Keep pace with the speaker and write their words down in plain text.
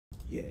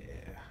Yeah,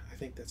 I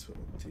think that's what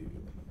we'll do.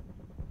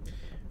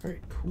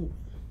 Alright, cool.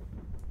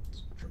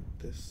 Let's drop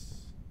this.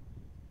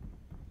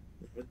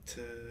 What,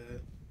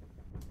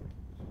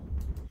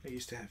 I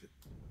used to have it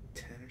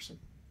 10 or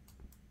something.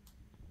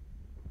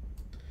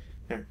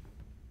 Alright.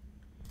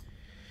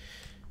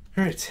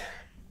 Alright.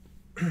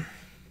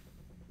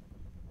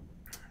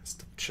 Let's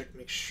double check,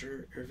 make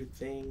sure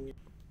everything.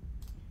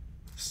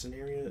 The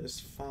scenario is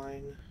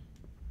fine.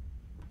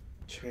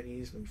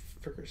 Chinese move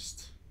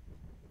first.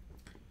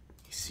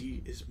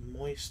 AC is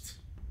moist.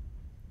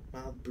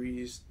 Mild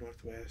breeze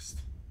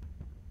northwest.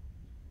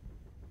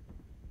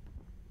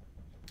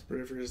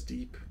 River is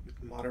deep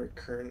with moderate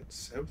current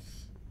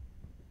south.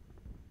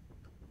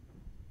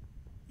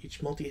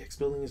 Each multi-hex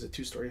building is a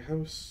 2-story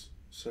house,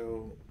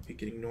 so we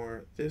can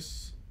ignore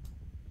this.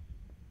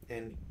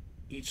 And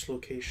each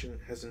location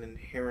has an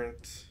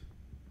inherent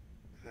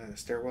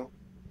stairwell.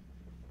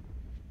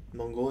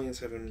 Mongolians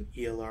have an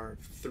ELR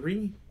of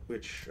 3,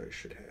 which I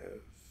should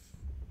have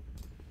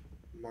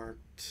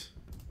marked,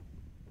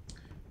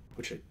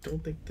 which I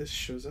don't think this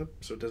shows up,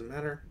 so it doesn't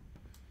matter.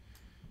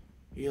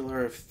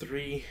 ELR of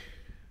 3.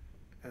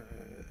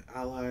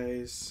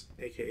 Allies,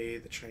 aka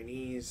the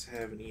Chinese,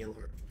 have an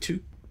ELR of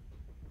 2.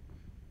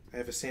 I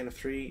have a SAN of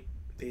 3,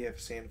 they have a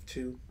SAN of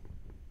 2.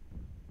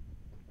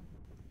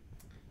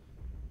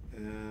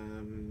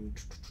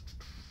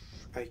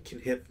 I can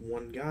hit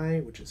one guy,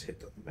 which is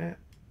hit on the map.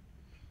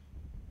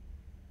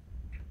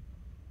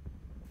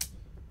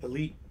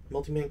 Elite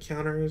multi-man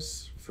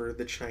counters for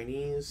the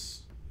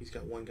Chinese. He's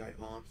got one guy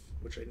off,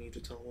 which I need to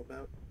tell him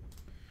about.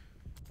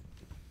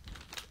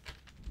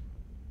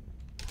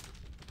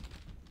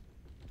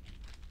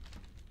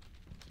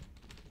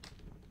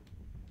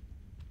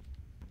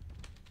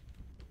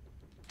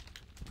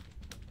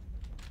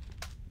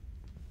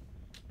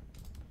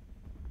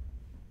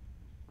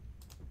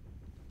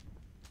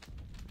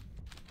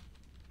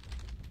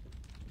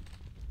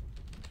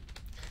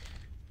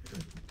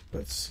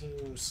 But it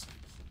seems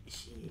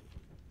he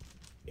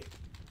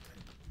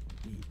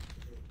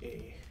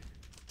a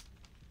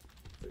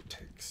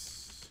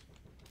vertex.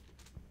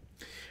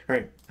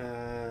 Alright,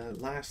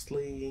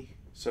 lastly,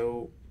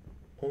 so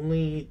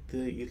only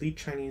the elite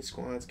Chinese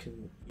squads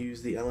can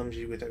use the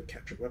LMG without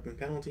captured weapon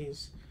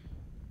penalties,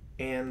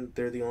 and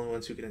they're the only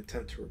ones who can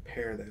attempt to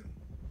repair them.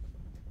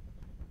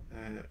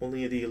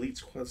 Only the elite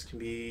squads can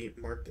be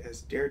marked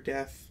as dare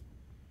death.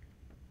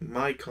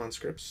 My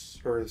conscripts,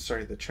 or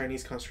sorry, the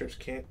Chinese conscripts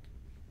can't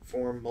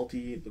form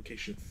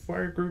multi-location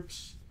fire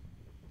groups.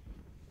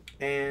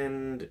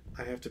 And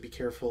I have to be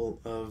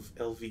careful of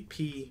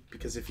LVP,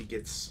 because if he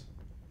gets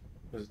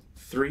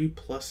 3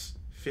 plus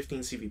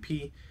 15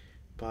 CVP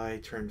by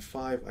turn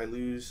 5, I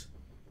lose.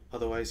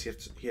 Otherwise,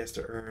 he has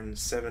to earn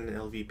 7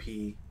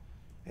 LVP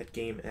at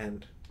game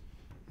end.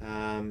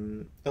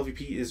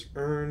 LVP is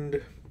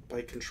earned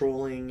by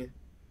controlling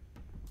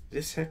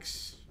this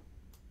hex,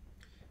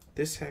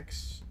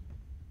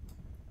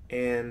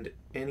 and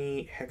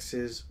any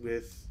hexes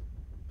with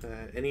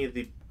any of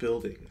the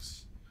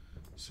buildings.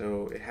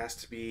 So it has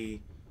to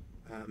be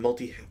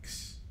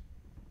multi-hex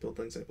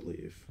buildings, I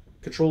believe.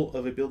 Control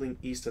of a building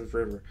east of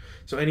river.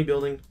 So any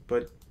building,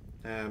 but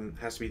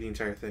has to be the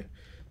entire thing.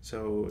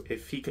 So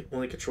if he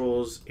only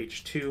controls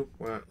H2,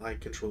 while I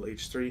control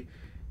H3,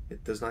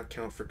 it does not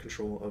count for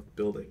control of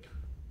building.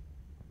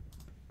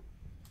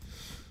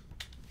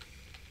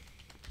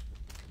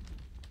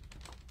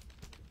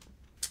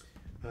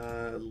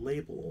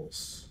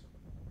 Labels.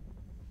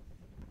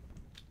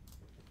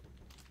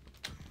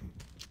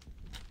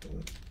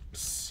 Don't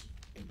see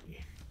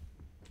any.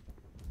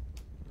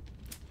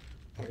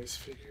 Always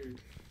figured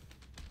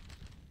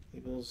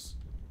labels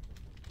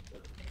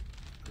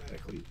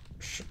automatically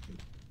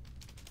shouldn't.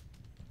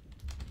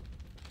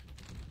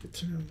 Good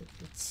to know that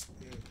that's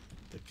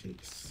the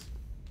case.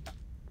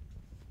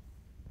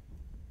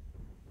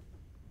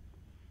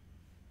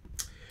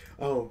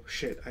 Oh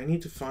shit, I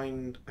need to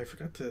find, I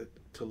forgot to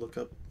look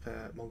up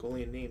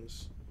Mongolian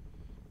names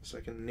so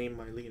I can name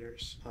my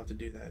leaders. I'll have to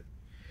do that.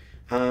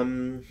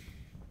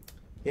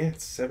 Yeah,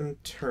 it's 7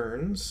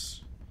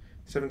 turns.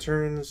 7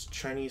 turns,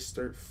 Chinese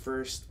start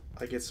first.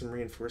 I get some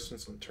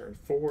reinforcements on turn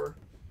 4.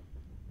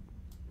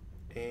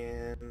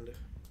 And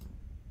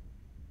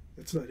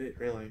that's about it,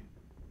 really.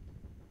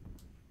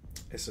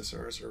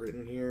 SSRs are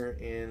written here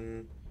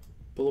in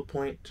bullet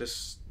point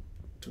just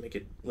to make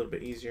it a little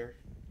bit easier.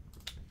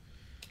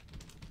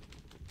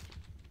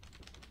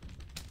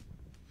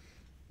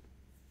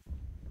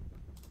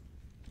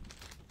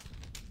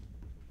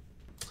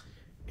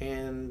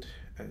 And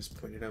as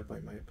pointed out by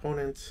my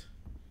opponent,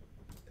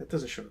 that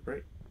doesn't show up,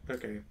 right?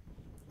 Okay.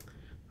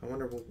 I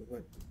wonder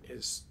what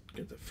is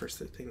the first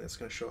thing that's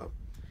going to show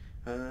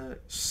up.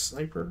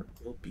 Sniper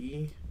will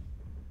be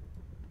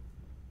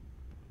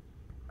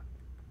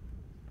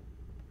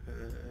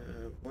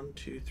 1,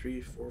 2,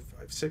 3, 4,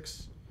 5,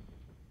 6.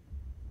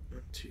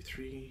 1, 2,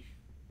 3.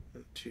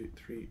 1, 2,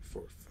 3,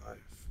 4, 5.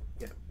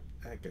 Yeah,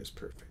 that goes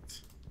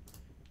perfect.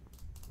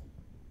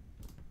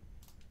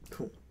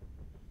 Cool.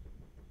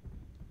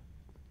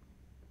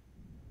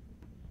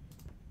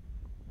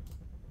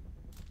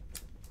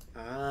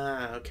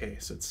 Ah, okay,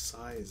 so it's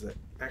size that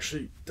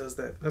actually does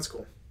that. That's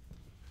cool.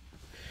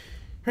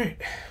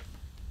 Alright,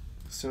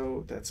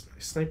 so that's my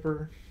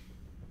sniper.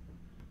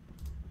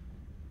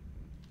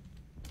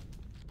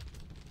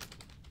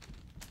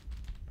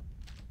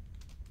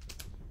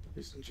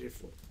 Using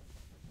J4.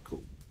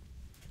 Cool.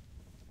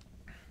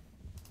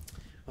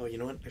 Oh, you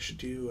know what? I should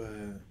do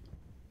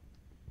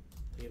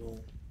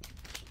label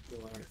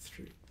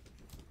R3.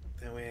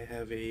 That way I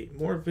have a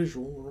more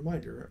visual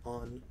reminder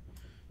on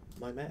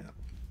my map.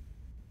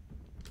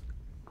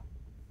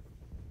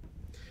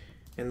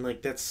 And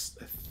like that's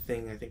a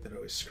thing I think that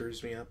always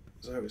screws me up,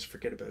 is I always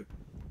forget about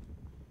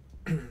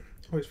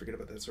always forget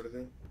about that sort of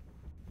thing.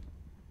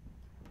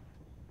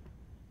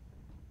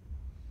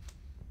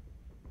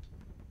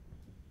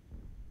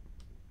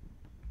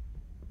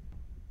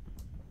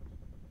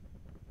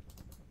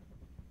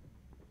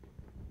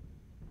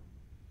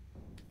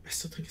 I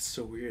still think it's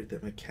so weird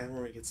that my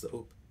cavalry gets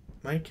to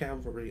my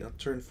cavalry on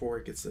turn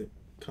 4 gets to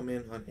come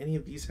in on any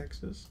of these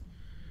hexes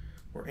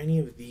or any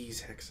of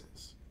these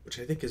hexes, which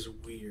I think is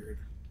weird.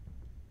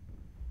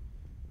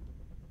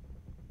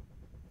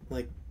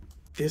 Like,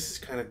 this is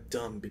kind of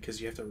dumb because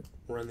you have to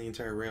run the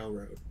entire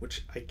railroad,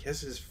 which I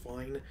guess is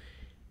fine,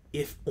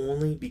 if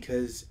only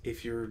because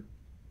if you're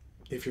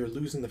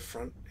losing the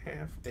front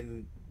half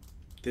and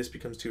this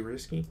becomes too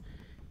risky,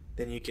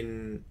 then you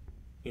can,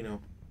 you know,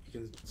 you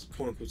can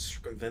quote unquote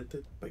circumvent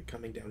it by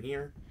coming down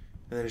here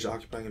and then just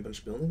occupying a bunch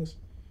of buildings.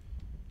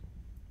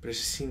 But it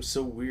just seems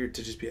so weird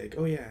to just be like,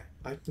 oh yeah,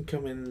 I can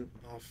come in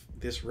off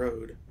this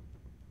road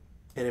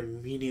and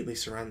immediately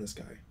surround this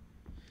guy.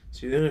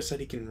 So the only side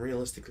he can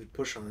realistically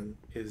push on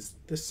is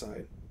this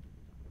side.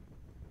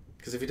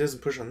 Because if he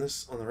doesn't push on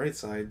this, on the right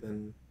side,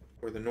 then,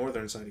 or the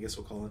northern side, I guess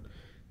we'll call it,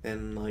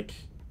 then, like,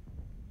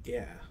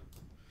 yeah,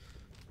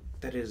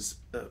 that is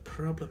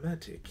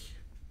problematic.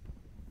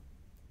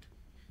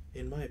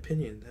 In my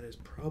opinion, that is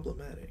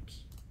problematic.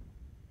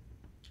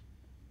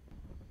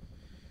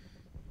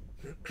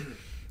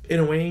 In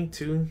a way,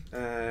 too,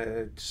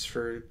 just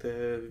for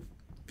the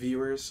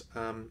viewers,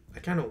 I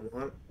kind of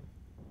want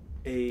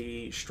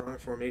a strong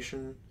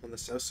formation on the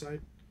south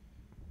side.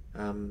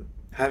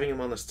 Having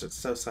him on the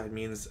south side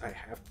means I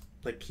have,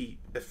 like, he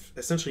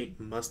essentially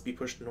must be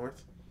pushed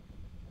north.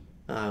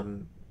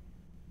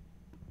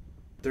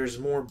 There's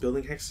more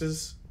building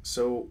hexes,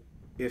 so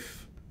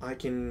if I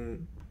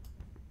can,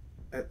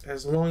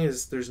 as long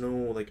as there's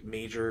no like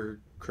major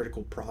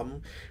critical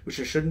problem, which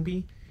there shouldn't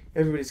be,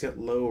 everybody's got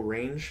low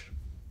range,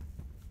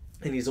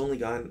 and he's only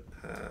got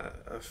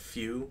a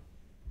few.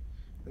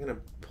 I'm gonna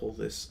pull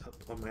this up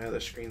on my other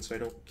screen so I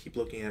don't keep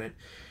looking at it.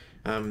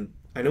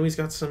 I know he's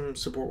got some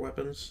support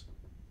weapons.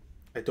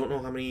 I don't know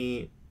how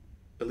many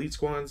elite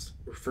squads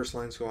or first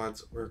line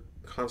squads or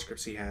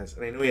conscripts he has,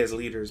 and I know he has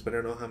leaders, but I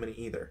don't know how many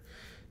either.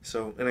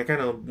 So, and I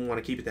kind of want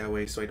to keep it that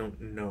way, so I don't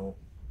know.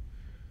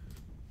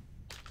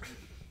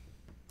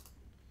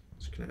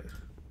 Just gonna.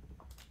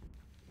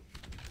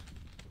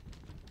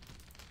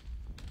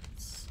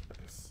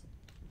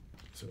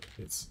 So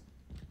it's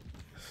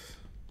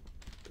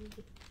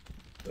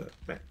the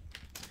map.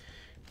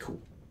 Cool.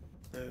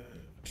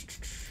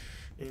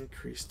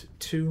 Increase to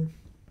 2.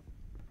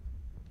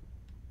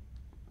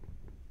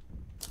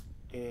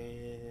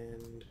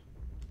 And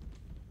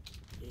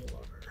ELR.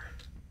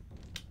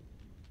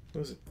 What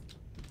was it?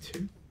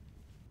 2?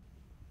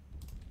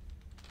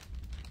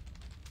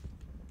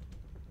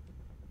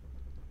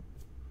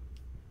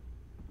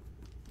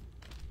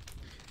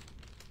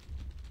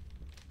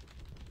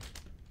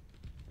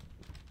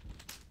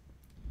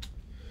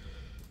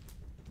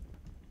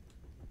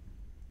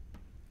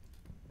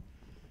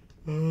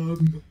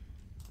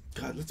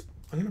 God,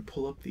 I'm gonna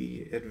pull up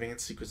the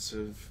advanced sequence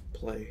of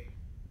play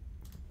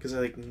because I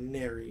like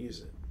never use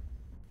it.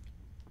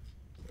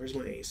 Where's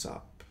my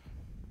ASOP?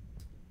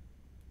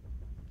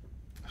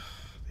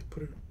 They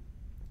put it.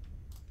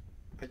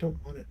 I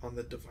don't want it on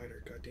the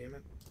divider. God damn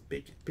it!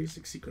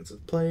 Basic sequence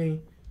of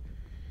play.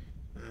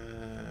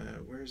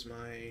 Where's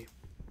my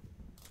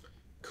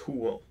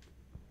cool?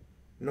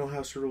 No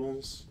house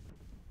rules.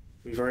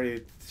 We've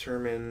already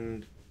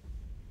determined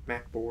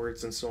Mac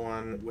boards and so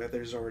on.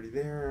 Weather's already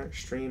there.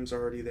 Stream's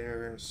already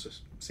there. So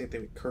same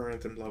thing with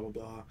current and blah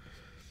blah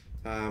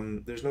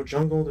blah. There's no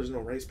jungle. There's no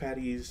rice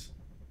paddies.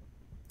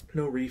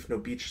 No reef. No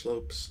beach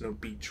slopes. No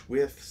beach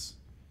widths.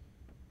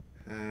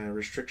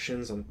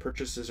 Restrictions on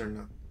purchases are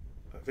not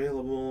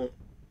available.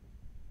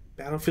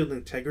 Battlefield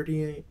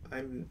integrity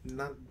I'm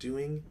not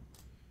doing,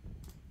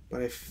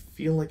 but I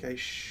feel like I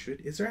should.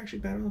 Is there actually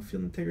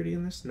battlefield integrity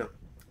in this? No.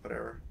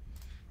 Whatever.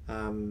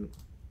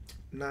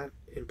 Not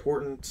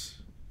important.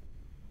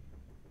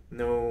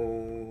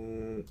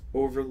 No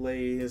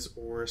overlays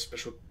or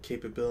special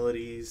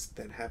capabilities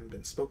that haven't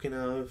been spoken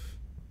of.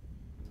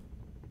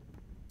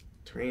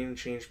 Terrain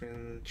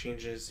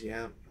changes,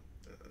 yeah.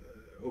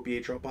 OBA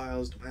drop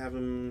piles, don't have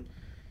them.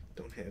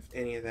 Don't have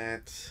any of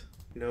that.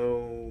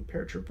 No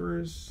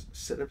paratroopers.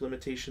 Setup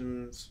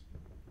limitations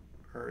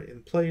are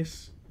in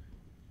place.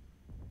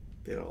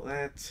 Did all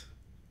that.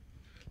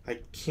 I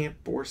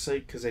can't bore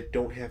sight because I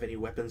don't have any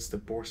weapons to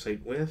bore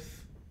sight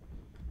with.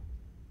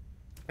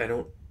 I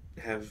don't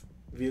have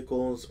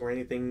vehicles or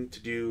anything to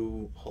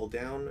do hull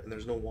down, and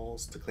there's no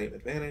walls to claim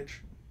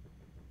advantage.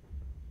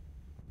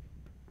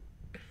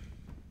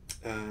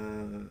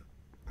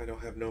 I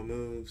don't have no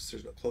moves,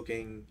 there's no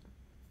cloaking.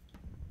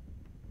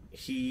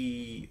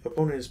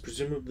 Opponent has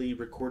presumably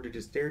recorded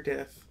his dare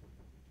death.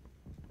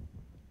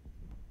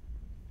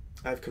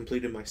 I've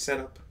completed my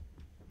setup.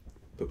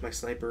 Put my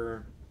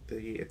sniper,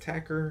 the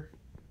attacker.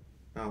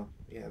 Oh,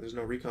 yeah, there's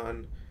no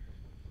recon.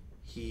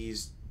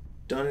 He's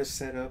done his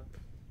setup.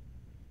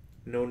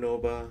 No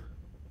Nova.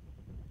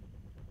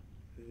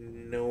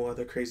 No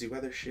other crazy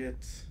weather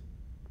shit.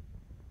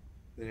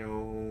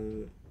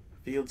 No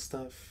field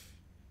stuff.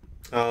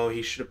 Oh,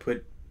 he should have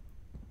put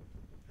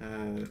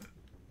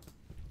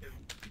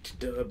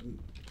dub.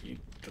 You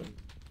don't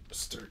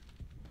start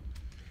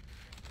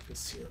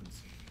concealed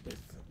with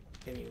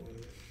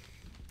anyone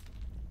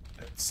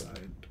outside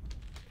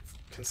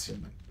of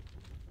concealment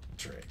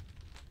terrain.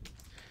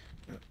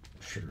 Not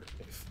sure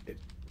if it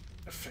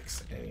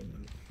affects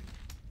anyone,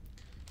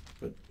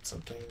 but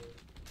something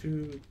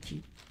to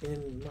keep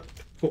in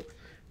mind. Cool.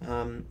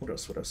 What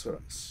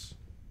else?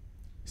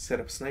 Set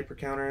up sniper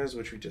counters,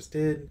 which we just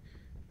did.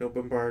 No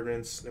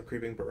bombardments, no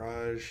creeping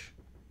barrage.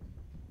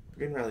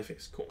 Green rally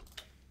face, cool.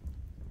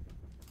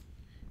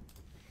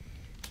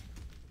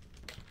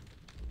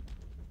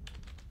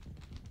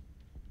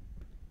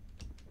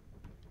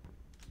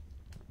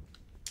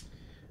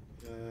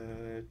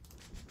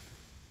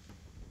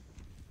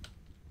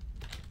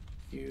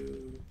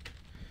 You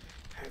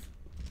have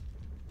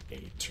a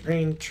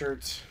terrain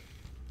chart.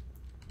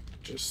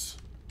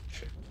 Just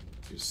check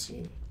to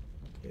see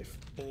if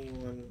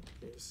anyone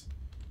is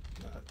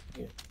not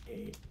in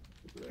a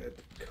red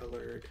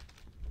colored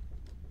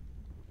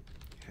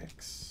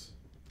hex.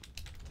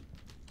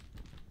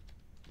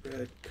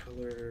 Red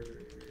color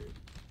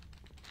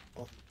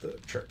on the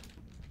chart.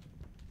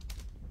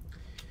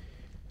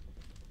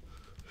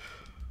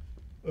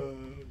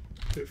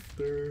 If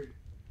there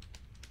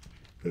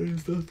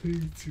is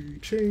nothing to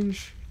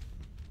change,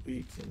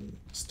 we can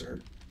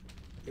start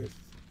with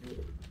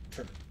your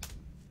turn.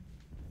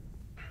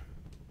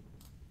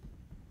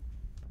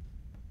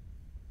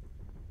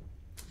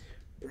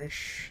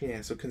 Brush,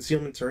 yeah, so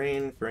concealment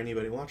terrain for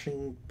anybody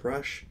watching.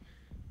 Brush,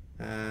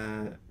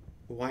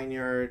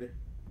 vineyard,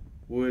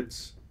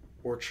 woods,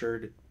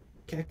 orchard,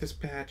 cactus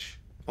patch,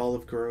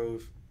 olive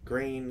grove,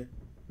 grain,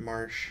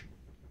 marsh,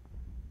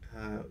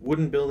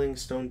 wooden building,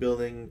 stone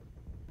building,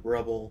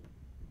 rubble,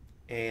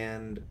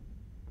 and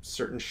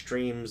certain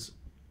streams,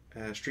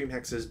 stream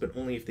hexes, but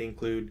only if they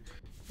include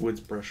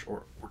woods, brush,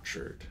 or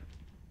orchard.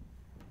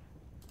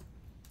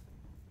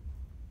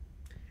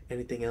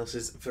 Anything else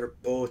is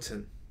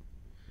verboten.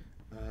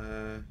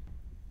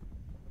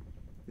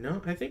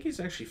 No, I think he's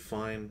actually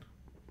fine.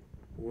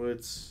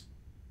 Woods,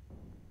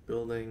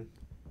 building,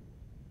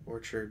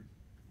 orchard.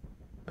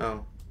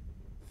 Oh,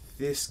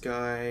 this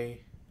guy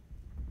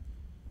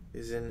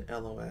is in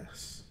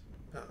LOS.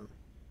 Oh,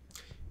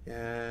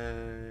 yeah,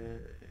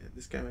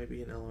 this guy might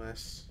be in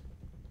LOS.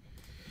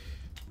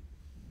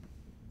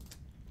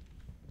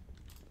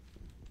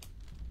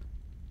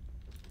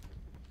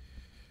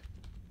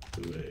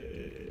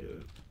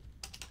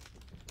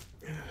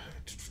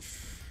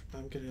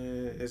 I'm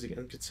gonna, as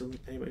again, conceal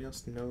anybody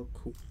else? No,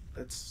 cool.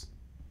 Let's,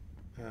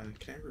 can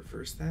I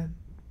reverse that?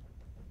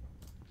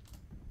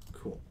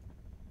 Cool.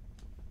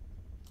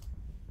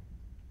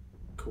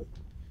 Cool.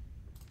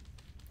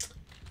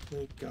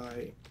 The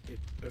guy it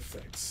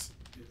affects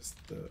is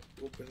the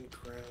open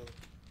ground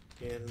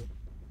in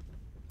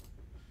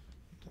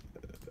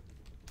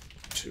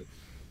 2.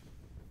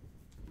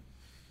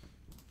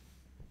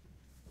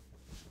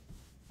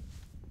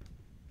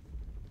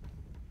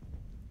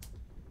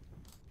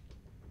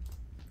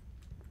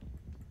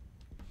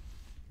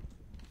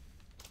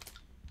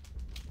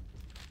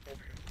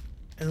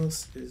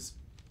 Else is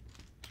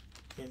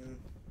in.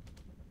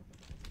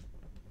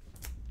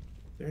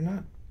 They're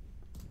not.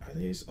 Are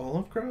these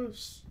olive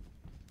groves?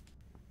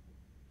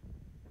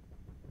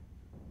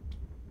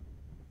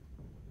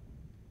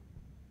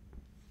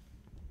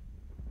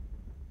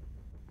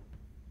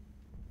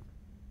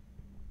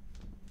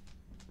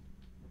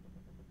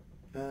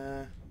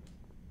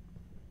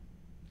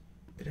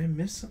 Did I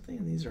miss something?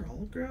 And these are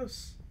olive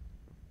groves?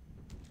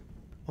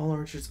 All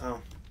orchards.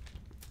 Oh.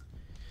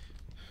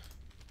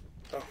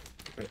 Oh,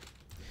 wait.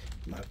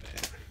 My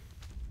bad.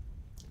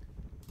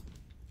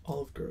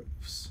 Olive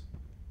groves.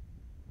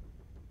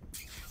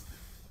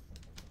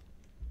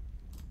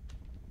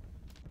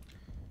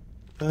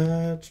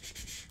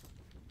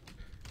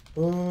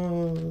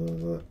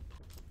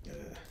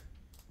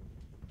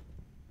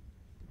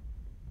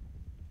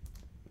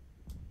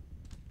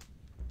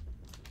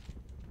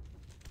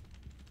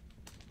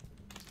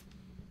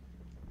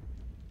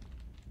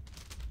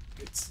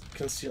 It's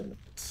concealment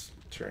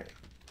terrain.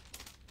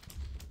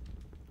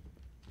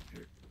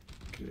 You're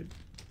good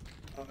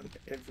on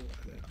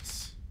everyone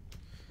else.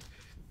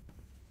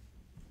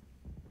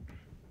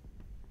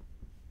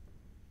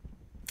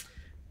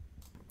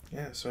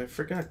 Yeah, so I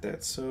forgot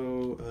that.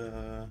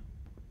 So,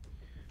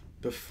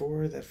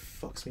 before that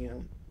fucks me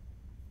up.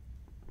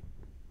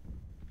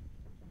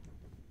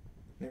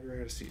 Never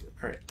had a season.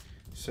 Alright,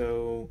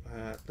 so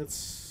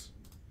let's.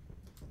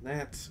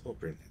 We'll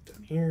bring that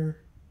down here.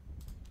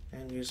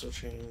 And we will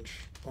change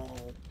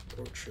all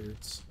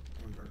orchards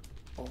under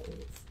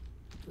olive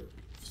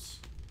groves.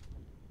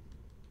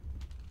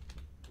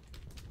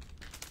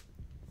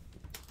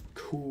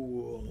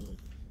 Cool.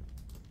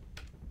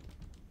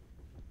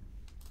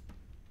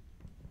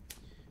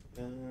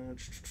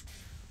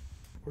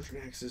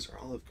 Orchard axes or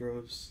olive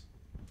groves.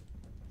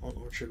 All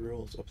orchard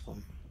rules apply.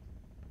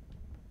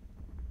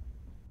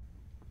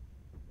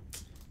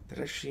 That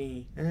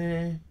actually,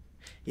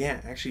 yeah,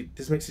 actually,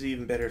 this makes it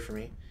even better for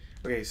me.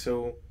 Okay,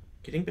 so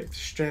getting back to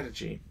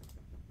strategy.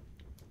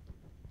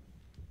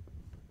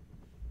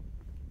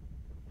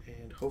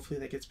 And hopefully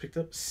that gets picked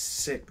up.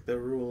 Sick. The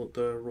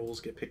rules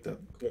get picked up.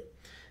 Cool.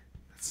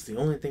 That's the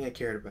only thing I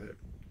cared about.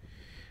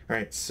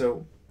 Alright,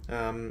 so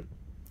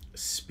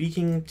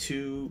speaking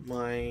to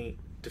my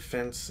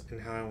defense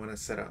and how I want to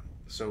set up.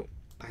 So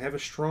I have a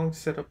strong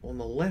setup on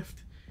the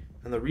left,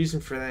 and the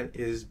reason for that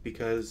is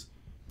because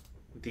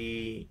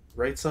the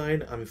right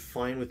side, I'm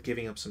fine with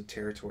giving up some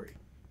territory.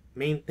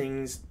 Main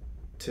things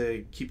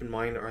to keep in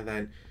mind are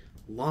that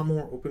a lot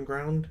more open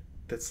ground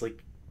that's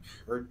like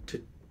hard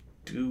to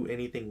do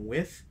anything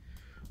with.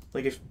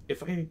 Like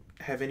if I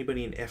have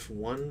anybody in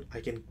F1,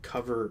 I can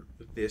cover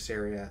this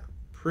area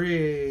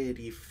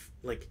pretty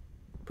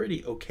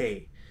pretty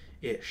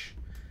okay-ish.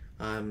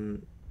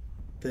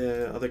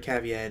 The other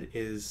caveat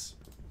is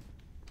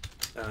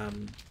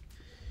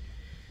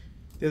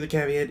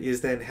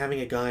that having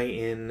a guy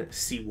in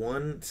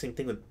C1, same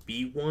thing with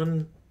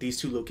B1, these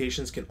two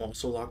locations can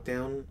also lock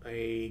down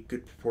a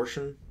good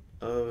proportion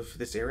of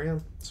this area,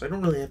 so I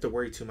don't really have to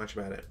worry too much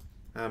about it.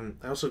 I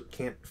also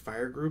can't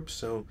fire group,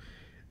 so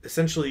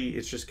essentially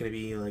it's just going to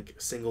be like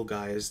single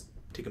guys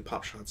taking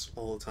pop shots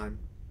all the time.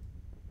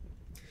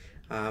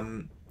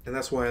 And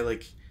that's why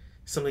like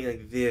something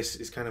like this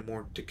is kind of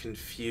more to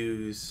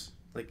confuse,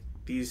 like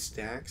these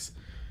stacks,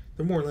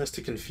 they're more or less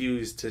to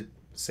confuse, to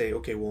say,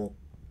 okay, well,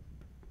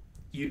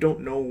 you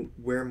don't know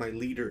where my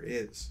leader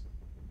is.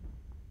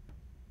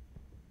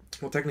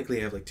 Well, technically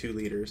I have like 2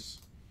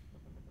 leaders.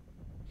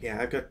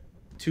 Yeah, I've got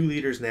 2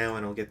 leaders now,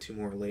 and I'll get 2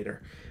 more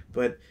later.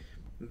 But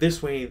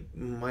this way,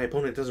 my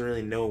opponent doesn't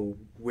really know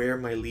where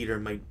my leader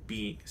might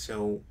be,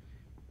 so,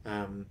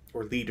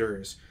 or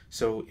leaders.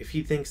 So if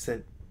he thinks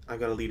that I've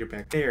got a leader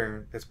back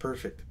there, that's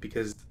perfect,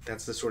 because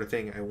that's the sort of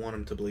thing I want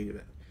him to believe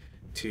in.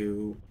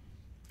 To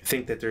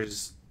think that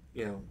there's,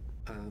 you know,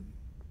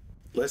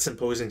 less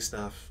imposing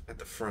stuff at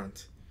the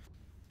front.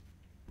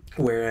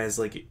 Whereas,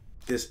 like,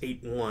 this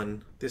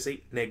 8-1, this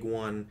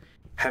 8-1,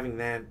 having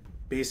that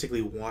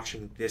basically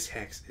watching this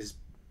hex is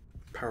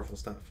powerful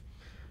stuff.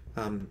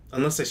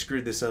 Unless I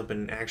screwed this up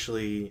and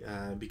actually,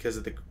 because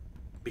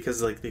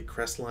like the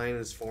crest line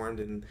is formed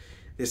in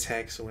this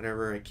hex or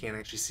whatever, I can't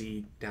actually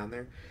see down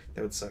there.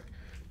 That would suck.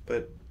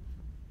 But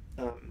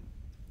um,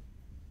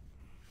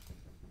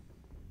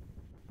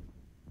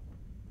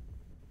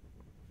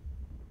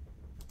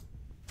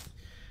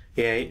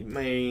 yeah,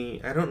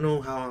 I don't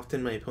know how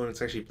often my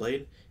opponent's actually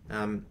played.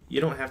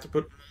 You don't have to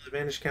put wall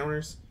advantage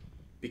counters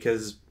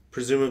because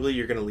presumably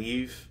you're gonna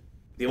leave.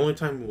 The only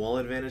time wall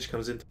advantage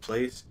comes into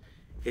place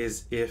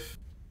is if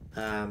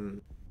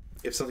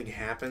something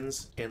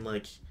happens and,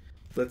 like,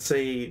 let's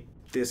say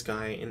this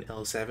guy in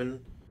L7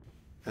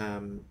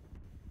 um,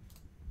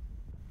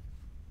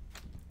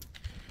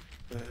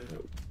 uh,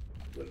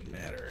 wouldn't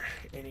matter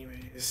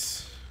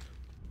anyways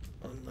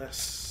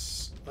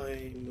unless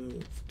I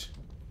moved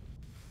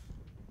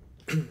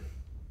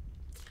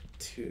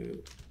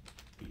to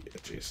the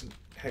adjacent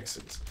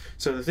hexes.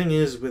 So the thing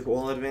is, with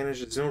wall advantage,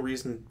 there's no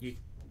reason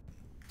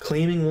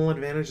claiming wall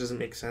advantage doesn't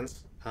make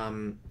sense.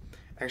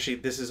 Actually,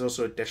 this is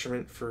also a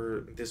detriment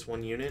for this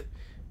one unit.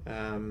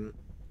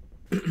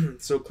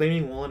 So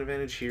claiming wall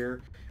advantage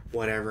here,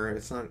 whatever.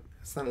 It's not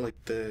like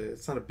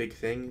it's not a big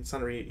thing. It's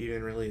not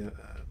even really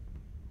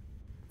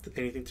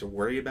anything to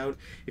worry about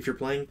if you're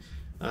playing.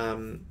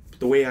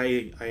 The way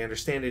I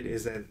understand it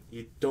is that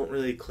you don't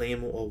really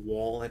claim a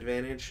wall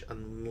advantage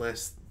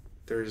unless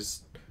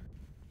there's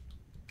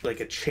like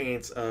a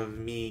chance of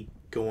me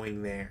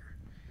going there.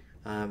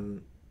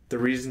 The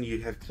reason you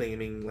have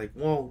claiming like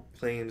wall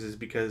claims is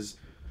because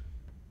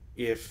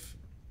if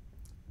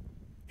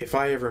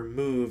I ever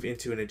move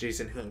into an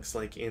adjacent hex,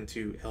 like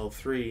into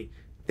L3,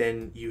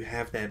 then you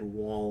have that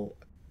wall.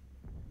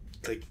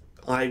 Like,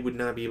 I would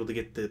not be able to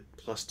get the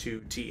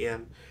 +2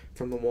 TM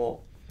from the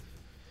wall.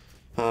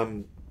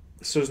 So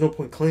there's no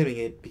point claiming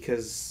it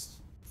because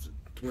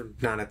we're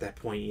not at that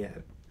point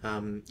yet.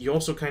 You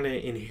also kind of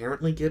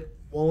inherently get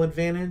wall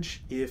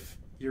advantage if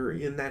you're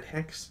in that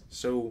hex.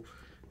 So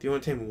the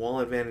only time wall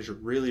advantage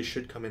really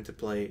should come into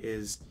play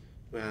is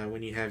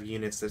when you have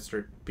units that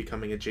start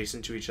becoming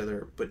adjacent to each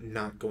other but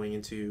not going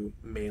into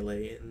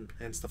melee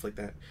and stuff like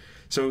that.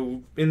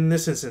 So in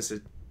this instance,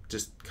 it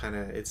just kind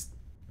of, I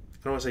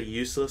don't want to say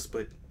useless,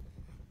 but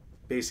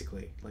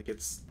basically, like,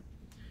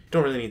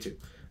 don't really need to.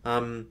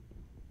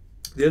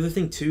 The other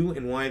thing too,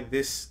 and why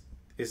this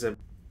is a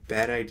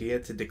bad idea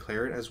to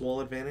declare it as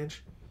wall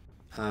advantage,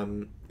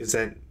 is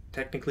that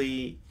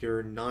technically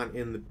you're not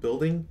in the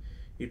building,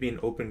 you'd be in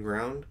open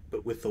ground,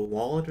 but with the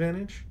wall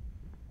advantage.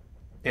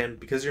 And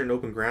because you're in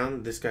open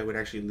ground, this guy would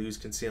actually lose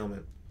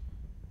concealment,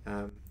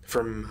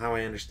 from how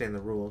I understand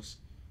the rules,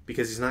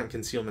 because he's not in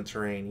concealment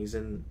terrain. He's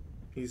in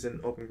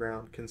open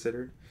ground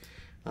considered.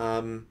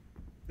 And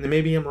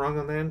maybe I'm wrong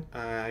on that.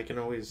 I can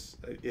always,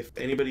 if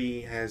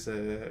anybody has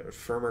a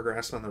firmer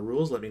grasp on the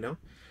rules, let me know.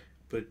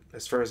 But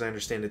as far as I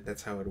understand it,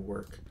 that's how it would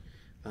work.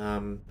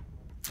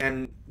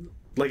 And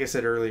like I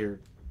said earlier,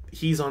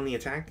 he's on the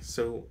attack,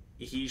 so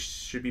he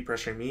should be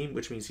pressuring me,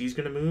 which means he's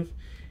going to move.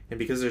 And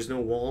because there's no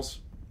walls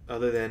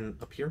other than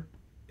up here,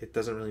 it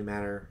doesn't really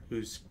matter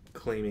who's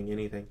claiming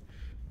anything.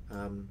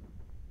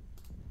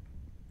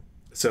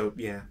 So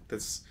yeah,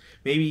 that's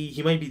maybe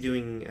he might be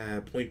doing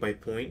point by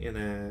point in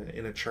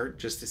a chart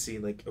just to see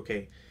like,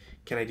 okay,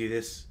 can I do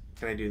this?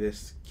 Can I do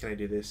this? Can I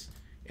do this?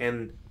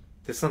 And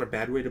that's not a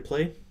bad way to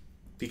play,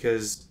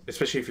 because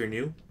especially if you're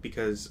new,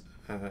 because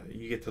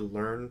you get to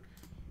learn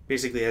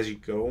basically as you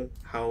go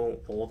how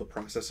all the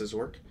processes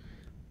work.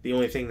 The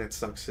only thing that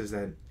sucks is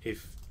that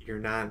if you're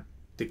not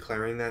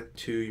declaring that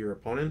to your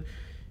opponent,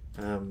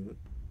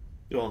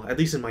 well, at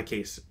least in my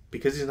case,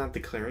 because he's not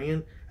declaring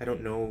it, I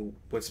don't know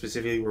what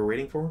specifically we're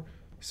waiting for.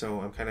 So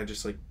I'm kind of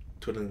just like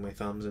twiddling my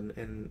thumbs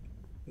and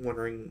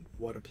wondering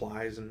what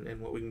applies and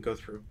what we can go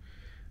through.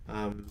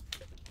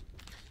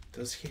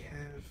 Does he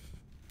have...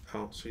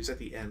 Oh, so he's at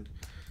the end.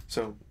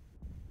 So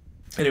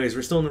anyways,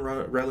 we're still in the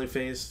rally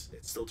phase.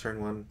 It's still turn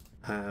one.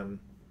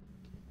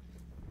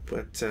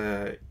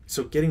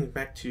 So getting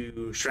back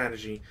to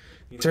strategy,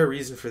 the entire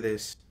reason for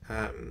this,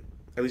 at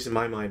least in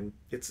my mind,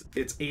 it's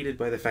aided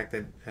by the fact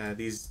that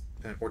these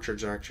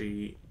orchards are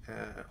actually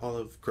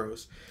olive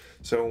grows.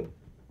 So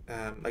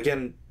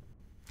again,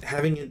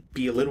 having it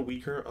be a little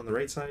weaker on the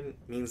right side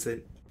means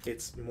that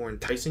it's more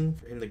enticing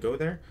for him to go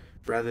there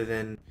rather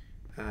than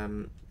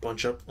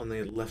bunch up on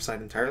the left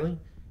side entirely.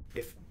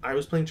 If I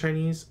was playing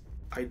Chinese,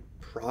 I'd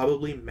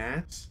probably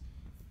mass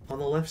on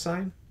the left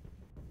side,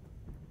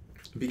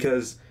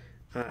 because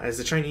as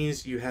the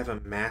Chinese, you have a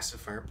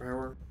massive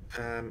firepower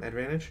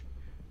advantage,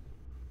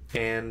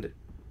 and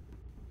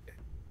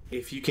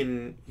if you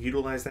can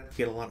utilize that to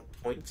get a lot of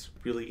points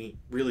really,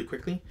 really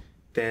quickly,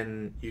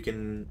 then you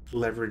can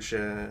leverage.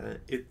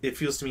 It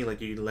feels to me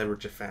like you can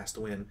leverage a fast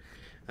win.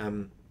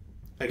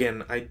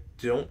 Again, I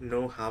don't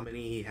know how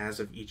many he has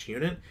of each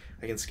unit.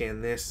 I can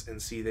scan this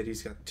and see that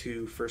he's got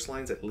 2 first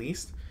lines at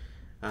least.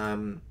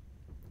 And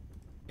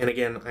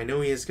again, I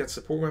know he has got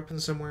support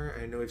weapons somewhere.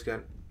 I know he's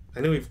got.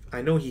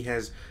 I know he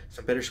has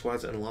some better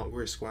squads and a lot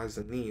worse squads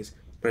than these,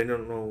 but I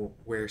don't know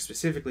where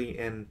specifically.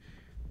 And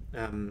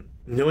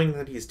knowing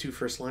that he has 2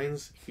 first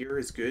lines here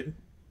is good,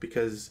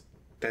 because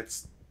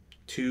that's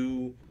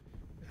 2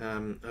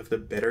 of the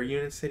better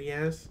units that he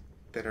has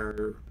that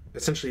are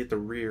essentially at the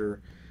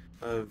rear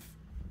of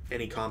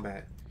any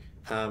combat.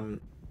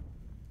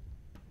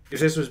 If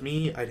this was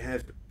me,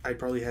 I'd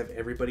probably have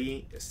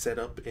everybody set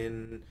up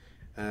in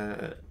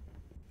the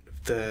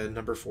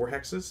number 4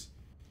 hexes,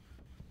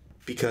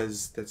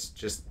 because that's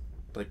just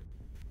like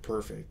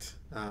perfect.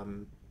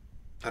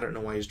 I don't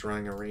know why he's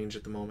drawing a range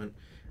at the moment,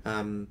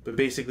 but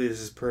basically this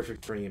is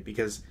perfect for me,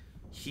 because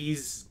he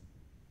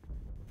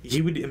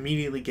would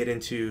immediately get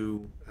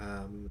into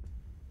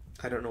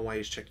I don't know why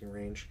he's checking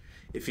range.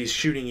 If he's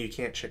shooting, you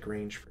can't check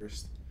range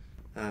first,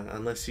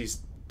 unless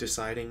he's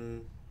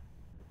deciding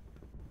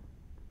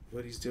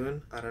what he's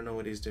doing. I don't know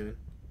what he's doing.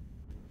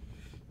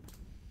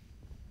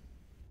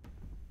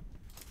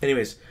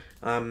 Anyways,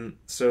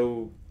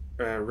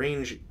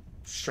 range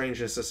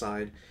strangeness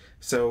aside,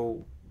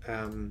 so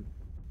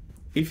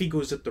if he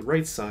goes up the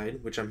right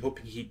side, which I'm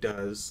hoping he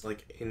does,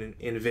 like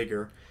in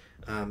vigor,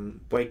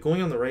 by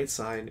going on the right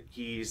side,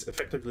 he's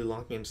effectively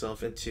locking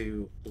himself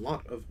into a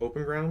lot of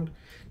open ground.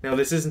 Now,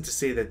 this isn't to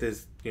say that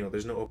there's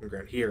no open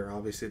ground here.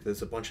 Obviously,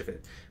 there's a bunch of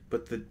it,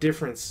 but the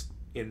difference,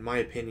 in my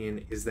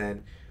opinion, is that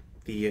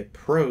the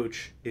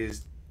approach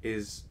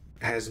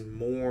has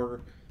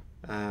more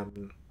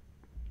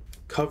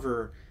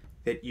cover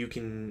that you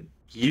can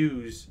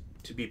use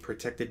to be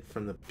protected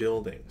from the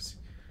buildings.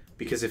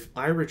 Because if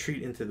I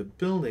retreat into the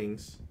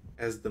buildings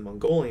as the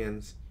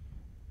Mongolians,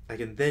 I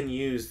can then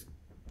use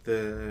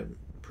the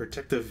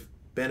protective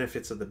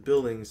benefits of the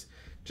buildings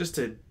just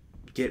to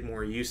get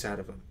more use out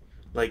of them.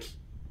 Like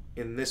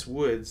in this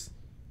woods,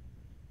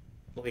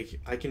 like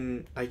I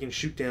can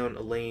shoot down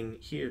a lane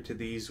here to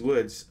these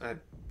woods at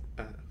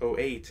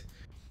 08.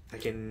 I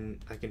can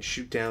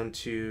shoot down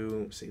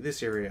to, say,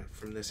 this area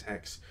from this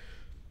hex,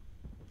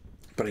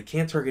 but I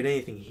can't target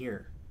anything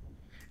here.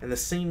 And the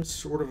same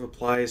sort of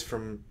applies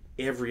from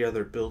every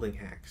other building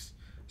hex.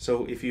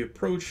 So if you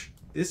approach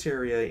this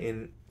area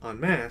in en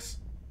masse,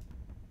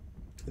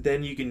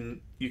 then you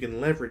can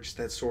leverage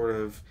that sort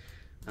of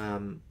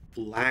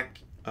lack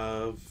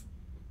of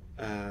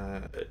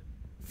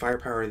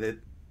firepower that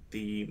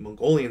the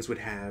Mongolians would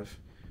have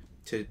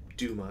to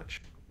do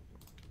much.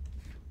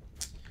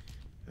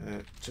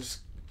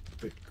 Just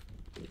click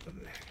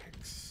one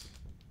hex.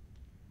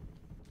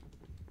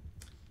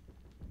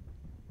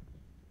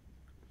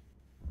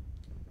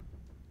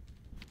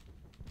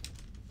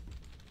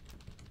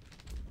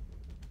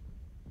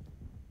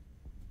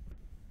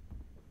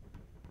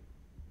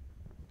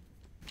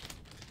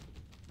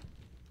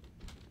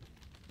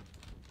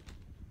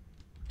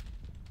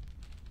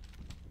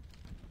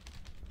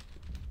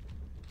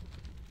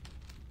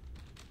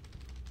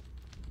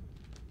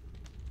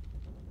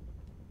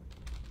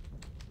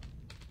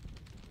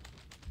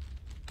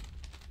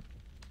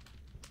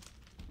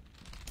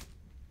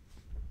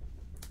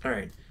 All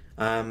right.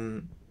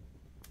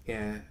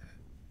 Yeah,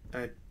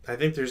 I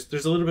think there's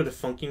a little bit of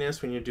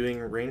funkiness when you're doing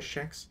range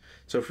checks.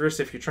 So first,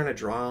 if you're trying to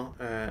draw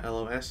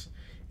LOS,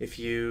 if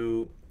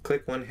you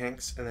click one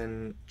hex and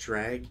then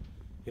drag,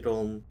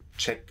 it'll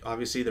check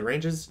obviously the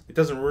ranges. It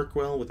doesn't work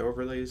well with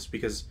overlays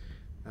because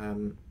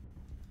um,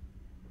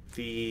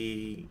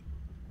 the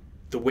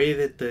the way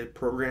that the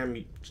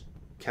program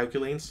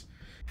calculates,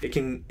 it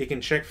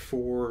can check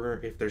for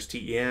if there's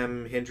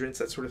TEM, hindrance,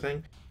 that sort of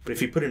thing. But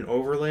if you put an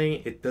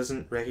overlay, it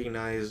doesn't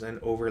recognize an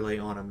overlay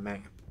on a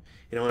map.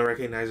 It only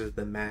recognizes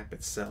the map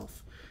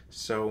itself.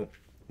 So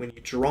when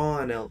you draw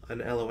an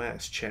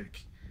LOS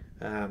check,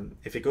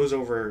 if it goes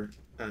over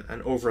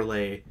an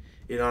overlay,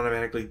 it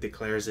automatically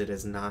declares it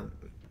as not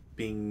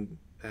being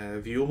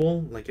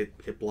viewable, like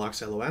it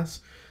blocks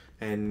LOS.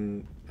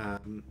 And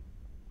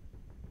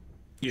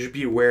you should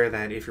be aware of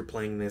that if you're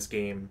playing this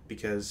game,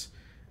 because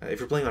if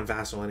you're playing on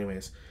Vassal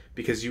anyways,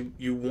 because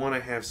you want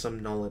to have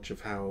some knowledge of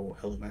how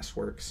LOS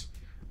works.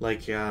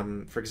 Like,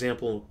 for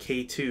example,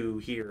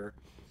 K2 here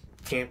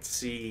can't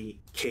see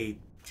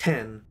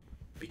K10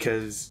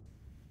 because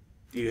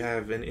you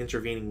have an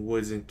intervening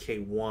woods in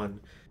K1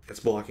 that's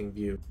blocking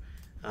view.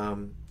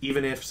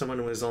 Even if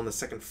someone was on the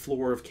second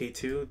floor of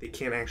K2, they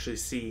can't actually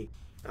see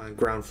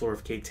ground floor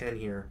of K10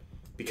 here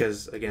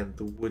because, again,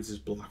 the woods is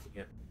blocking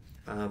it.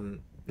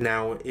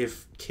 Now,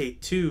 if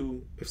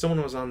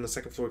someone was on the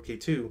second floor of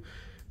K2,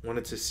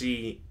 wanted to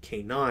see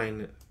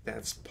K9,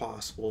 that's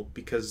possible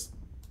because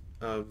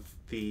of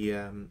the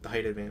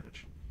height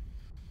advantage.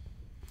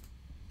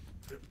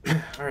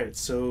 All right,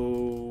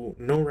 so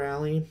no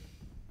rally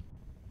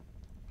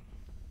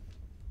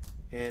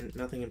and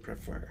nothing in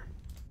prep fire.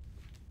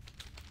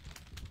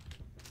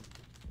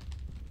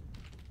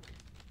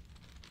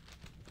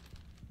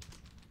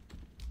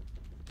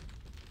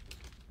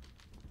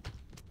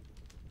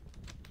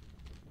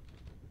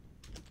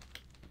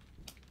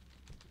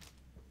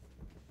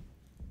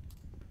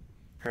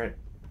 All right.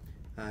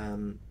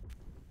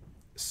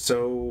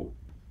 So,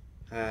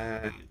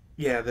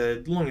 yeah,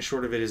 the long and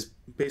short of it is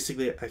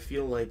basically I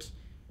feel like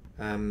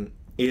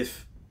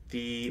if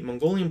the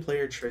Mongolian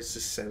player tries to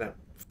set up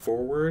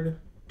forward,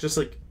 just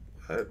like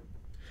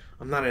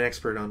I'm not an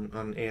expert on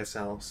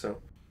ASL,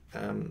 so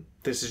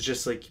this is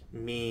just like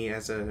me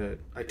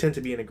I tend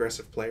to be an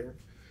aggressive player,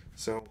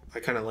 so I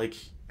kind of like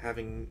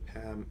having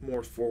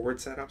more forward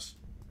setups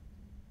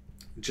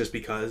just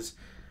because,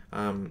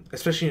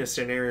 especially in a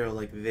scenario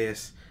like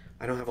this,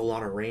 I don't have a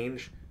lot of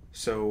range.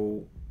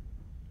 So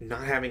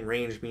not having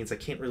range means I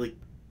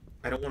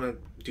don't want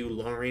to do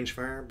long range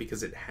fire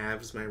because it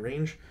halves my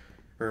range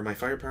or my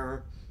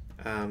firepower.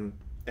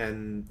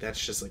 And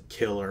that's just like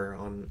killer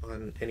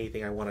on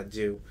anything I want to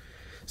do.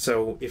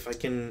 So if I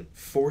can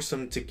force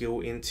them to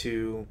go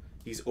into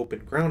these open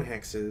ground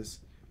hexes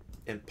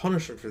and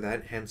punish them for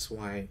that, hence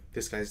why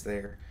this guy's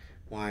there,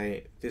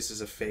 why this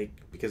is a fake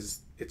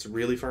because it's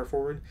really far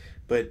forward,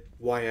 but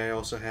why I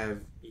also have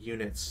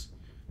units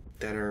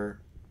that are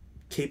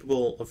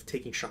capable of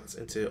taking shots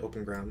into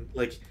open ground.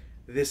 Like,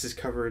 this is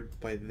covered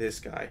by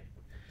this guy.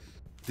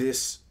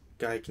 This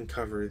guy can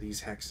cover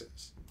these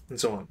hexes, and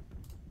so on.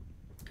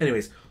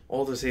 Anyways,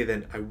 all to say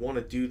that I want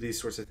to do these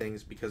sorts of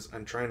things because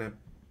I'm trying to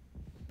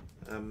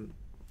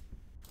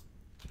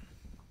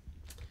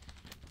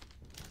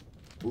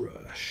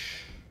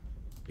brush,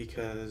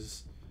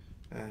 because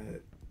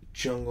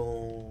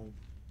jungle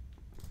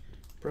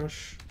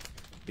brush,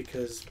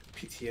 because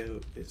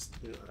PTO is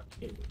not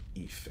in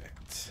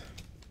effect.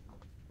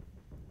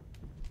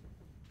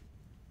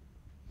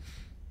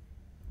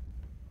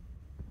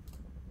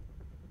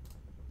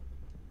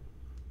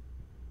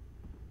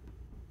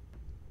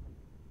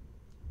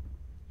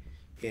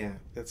 Yeah,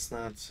 that's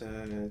not it's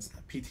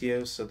not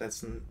PTO, so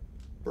that's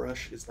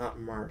brush. It's not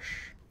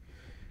marsh.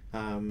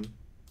 Um,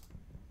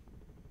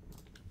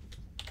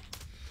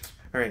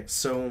 all right.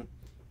 So,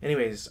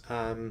 anyways,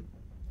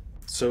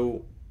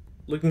 so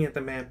looking at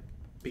the map,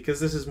 because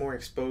this is more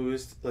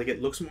exposed, like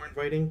it looks more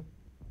inviting,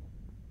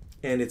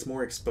 and it's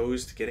more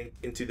exposed to getting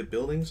into the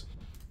buildings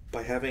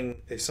by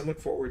having a somewhat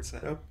forward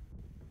setup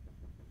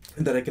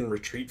that I can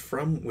retreat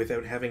from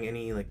without having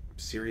any like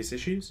serious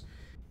issues.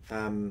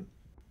 Um,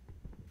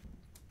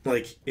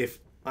 like if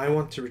I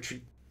want to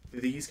retreat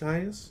these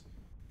guys,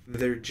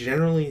 they're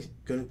generally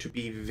going to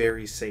be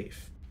very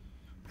safe,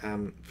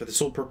 for the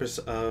sole purpose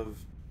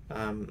of,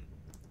 um,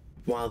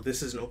 while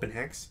this is an open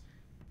hex,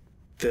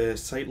 the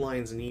sight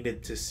lines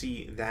needed to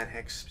see that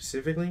hex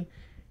specifically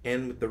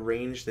and with the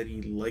range that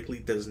he likely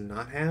does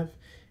not have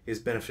is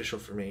beneficial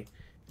for me.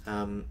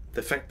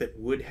 The fact that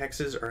wood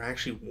hexes are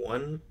actually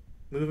one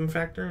movement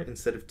factor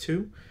instead of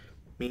two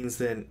means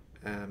that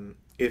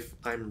if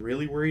I'm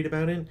really worried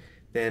about it,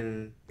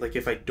 then like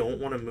if I don't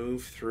want to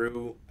move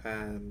through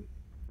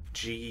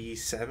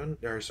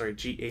G7 or sorry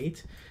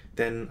G8,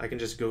 then I can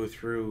just go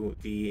through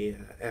the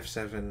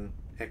F7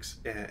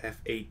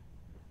 F8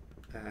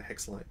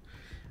 hex line.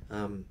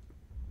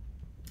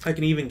 I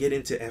can even get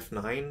into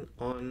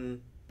F9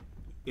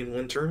 in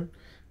one turn,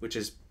 which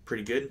is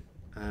pretty good.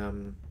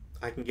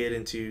 I can get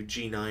into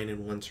G9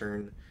 in one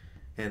turn,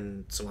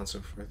 and so on and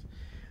so forth.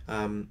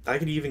 I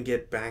could even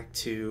get back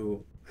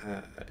to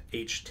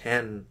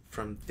H10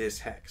 from this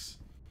hex.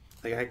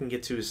 Like I can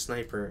get to a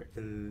sniper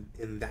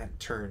in that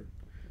turn,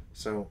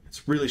 so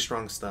it's really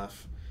strong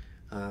stuff.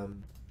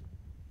 Um,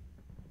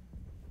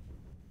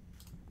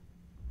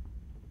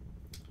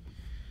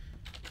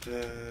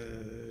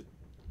 uh,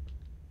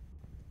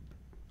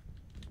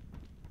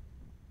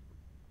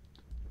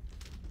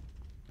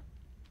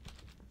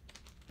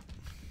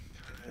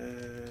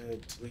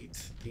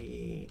 delete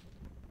the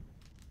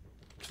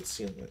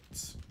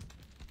concealment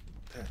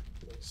that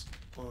was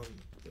on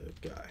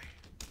the guy.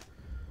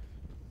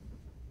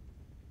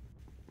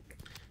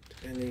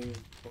 Depending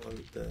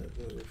on the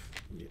move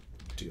you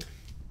do.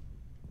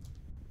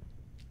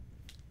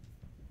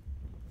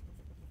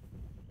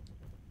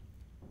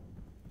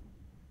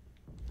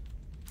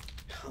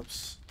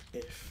 Helps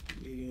if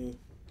you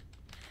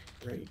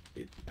write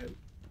it out.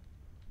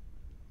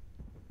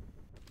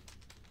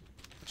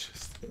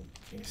 Just in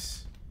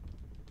case.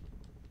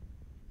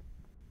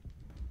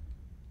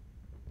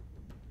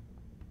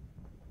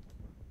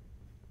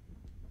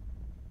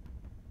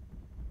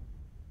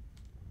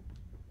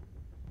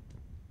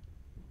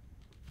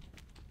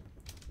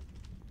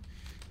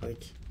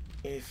 Like,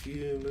 if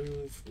you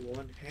move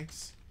one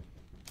hex,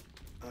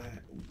 I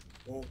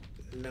won't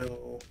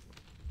know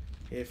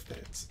if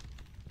that's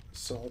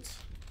assault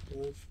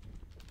move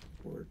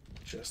or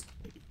just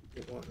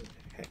one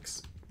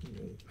hex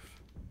move,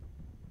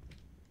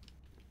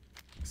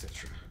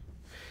 etc.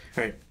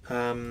 Alright,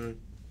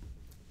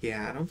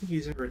 yeah, I don't think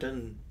he's ever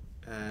done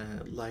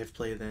live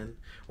play then.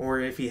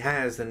 Or if he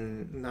has,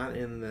 then not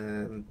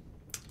in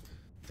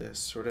the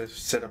sort of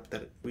setup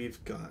that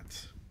we've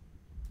got.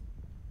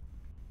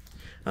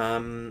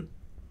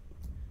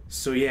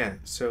 So yeah,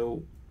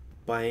 so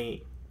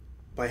by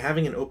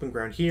having an open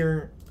ground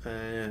here,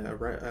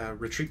 a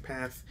retreat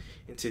path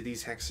into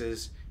these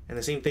hexes, and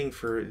the same thing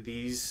for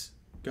these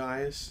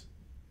guys,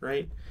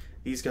 right?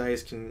 These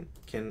guys can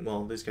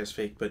well, this guy's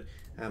fake, but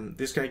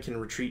this guy can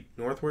retreat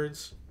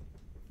northwards,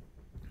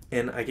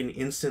 and I can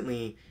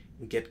instantly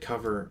get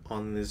cover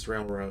on this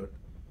railroad.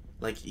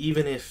 Like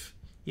even if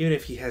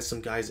he has some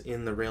guys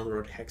in the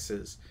railroad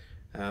hexes,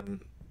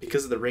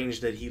 because of the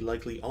range that he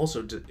likely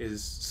also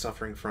is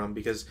suffering from,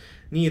 because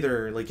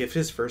neither, like if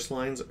his first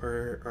lines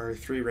are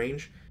 3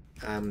 range,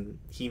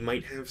 he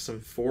might have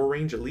some 4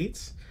 range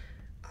elites.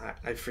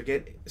 I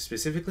forget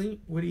specifically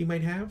what he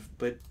might have,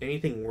 but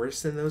anything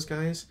worse than those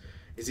guys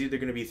is either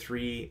going to be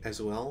 3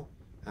 as well,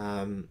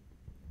 and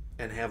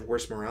have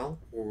worse morale,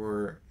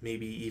 or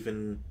maybe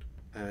even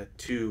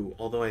 2,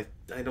 although I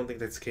don't think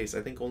that's the case.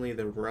 I think only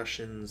the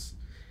Russians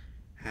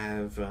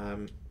have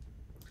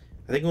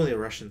I think only the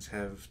Russians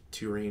have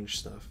 2 range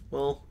stuff.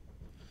 Well,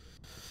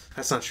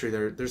 that's not true.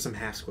 There's some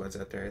half squads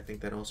out there, I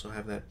think, that also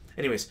have that.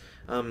 Anyways,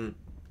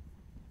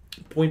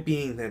 point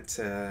being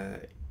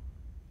that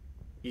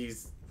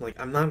he's like,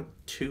 I'm not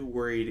too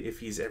worried if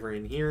he's ever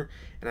in here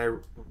and I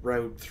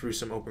route through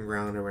some open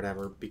ground or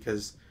whatever,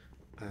 because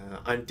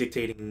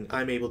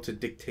I'm able to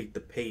dictate the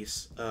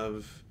pace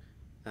of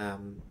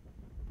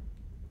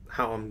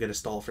how I'm gonna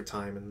stall for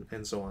time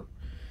and so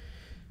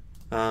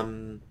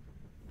on.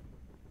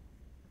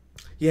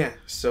 Yeah,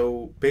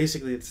 so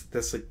basically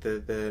that's like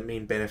the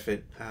main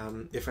benefit.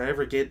 If I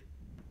ever get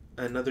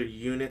another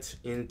unit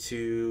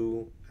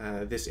into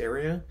this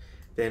area,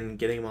 then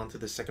getting them onto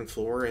the second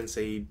floor and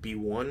say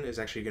B1 is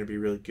actually going to be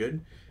really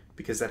good,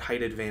 because that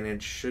height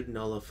advantage should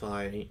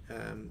nullify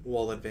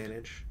wall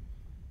advantage.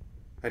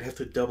 I'd have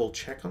to double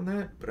check on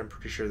that, but I'm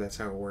pretty sure that's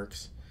how it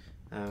works.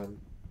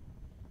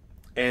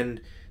 And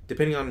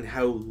depending on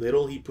how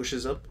little he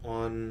pushes up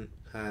on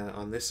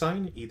this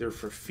side, either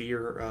for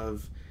fear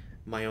of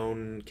my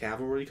own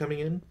cavalry coming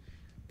in,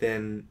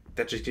 then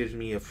that just gives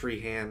me a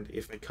free hand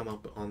if I come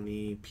up on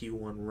the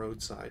P1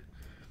 road side.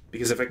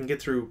 Because if I can get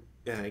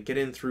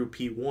in through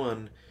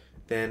P1,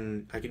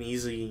 then I can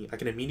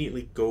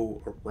immediately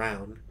go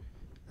around.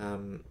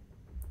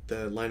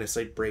 The line of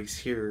sight breaks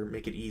here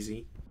make it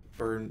easy,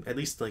 or at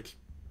least like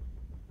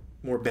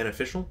more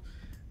beneficial.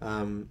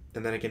 And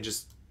then I can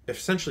just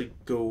essentially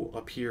go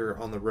up here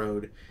on the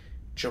road,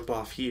 jump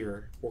off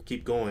here, or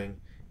keep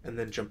going, and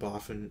then jump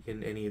off in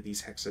any of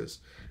these hexes.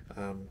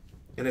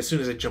 And as soon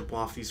as I jump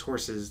off these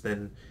horses,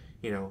 then,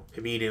 you know,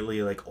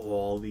 immediately like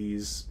all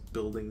these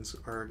buildings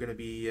are gonna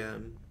be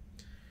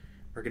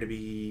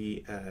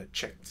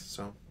checked.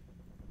 So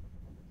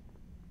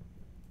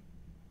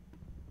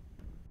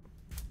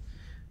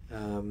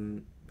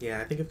Yeah,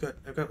 I think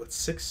I've got what,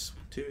 six,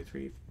 1, 2,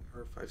 3,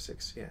 4, 5,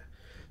 6. Yeah,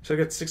 so I've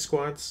got 6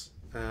 squads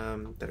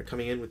that are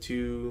coming in with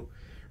two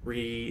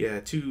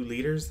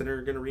leaders that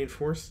are going to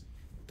reinforce.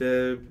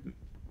 The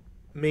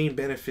main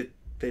benefit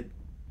that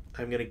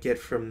I'm going to get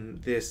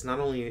from this, not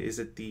only is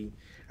it the,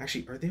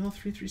 actually, are they all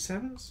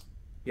 337s?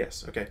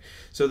 Yes. Okay.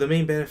 So the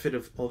main benefit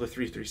of all the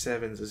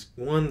 337s is,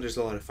 one, there's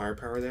a lot of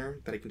firepower there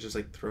that I can just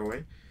like throw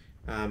away.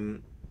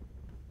 Um,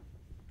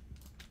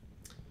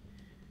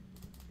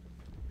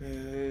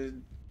 uh,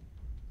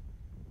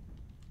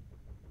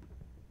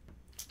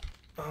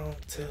 I'll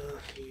tell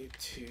you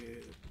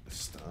to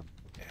stop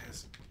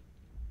as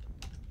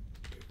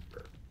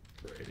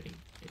we're writing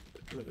in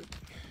the movie.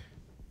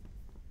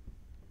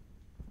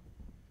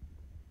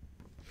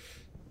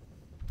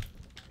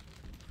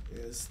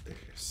 Is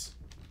there's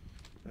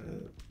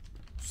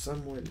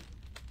someone,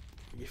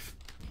 if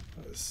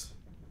I was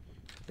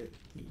at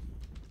the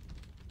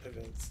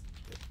events,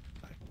 that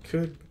I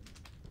could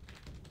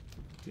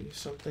do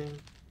something,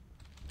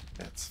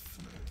 that's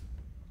fine.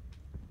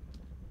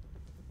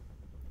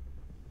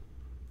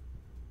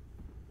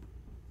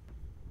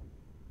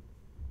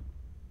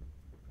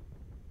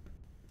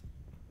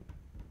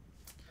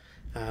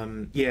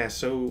 Yeah,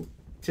 so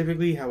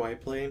typically how I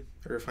play,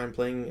 or if I'm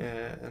playing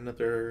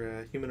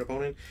another human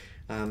opponent,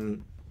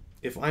 um,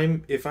 if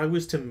I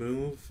was to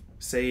move,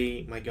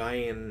 say my guy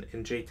in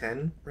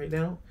J10 right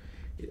now,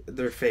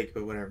 they're fake,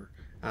 but whatever.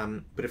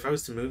 But if I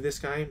was to move this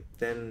guy,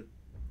 then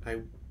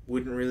I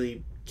wouldn't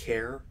really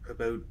care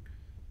about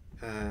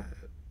uh,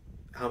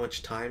 how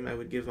much time I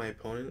would give my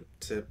opponent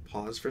to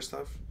pause for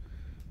stuff.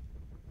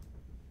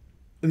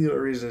 And the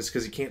only reason is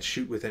because he can't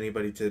shoot with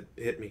anybody to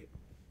hit me,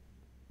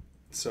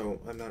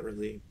 so I'm not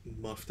really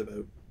muffed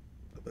about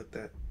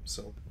that.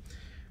 So,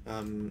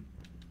 um,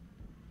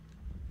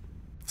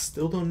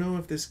 still don't know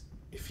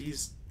if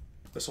he's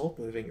assault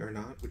moving or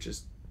not, which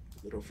is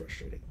a little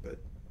frustrating. But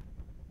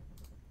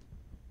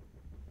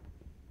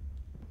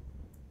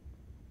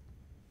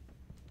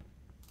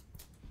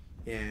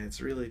yeah,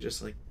 it's really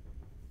just like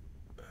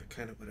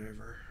kind of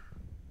whatever.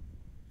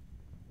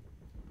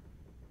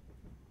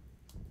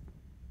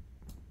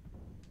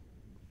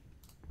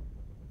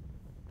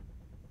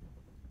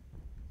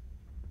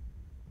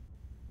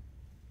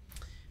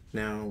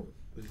 Now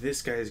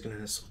this guy is gonna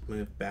assault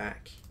move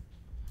back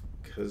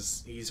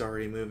because he's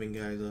already moving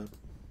guys up.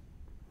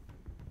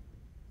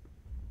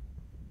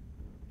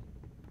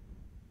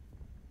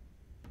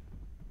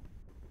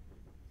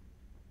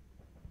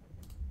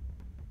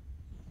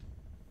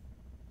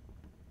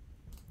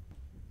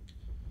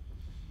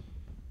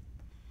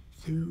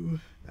 Two.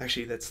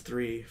 Actually, that's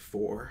 3,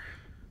 4.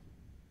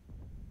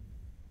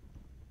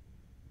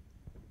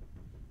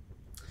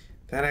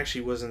 That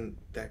actually wasn't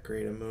that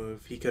great a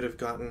move. He could have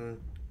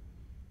gotten,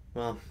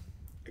 well,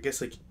 I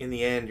guess like in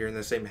the end you're in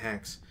the same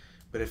hex.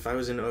 But if I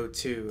was in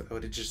O2, I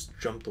would have just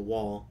jumped the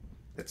wall.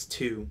 That's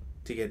 2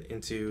 to get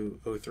into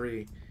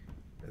O3,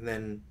 and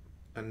then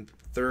a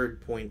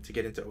third point to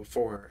get into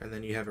O4, and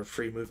then you have a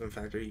free movement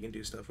factor you can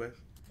do stuff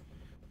with.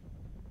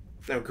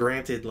 Now,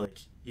 granted, like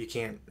you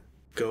can't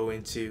go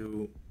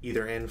into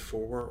either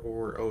N4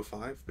 or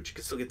O5, but you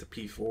can still get to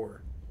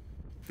P4.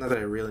 Not that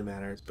it really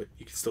matters, but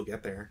you can still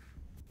get there.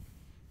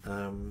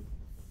 Um,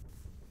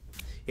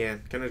 yeah,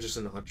 kind of just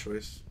an odd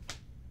choice.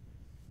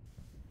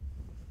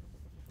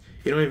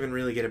 You don't even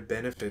really get a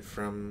benefit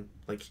from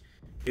like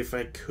if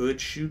I could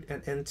shoot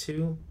at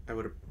N2, I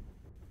would have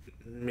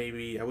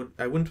maybe I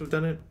wouldn't have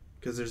done it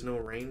because there's no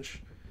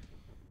range.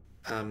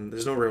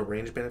 There's no real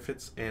range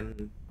benefits,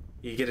 and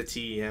you get a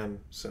TEM,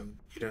 so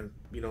you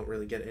don't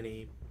really get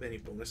any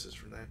bonuses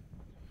from that.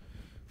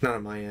 Not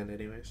on my end,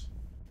 anyways.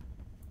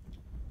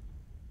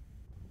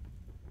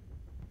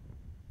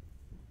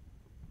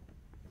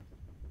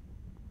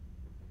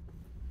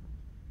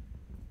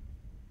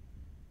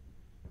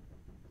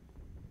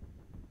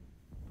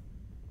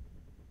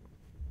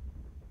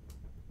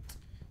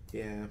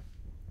 Yeah.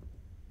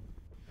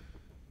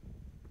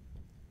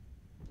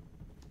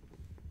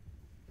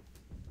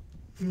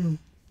 Hmm.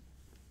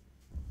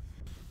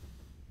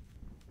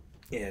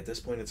 Yeah, at this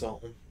point, it's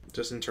all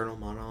just internal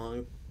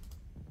monologue.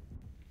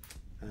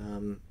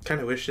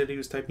 Kind of wish that he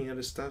was typing out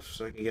his stuff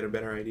so I could get a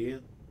better idea,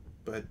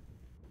 but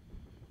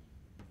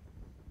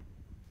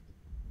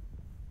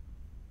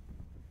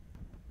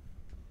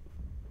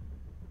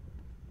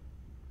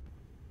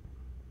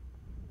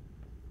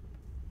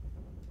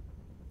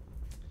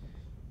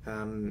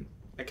um,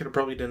 I could have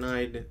probably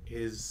denied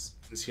his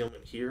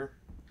concealment here.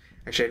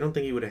 Actually, I don't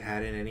think he would have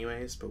had it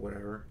anyways, but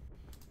whatever.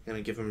 I'm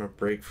gonna give him a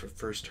break for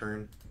first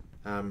turn.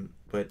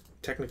 But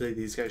technically,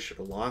 these guys should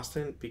have lost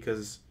it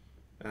because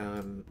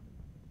um,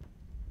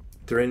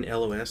 they're in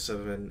LOS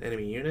of an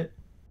enemy unit,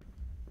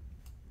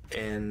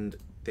 and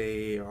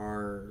they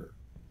are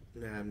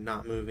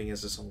not moving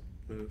as assault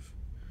move.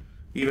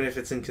 Even if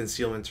it's in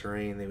concealment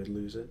terrain, they would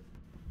lose it.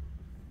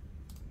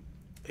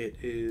 It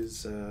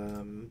is.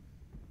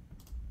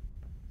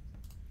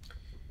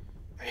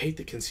 I hate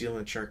the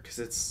concealment chart because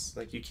it's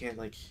like you can't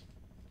like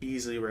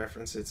easily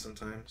reference it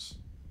sometimes.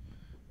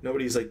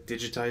 nobody's like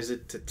digitized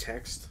it to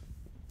text,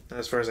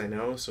 as far as I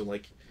know. So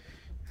like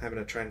having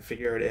to try and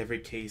figure out every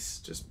case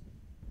just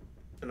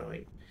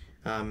annoying.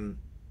 Um,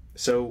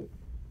 so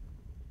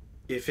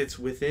if it's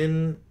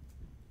within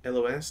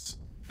LOS,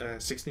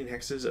 16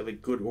 hexes of a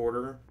good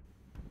order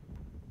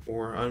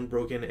or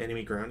unbroken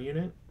enemy ground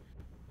unit,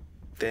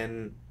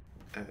 then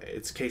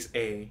it's case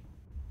A,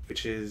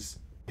 which is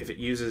if it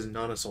uses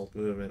non-assault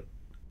movement.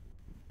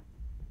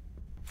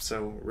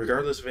 So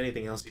regardless of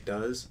anything else he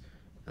does,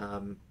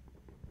 um,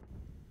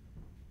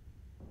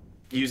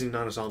 using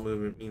non-assault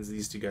movement means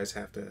these two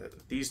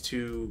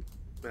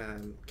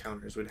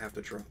counters would have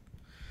to drop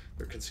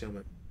their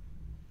concealment.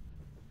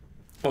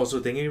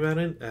 Also thinking about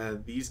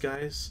it, these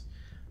guys,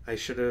 I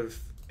should have,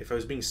 if I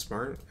was being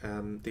smart,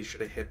 they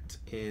should have hit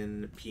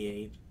in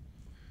P8.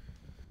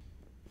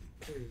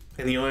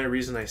 And the only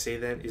reason I say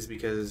that is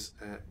because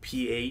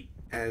P8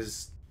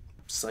 has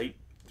sight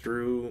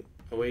through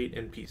 08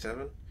 and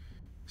P7.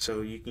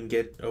 So you can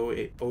get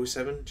 08,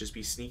 07, just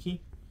be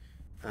sneaky.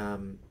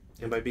 And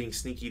by being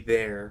sneaky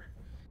there,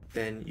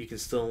 then you can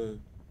still,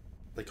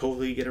 like,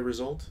 hopefully get a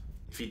result.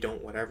 If you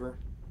don't, whatever,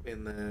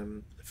 in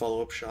the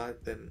follow-up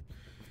shot, then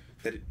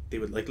that they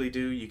would likely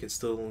do, you can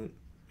still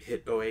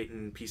hit 08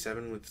 and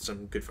P7 with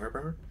some good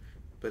firepower.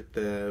 But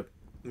the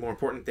more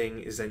important thing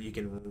is that you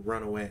can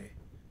run away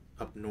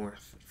up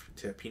north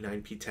to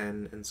P9,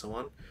 P10, and so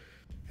on,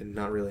 and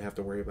not really have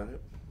to worry about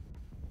it.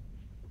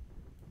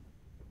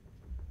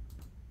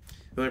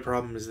 The only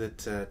problem is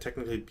that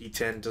technically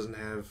P10 doesn't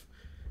have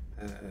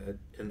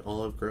an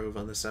olive grove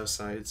on the south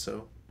side,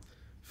 so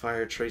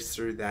fire traced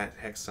through that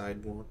hex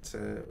side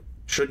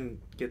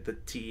shouldn't get the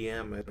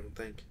TEM, I don't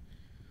think.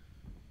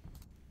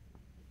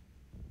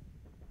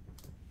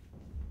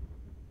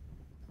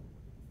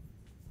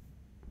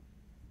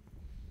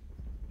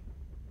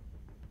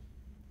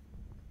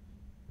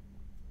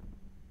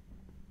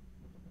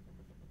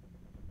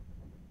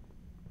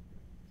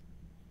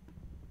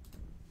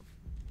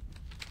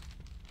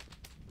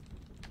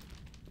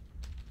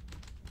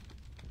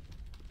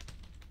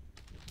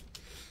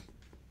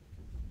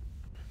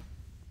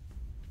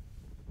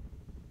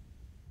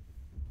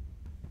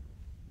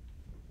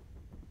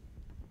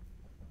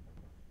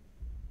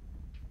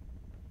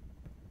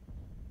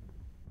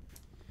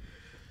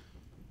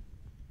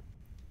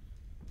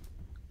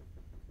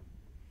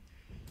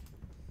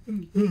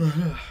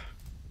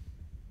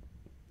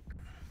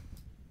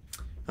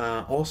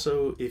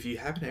 Also, if you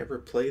happen to ever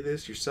play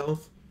this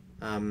yourself,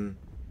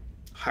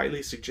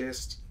 highly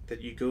suggest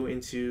that you go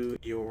into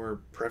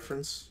your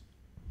preference,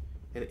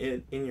 and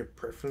in your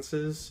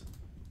preferences,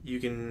 you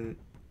can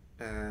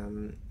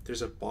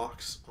there's a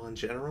box on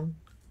general,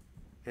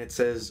 and it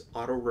says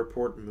auto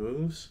report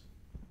moves.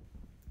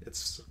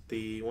 It's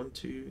the 1,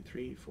 2,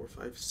 3, 4,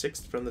 5,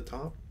 6th from the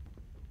top.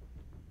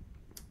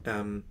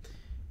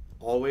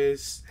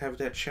 Always have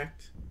that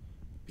checked,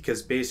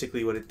 because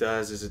basically what it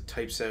does is it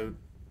types out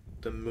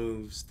the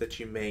moves that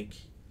you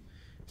make.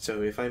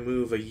 So if I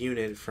move a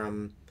unit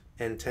from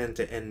N10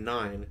 to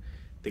N9,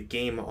 the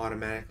game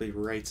automatically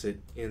writes it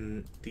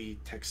in the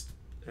text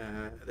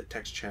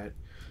chat,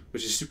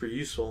 which is super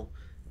useful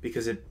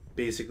because it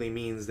basically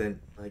means that,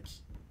 like,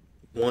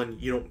 one,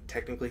 you don't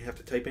technically have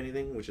to type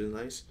anything, which is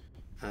nice,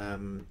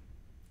 and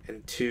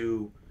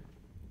two,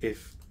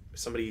 if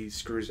somebody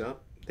screws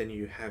up, then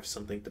you have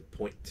something to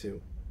point to.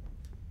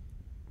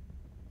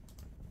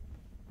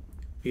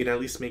 You can at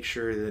least make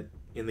sure that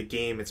in the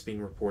game it's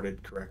being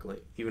reported correctly,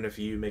 even if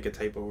you make a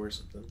typo or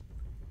something.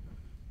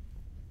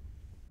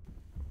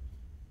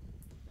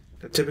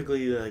 Now,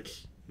 typically, like,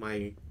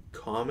 my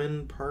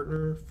common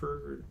partner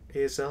for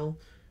ASL,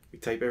 we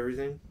type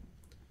everything,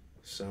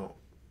 so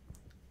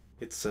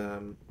it's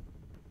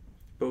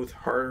both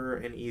harder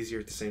and easier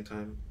at the same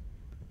time.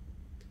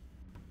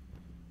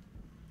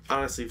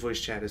 Honestly, voice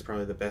chat is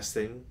probably the best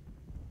thing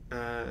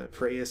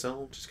for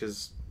ASL, just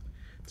because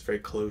it's very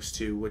close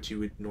to what you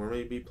would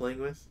normally be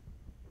playing with.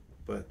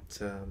 But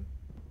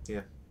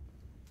yeah.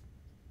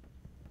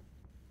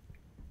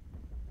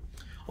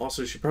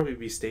 Also, it should probably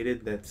be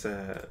stated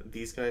that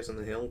these guys on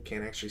the hill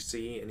can't actually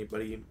see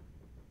anybody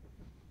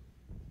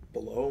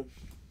below.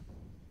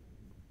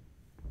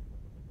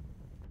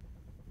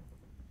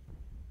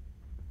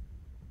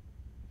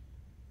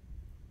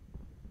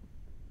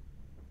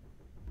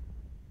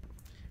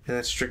 And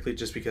that's strictly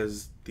just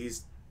because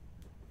these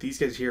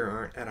guys here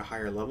aren't at a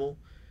higher level,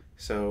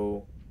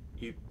 so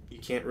you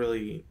can't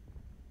really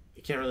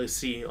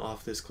see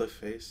off this cliff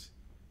face.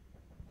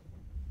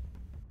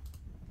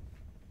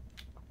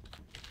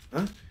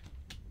 Huh?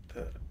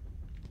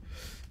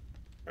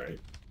 Alright.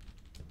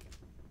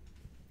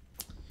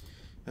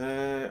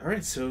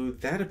 Alright, so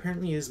that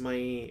apparently is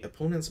my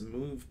opponent's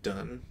move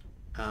done.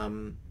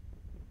 I'm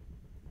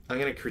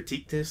gonna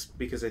critique this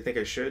because I think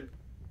I should.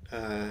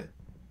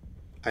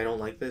 I don't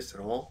like this at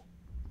all.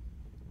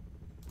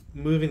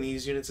 Moving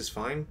these units is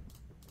fine,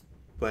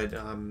 but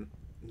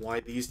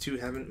why these two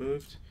haven't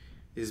moved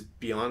is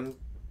beyond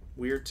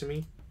weird to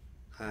me.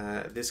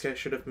 This guy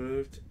should have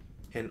moved,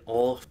 and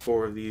all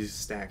 4 of these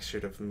stacks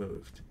should have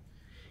moved.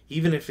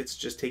 Even if it's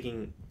just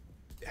taking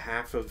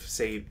half of,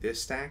 say,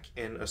 this stack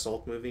and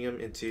assault moving them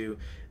into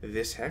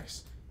this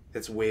hex,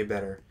 that's way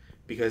better.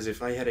 Because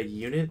if I had a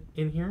unit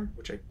in here,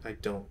 which I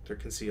don't, they're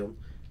concealed,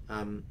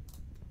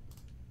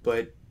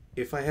 but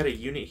if I had a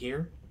unit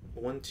here,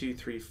 1, 2,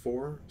 3,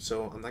 4,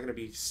 so I'm not going to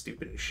be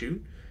stupid and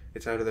shoot.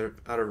 It's out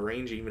of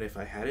range even if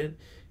I had it.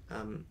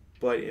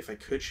 But if I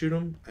could shoot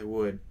him, I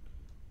would.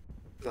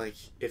 Like,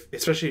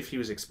 especially if he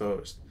was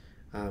exposed,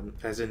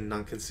 as in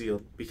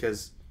non-concealed,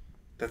 because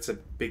that's a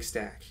big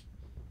stack.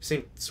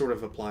 Same sort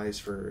of applies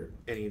for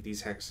any of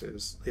these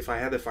hexes. If I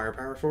had the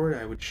firepower for it,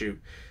 I would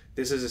shoot.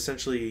 This is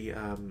essentially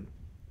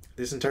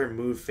this entire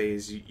move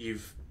phase.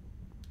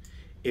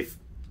 If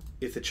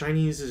the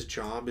Chinese's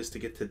job is to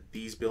get to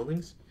these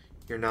buildings,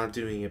 you're not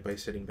doing it by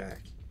sitting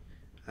back,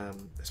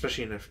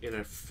 especially in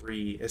a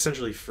free,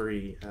 essentially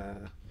free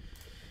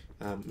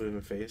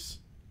movement phase.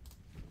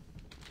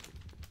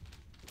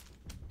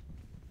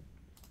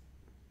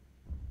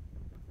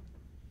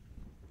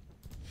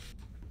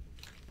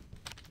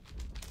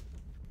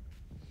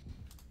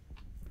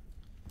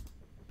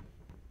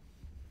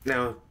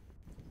 Now,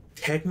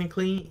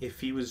 technically, if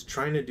he was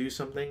trying to do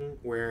something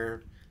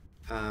where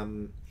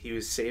he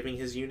was saving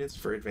his units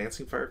for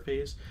advancing fire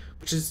phase,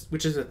 which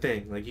is a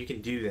thing. Like, you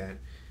can do that,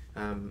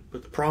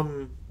 but the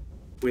problem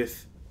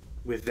with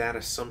that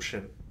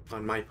assumption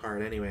on my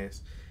part,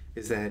 anyways,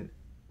 is that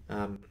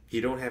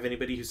you don't have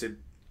anybody who's a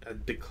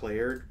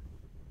declared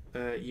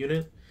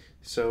unit.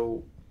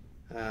 So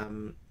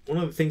one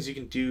of the things you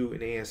can do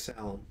in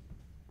ASL,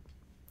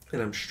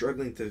 and I'm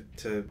struggling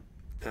to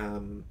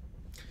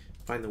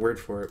find the word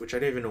for it, which I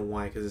don't even know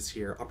why because it's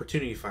here.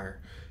 Opportunity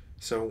fire.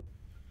 So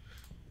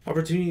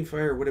opportunity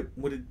fire, what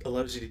it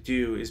allows you to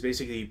do is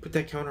basically you put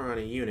that counter on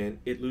a unit.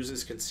 It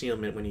loses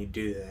concealment when you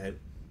do that,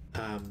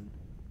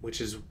 which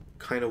is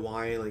kind of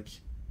why, like,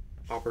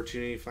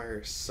 opportunity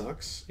fire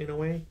sucks in a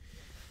way.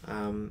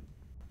 But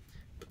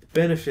the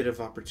benefit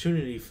of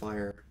opportunity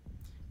fire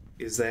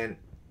is that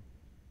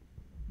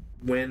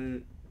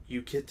when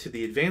you get to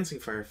the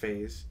advancing fire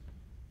phase,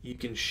 you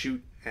can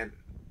shoot at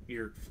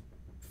your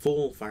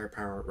full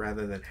firepower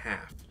rather than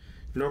half.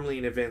 Normally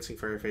in advancing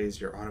fire phase,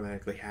 you're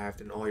automatically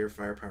halved in all your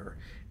firepower,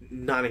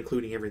 not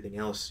including everything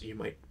else you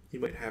might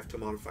have to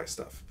modify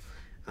stuff.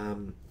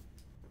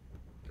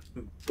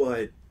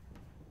 But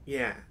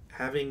yeah,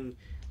 having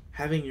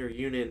your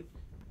unit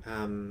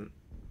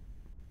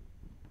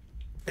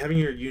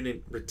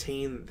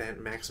retain that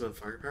maximum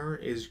firepower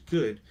is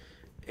good.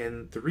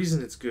 And the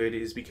reason it's good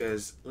is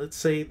because, let's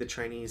say the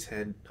Chinese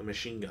had a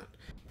machine gun.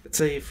 Let's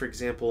say, for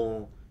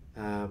example,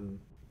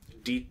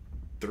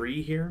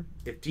 D3 here.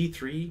 If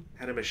D3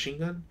 had a machine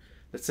gun,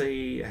 let's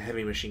say a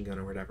heavy machine gun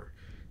or whatever,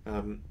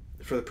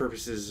 for the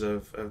purposes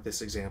of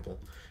this example.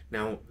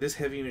 Now, this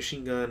heavy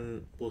machine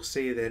gun will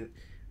say that,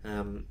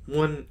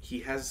 one,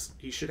 he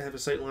should have a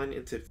sight line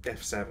into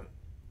F7.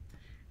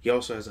 He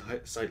also has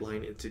a sight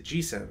line into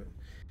G7.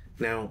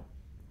 Now,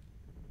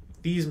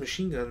 these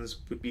machine guns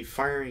would be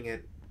firing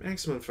at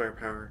maximum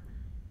firepower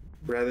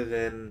rather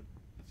than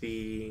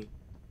the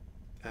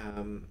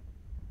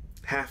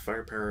half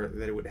firepower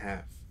that it would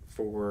have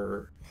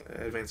for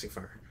advancing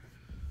fire.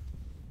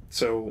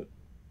 So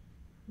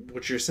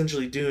what you're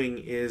essentially doing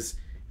is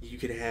you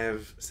could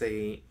have,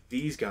 say,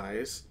 these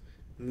guys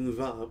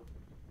move up,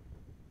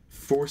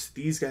 force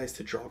these guys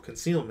to drop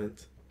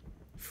concealment,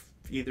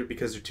 either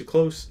because they're too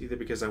close, either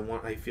because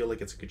I feel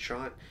like it's a good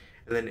shot,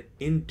 and then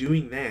in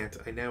doing that,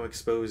 I now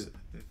expose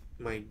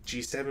my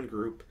G7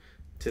 group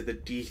to the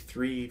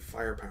D3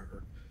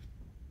 firepower.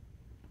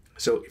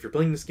 So if you're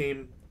playing this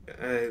game,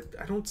 I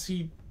haven't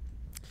seen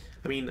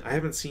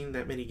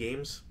that many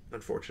games,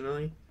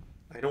 unfortunately.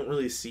 I don't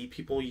really see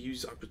people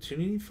use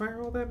opportunity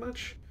fire all that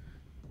much.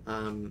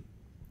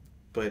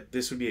 But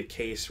this would be a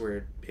case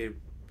where it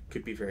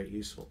could be very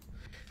useful.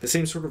 The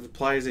same sort of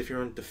applies if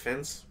you're on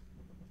defense.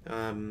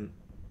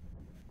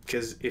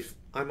 Because if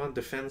I'm on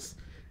defense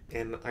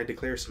and I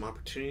declare some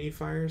opportunity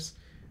fires,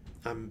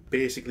 I'm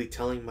basically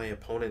telling my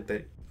opponent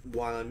that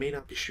while I may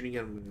not be shooting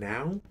at them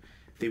now,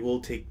 they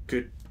will take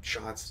good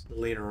shots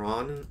later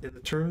on in the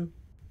turn.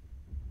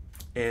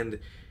 And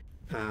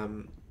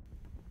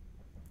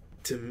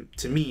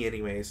to me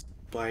anyways,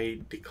 by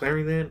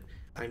declaring that,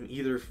 I'm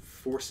either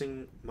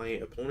forcing my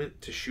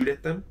opponent to shoot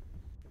at them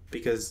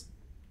because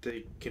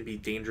they can be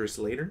dangerous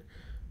later,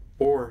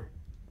 or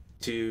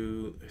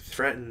to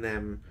threaten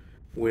them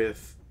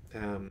with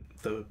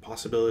the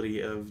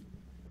possibility of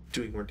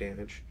doing more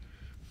damage.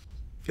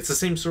 It's the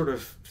same sort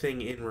of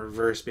thing in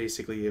reverse,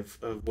 basically,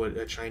 of what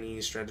a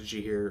Chinese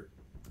strategy here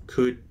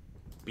could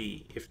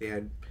be if they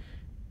had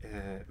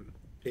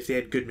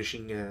good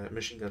machine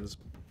guns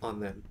on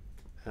them.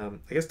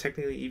 I guess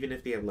technically even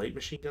if they have light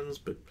machine guns,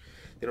 but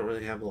they don't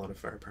really have a lot of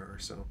firepower.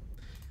 So,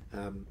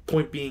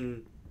 point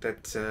being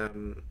that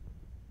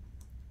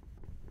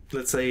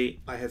let's say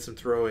I had some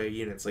throwaway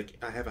units, like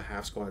I have a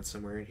half squad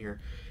somewhere in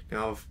here.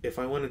 Now, if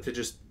I wanted to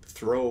just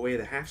throw away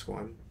the half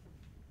squad,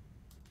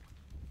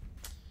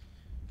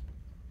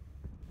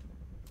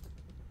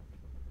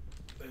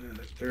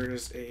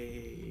 there's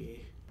a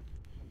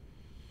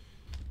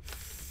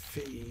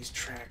phase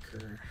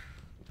tracker.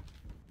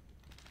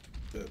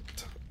 The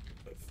top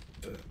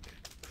of the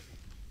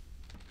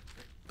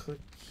click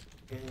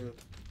and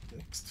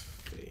next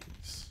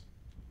phase.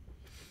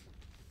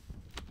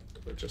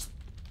 Or just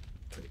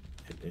type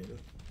it in,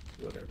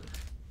 whatever.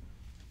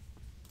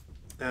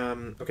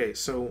 Okay,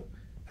 so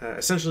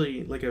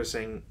essentially, like I was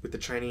saying, with the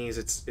Chinese,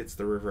 it's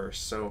the reverse.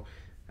 So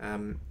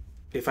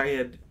if I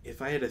had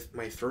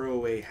my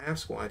throwaway half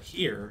squad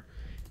here,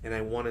 and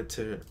I wanted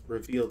to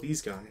reveal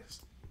these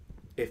guys,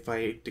 if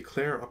I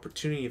declare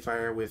opportunity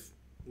fire with,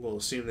 we'll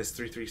assume this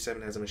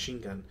 337 has a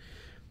machine gun.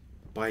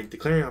 By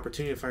declaring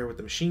opportunity fire with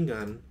the machine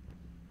gun,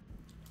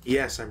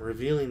 yes, I'm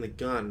revealing the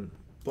gun,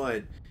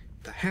 but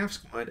the half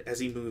squad, as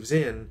he moves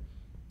in,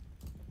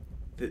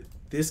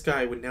 this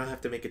guy would now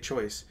have to make a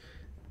choice.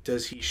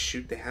 Does he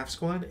shoot the half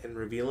squad and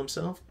reveal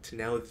himself to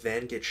now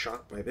then get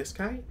shot by this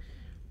guy?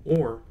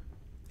 Or,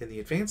 in the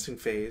advancing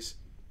phase,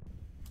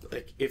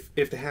 like if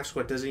the half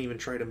squad doesn't even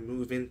try to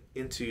move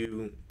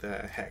into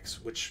the hex,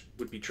 which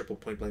would be triple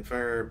point blank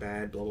fire,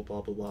 bad, blah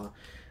blah blah blah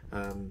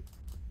blah,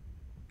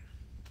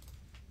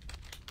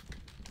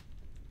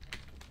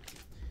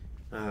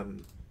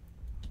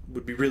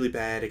 would be really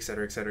bad,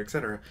 etc., etc.,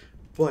 etc.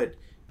 But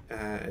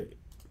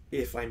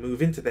if I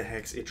move into the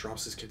hex, it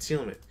drops his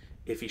concealment.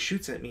 If he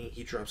shoots at me,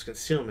 he drops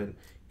concealment.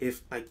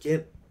 If I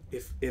had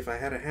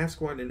a half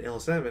squad in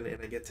L7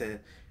 and I get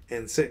to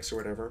N6 or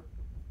whatever,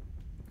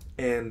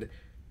 and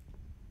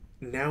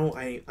now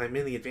I'm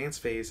in the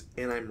advanced phase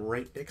and I'm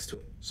right next to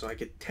him, so I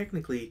could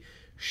technically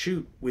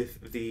shoot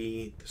with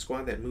the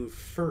squad that moved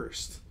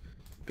first,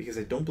 because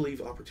I don't believe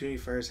opportunity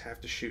fires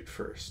have to shoot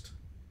first.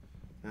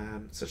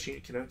 Such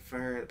unit cannot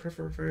fire in the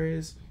preferred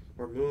phase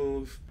or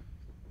move,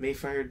 may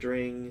fire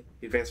during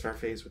the advanced fire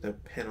phase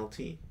without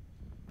penalty.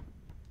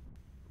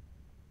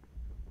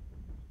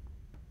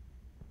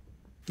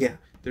 Yeah,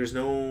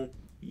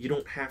 you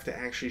don't have to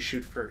actually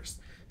shoot first.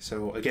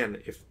 So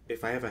again,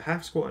 if I have a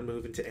half squad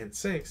move into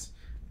N6,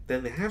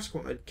 then the half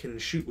squad can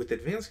shoot with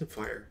advancing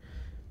fire.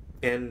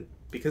 And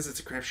because it's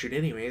a crapshoot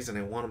anyways, and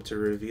I want him to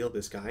reveal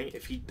this guy,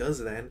 if he does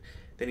that,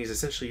 then he's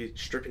essentially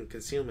stripping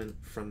concealment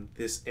from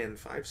this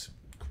N5's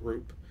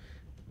group.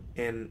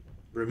 And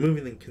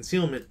removing the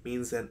concealment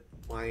means that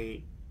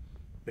my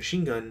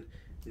machine gun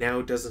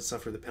now doesn't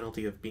suffer the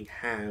penalty of being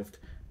halved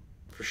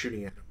for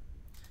shooting at him.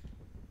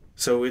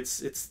 So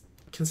it's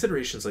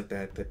considerations like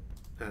that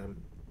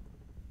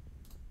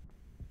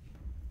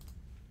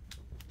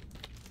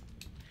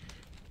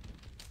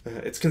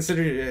it's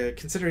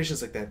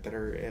considerations like that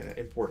are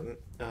important.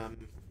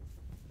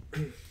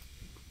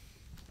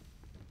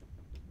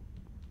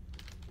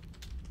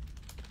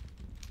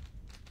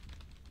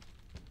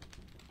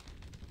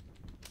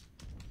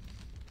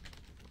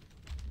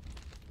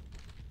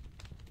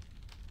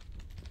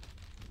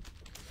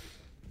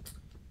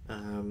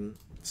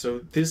 So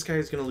this guy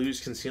is going to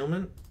lose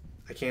concealment.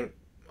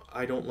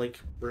 I don't like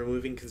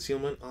removing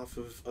concealment off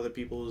of other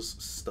people's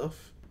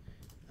stuff,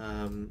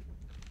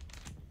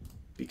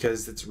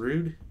 because it's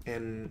rude,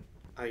 and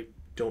I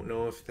don't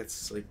know if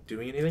that's like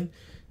doing anything.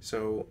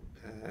 So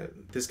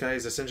this guy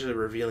is essentially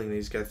revealing that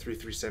he's got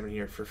 337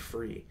 here for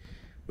free,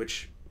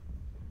 which,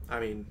 I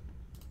mean,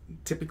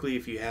 typically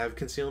if you have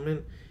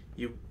concealment,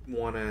 you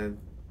want to,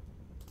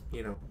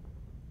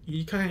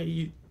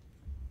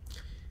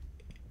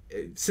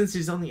 since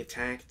he's on the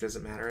attack, it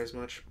doesn't matter as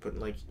much, but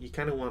like you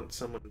kind of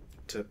want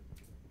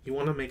you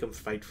want to make him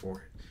fight for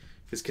it,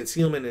 because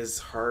concealment is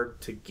hard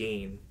to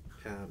gain,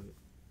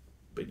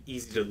 but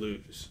easy to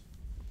lose.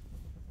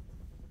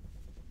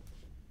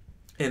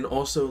 And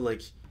also,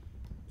 like,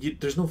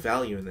 there's no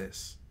value in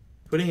this.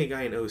 Putting a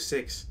guy in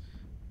 06,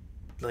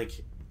 like,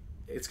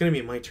 it's gonna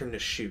be my turn to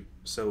shoot.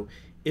 So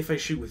if I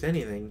shoot with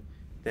anything,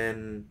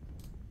 then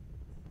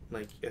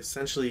like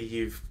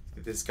essentially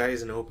this guy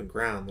is in open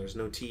ground. There's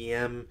no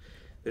TEM.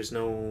 There's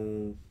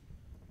no,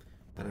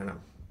 I don't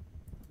know.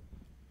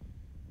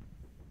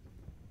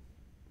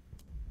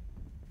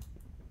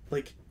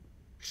 Like,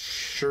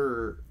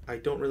 sure, I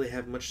don't really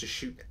have much to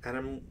shoot at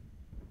him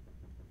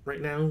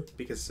right now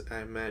because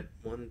I'm at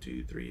 1,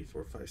 2, 3,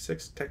 4, 5,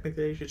 6.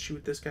 Technically, I should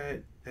shoot this guy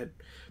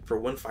for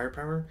 1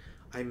 firepower.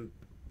 I'm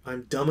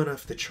dumb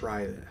enough to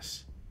try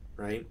this,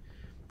 right?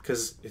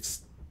 Because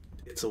it's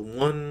a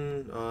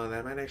 1.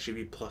 That might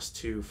actually be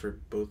 +2 for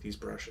both these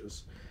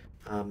brushes.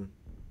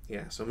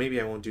 Yeah, so maybe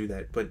I won't do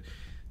that. But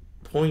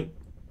point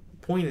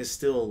is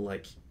still,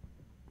 like,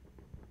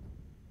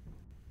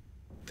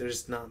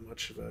 there's not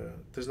much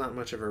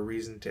of a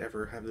reason to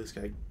ever have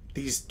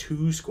these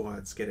 2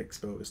 squads get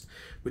exposed,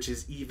 which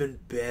is even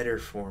better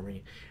for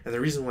me. And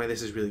the reason why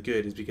this is really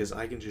good is because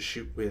I can just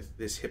shoot with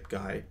this hip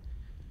guy.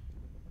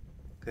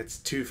 That's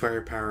 2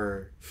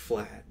 firepower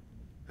flat,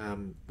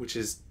 which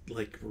is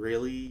like,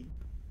 really,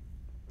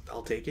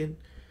 I'll take it.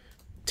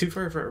 2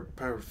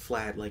 firepower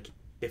flat. Like,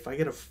 if I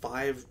get a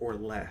 5 or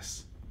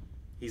less,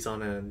 he's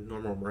on a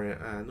normal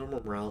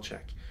morale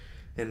check,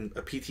 and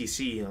a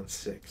PTC on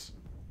 6.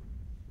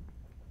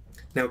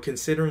 Now,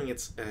 considering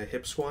it's a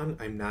hip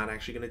squad, I'm not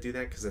actually going to do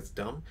that because that's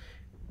dumb.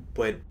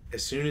 But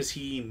as soon as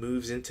he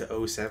moves into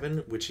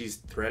O7, which he's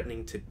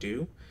threatening to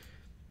do,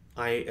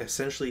 I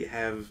essentially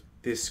have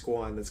this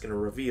squad that's going to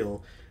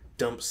reveal,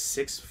 dump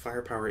 6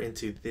 firepower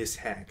into this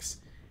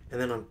hex. And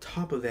then on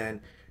top of that,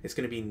 it's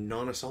going to be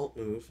non-assault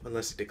move,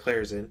 unless it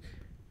declares it,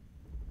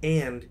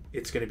 and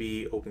it's going to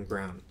be open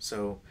ground.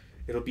 So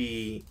it'll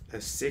be a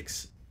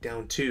 6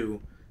 down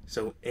 2.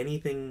 So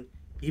anything,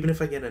 even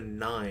if I get a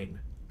 9,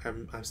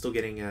 I'm still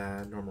getting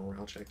a normal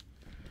morale check.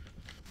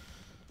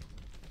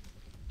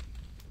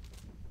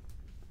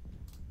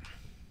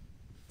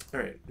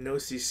 Alright, no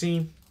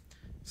CC.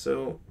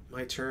 So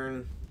my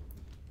turn.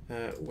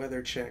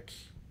 Weather check.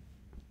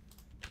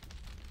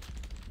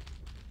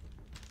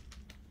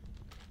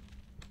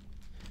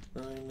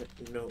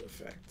 No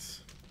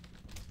effect.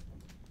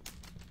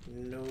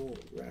 No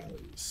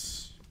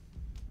rallies.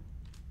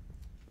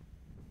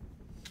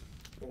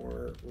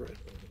 Or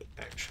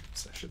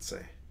actions, I should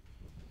say.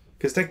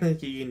 Because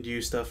technically you can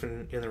do stuff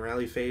in the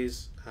rally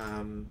phase.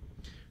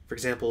 For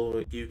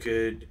example,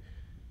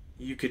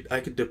 I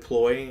could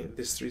deploy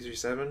this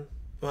 337.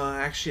 Well,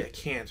 actually I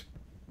can't,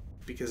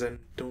 because I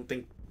don't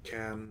think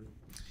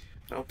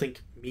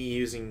me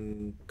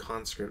using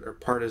conscript or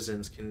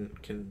partisans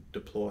can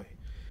deploy,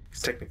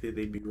 because technically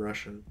they'd be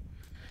Russian.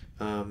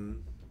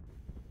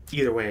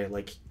 Either way,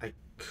 like, I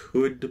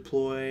could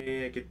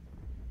deploy, I could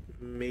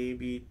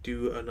maybe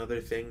do another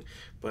thing,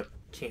 but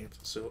can't,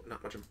 so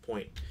not much of a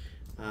point.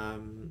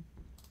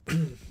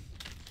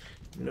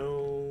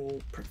 No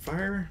prep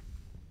fire,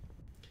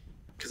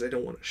 because I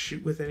don't want to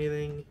shoot with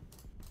anything.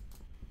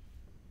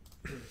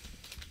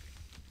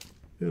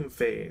 Boom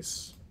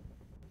phase.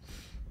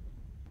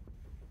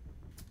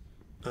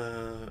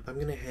 I'm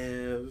gonna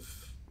have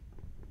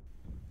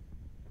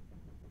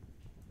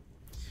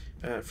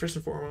first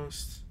and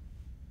foremost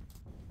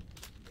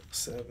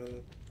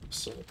 7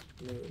 assault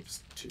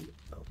moves to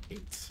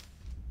L8.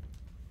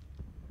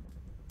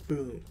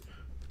 Boom.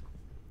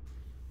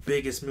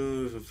 Biggest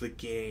move of the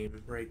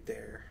game right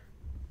there.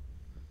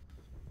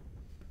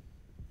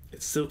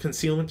 It's still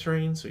concealment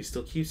terrain, so he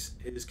still keeps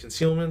his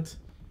concealment,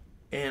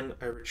 and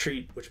I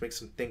retreat, which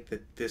makes him think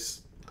that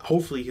this,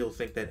 hopefully he'll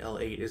think that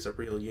L8 is a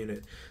real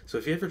unit. So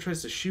if he ever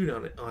tries to shoot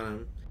on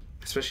him,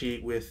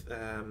 especially with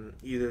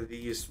either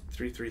these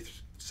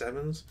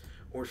 337s,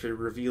 or if it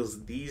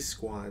reveals these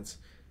squads,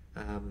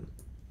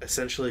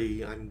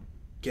 essentially I'm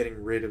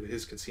getting rid of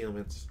his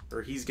concealments,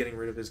 or he's getting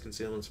rid of his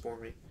concealments for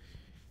me,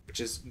 which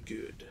is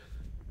good.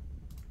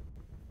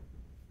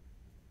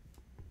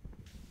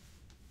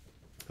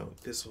 Oh,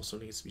 this also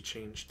needs to be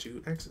changed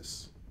to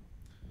Axis.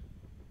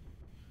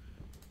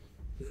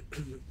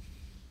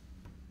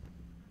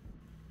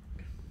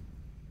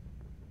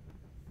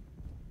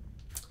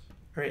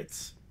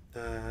 Alright,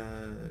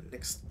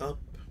 next up,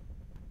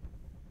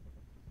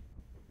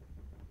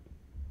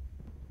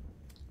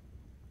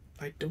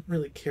 I don't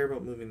really care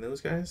about moving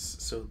those guys,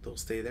 so they'll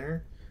stay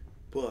there,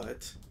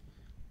 but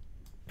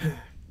 8-7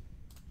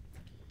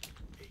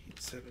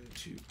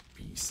 to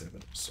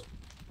B7, so,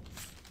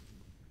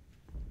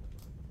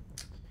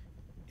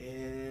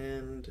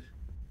 and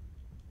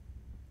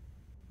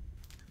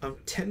I'm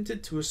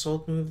tempted to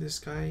assault move this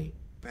guy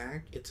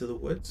back into the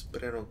woods,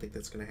 but I don't think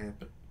that's going to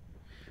happen.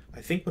 I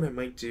think what I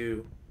might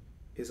do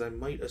is I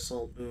might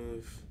assault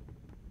move.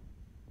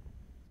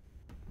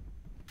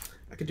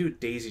 I could do a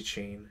daisy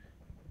chain.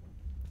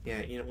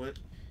 Yeah, you know what?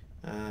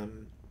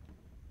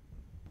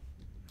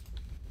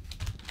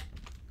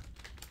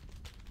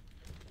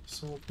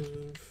 Assault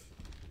move.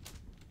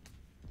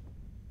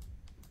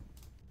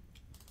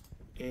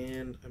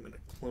 And I'm going to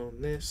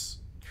clone this,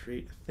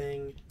 create a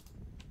thing.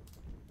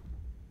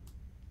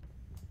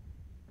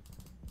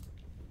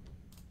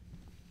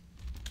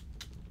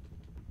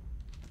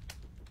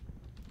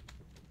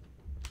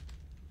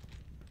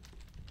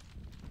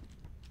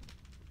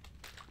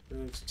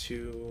 Moves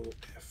to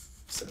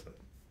F7.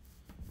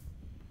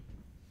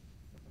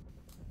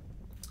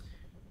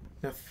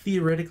 Now,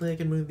 theoretically, I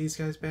can move these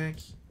guys back.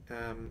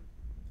 I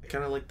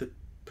kind of like the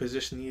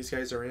position these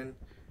guys are in,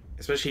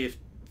 especially if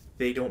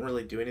they don't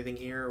really do anything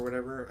here or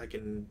whatever. I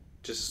can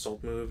just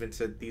assault move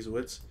into these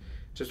woods.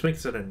 Just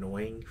makes it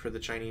annoying for the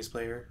Chinese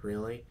player,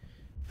 really.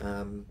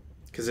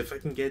 Because if I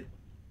can get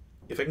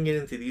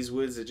into these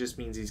woods, it just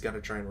means he's got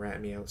to try and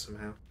rat me out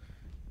somehow.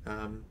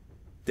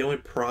 The only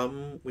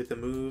problem with the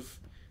move.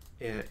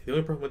 Yeah, the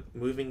only problem with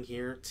moving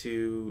here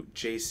to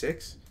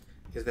J6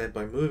 is that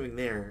by moving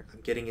there,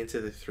 I'm getting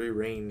into the 3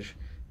 range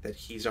that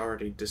he's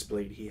already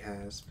displayed he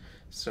has.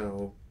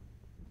 So,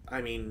 I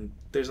mean,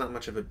 there's not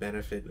much of a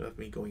benefit of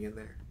me going in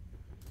there.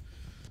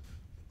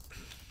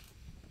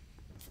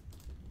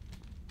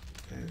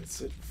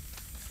 That's it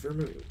for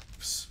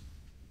moves.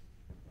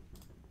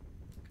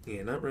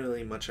 Yeah, not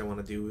really much I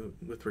want to do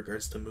with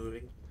regards to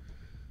moving.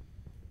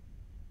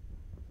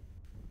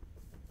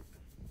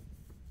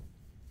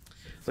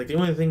 Like, the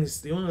only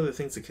other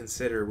things to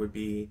consider would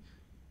be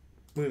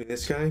moving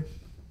this guy,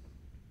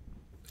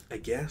 I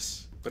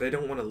guess, but I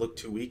don't want to look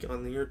too weak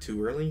on the year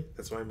too early.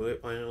 That's why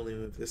I only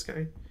move this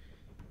guy.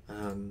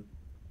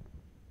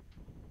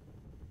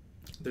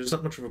 there's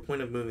not much of a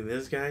point of moving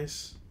these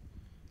guys.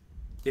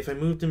 If I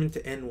moved him into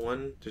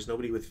N1, there's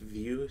nobody with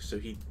view, so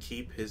he'd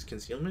keep his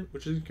concealment,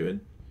 which is good.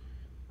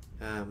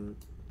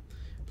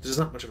 There's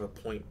not much of a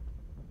point.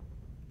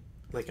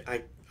 Like,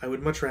 I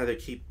would much rather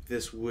keep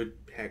this wood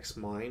hex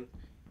mine,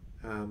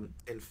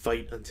 and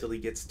fight until he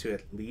gets to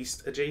at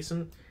least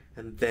adjacent,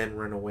 and then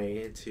run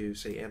away into,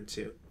 say,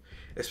 M2.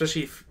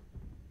 Especially if...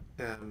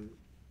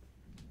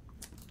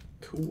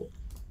 cool.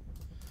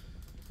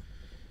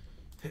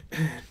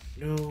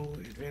 No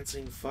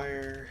advancing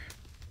fire.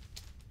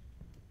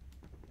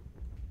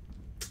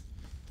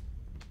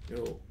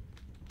 No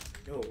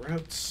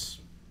routes.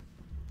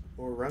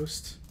 Or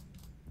roust.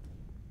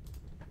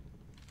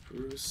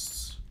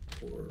 Roosts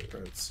or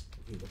routes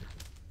either.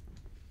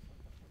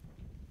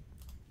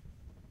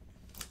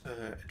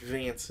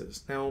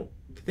 Advances. Now,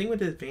 the thing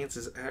with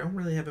advances, I don't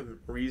really have a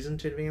reason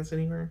to advance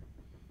anywhere.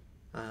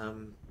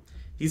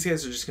 These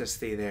guys are just going to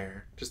stay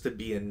there, just to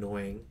be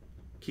annoying.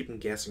 Keep him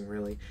guessing,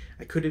 really.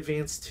 I could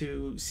advance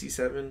to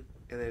C7, and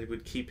then it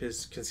would keep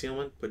his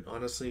concealment, but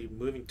honestly,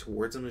 moving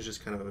towards him is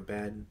just kind of a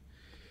bad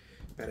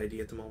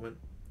idea at the moment.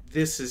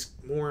 This is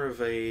more of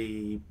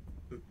a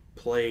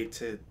play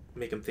to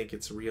make him think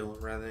it's real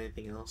rather than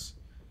anything else.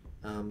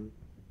 I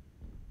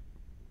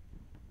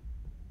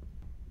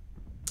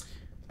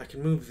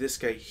can move this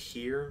guy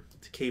here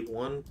to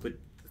K1, but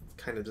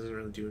kind of doesn't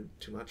really do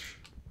too much.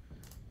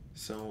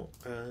 So,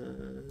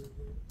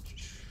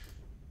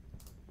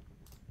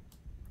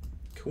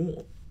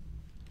 cool.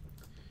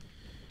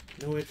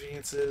 No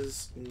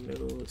advances, no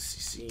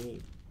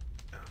CC.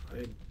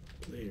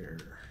 Player.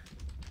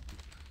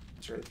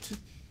 Turn to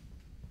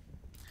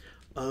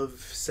of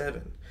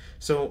 7.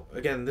 So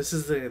again, this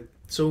is the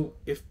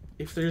if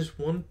there's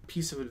one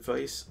piece of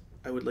advice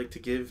I would like to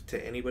give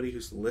to anybody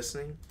who's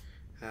listening,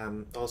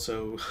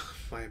 also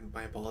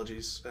my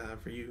apologies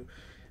for you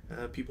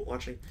people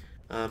watching,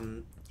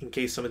 in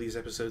case some of these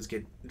episodes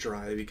get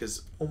dry,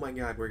 because oh my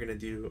god, we're gonna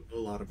do a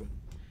lot of them.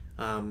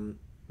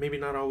 Maybe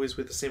not always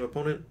with the same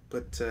opponent,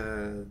 but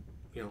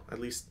you know, at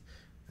least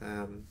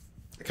I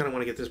kind of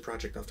want to get this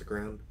project off the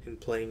ground and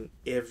playing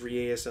every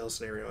ASL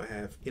scenario I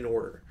have in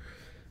order,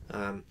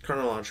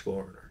 chronological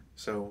order.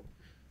 So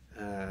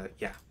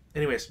yeah,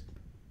 anyways,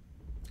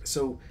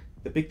 so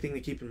the big thing to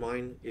keep in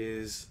mind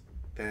is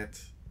that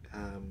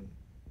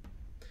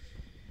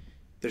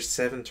there's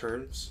 7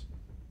 turns.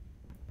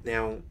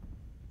 Now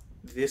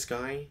this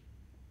guy,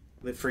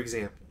 for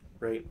example,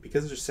 right,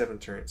 because there's 7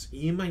 turns,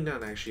 you might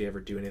not actually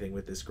ever do anything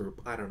with this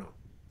group. I don't know.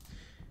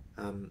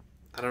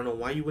 I don't know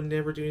why you wouldn't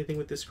ever do anything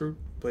with this group,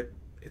 but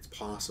it's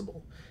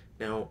possible.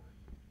 Now,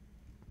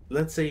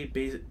 let's say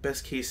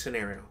best case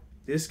scenario,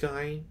 this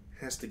guy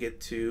has to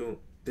get to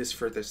this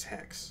furthest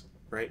hex,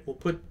 right? We'll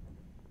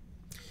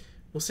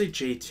say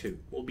J2.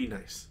 We'll be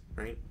nice,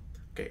 right?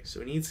 Okay, so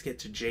he needs to get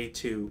to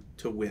J2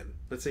 to win.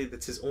 Let's say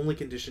that's his only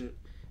condition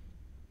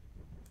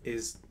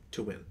is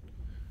to win.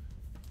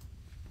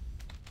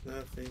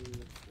 Nothing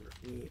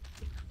for me.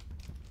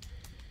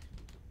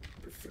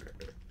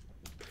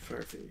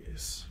 Prefer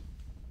these.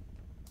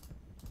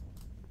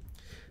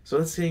 So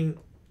let's say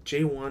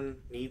J1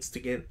 needs to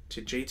get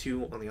to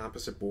J2 on the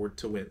opposite board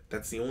to win.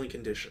 That's the only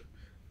condition.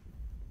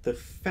 The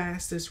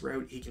fastest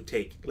route he can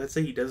take, let's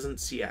say he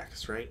doesn't see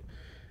X, right?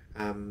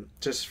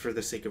 Just for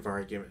the sake of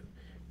argument.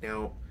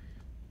 Now,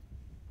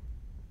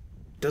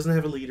 doesn't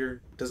have a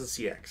leader, doesn't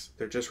see X.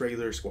 They're just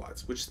regular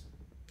squads, which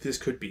this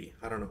could be.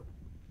 I don't know.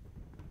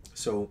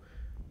 So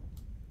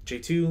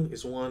J2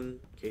 is 1,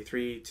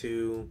 K3,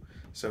 2.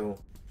 So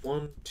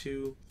 1,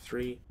 2,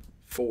 3,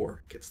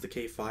 4 gets the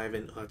K5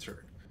 in a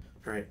turn.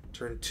 Alright,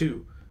 turn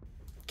 2,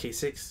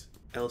 K6,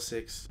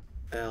 L6,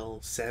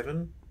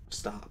 L7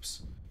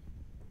 stops.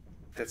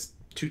 That's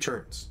 2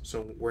 turns.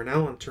 So we're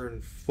now on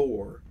turn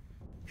 4,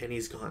 and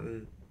he's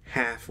gotten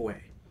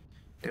halfway.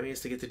 Now he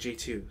has to get to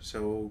J2.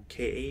 So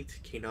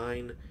K8,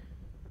 K9,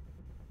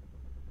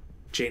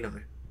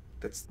 J9.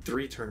 That's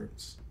 3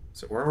 turns.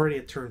 So we're already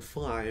at turn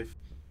 5,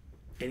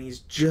 and he's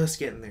just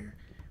getting there.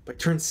 By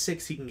turn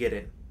 6, he can get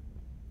in.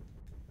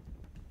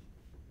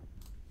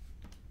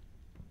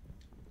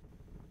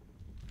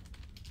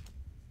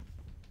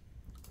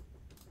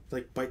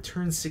 Like, by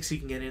turn 6, he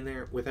can get in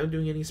there without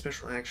doing any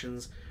special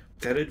actions,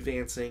 without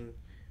advancing.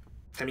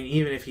 I mean,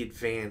 even if he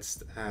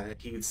advanced,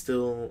 he would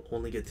still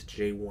only get to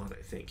J1,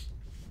 I think.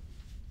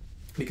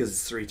 Because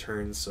it's 3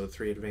 turns, so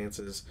 3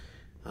 advances.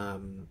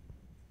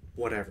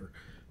 Whatever.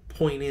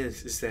 Point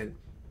is that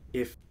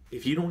if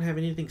you don't have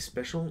anything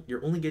special,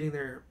 you're only getting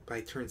there by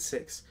turn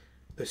 6.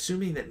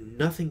 Assuming that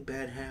nothing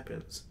bad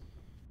happens.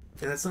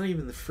 And that's not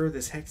even the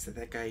furthest hex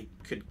that guy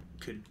could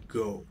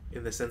go,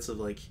 in the sense of,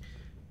 like,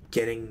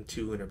 getting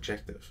to an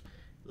objective.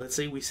 Let's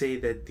say we say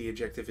that the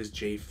objective is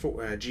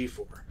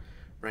G4,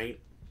 right?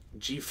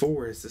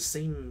 G4 is the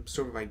same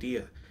sort of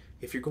idea.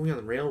 If you're going on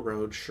the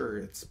railroad, sure,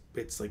 it's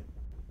like,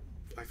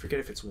 I forget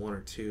if it's 1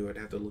 or 2, I'd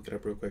have to look it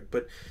up real quick,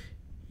 but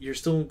you're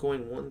still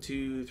going 1,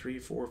 2, 3,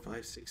 4,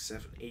 5, 6,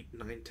 7, 8,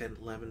 9, 10,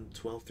 11,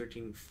 12,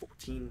 13,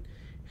 14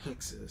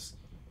 hexes.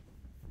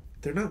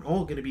 They're not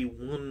all going to be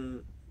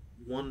one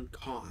one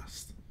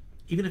cost.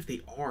 Even if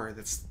they are,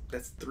 that's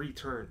 3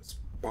 turns,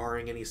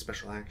 barring any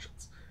special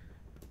actions,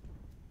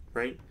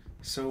 right?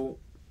 So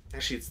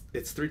actually,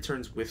 it's 3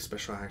 turns with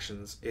special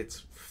actions.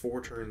 It's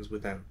 4 turns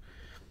without.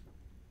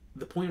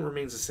 The point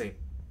remains the same.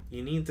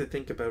 You need to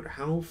think about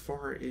how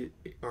far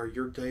are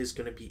your guys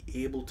going to be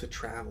able to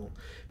travel,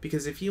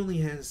 because if he only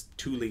has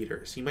 2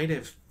 leaders, he might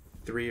have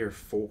 3 or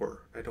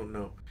 4. I don't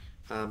know,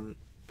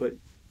 but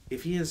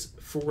if he has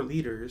 4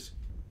 leaders,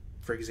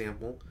 for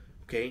example,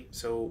 okay,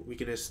 so we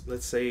can just,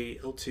 let's say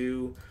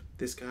L2,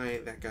 this guy,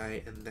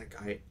 and that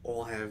guy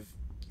all have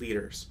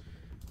leaders.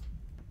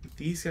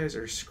 These guys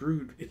are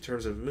screwed in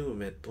terms of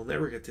movement. They'll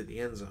never get to the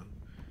end zone.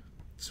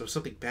 So if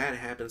something bad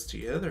happens to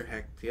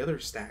the other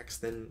stacks,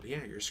 then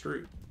yeah, you're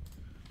screwed.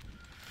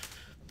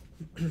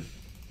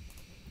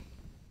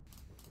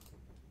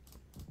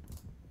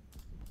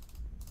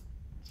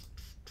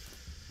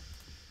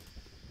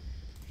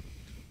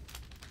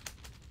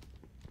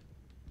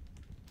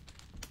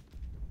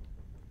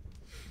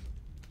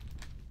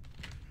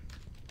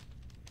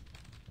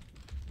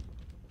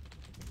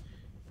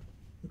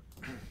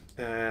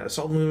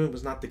 Assault movement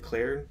was not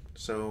declared,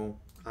 so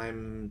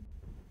I'm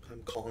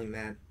calling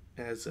that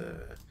as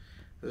a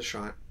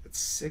shot. It's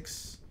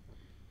 6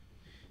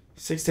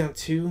 down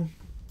 2,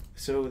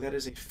 so that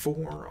is a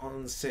 4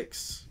 on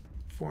 6.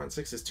 4 on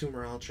 6 is 2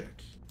 morale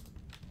check.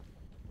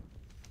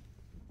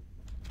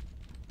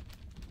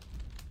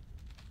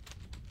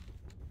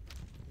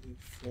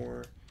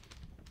 For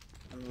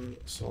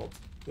assault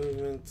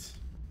movement.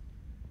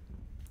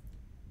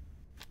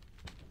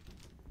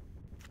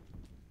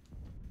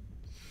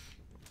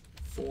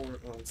 Four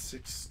on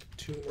 6,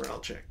 2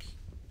 morale check.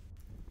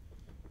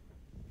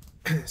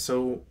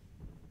 So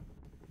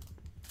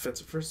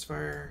defensive first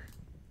fire.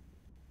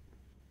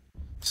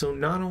 So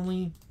not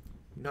only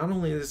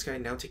is this guy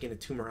now taking a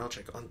 2 morale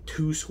check on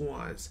 2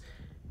 squads,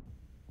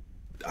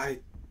 I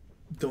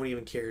don't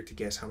even care to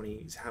guess how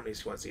many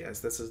squads he has.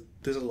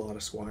 There's a lot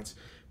of squads.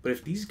 But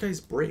if these guys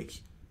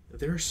break,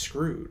 they're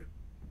screwed.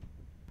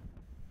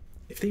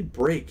 If they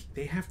break,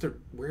 they have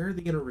to. Where are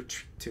they going to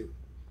retreat to?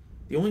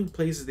 The only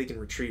places they can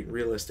retreat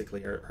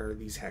realistically are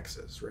these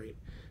hexes, right?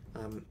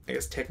 I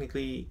guess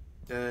technically,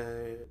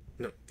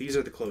 no, these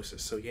are the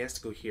closest, so he has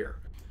to go here.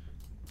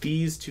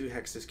 These 2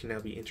 hexes can now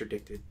be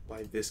interdicted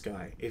by this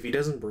guy. If he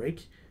doesn't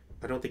break,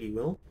 I don't think he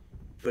will,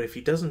 but if he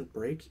doesn't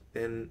break,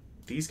 then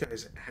these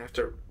guys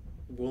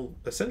will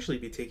essentially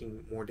be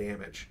taking more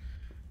damage.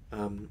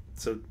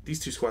 So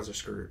these 2 squads are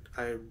screwed.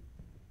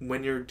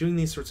 When you're doing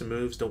these sorts of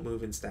moves, don't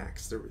move in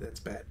stacks. That's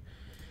bad.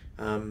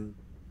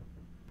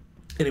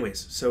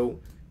 Anyways, so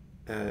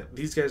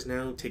these guys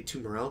now take 2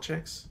 morale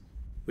checks,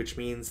 which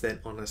means that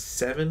on a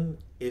 7,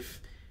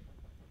 if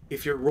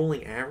you're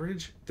rolling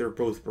average, they're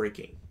both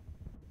breaking.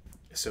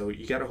 So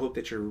you gotta hope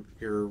that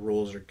your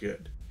rolls are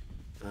good.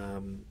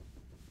 And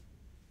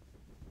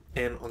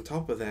on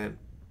top of that,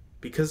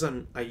 because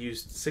I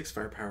used 6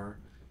 firepower,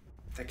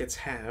 that gets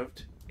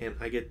halved, and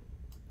I get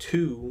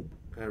 2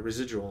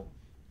 residual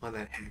on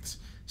that hex.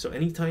 So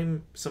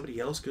anytime somebody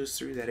else goes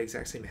through that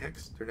exact same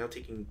hex, they're now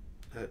taking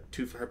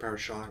 2 firepower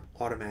shot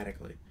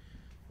automatically.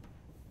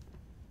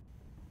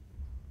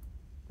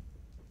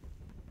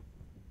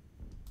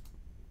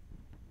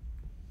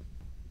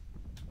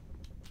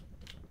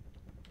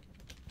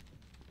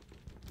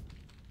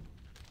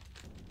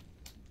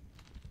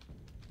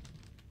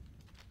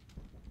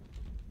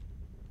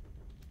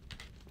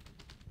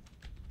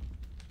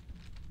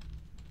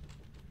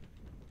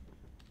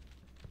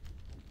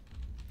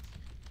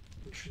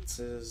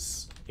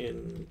 Entrances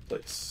in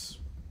place.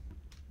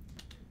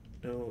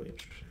 No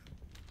entrance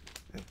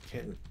that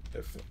can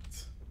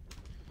affect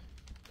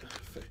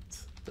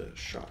the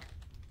shot.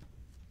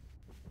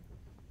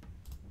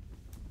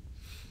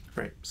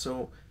 Right.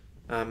 So,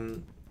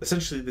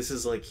 essentially,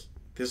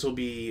 this will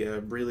be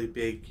a really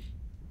big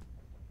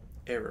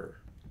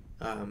error.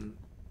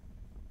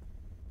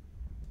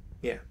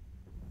 Yeah,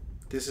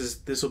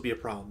 this will be a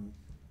problem,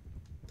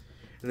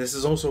 and this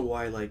is also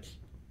why, like,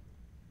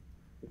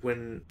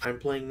 when I'm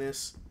playing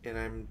this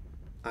and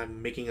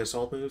I'm making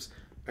assault moves,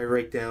 I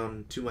write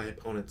down to my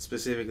opponent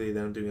specifically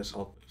that I'm doing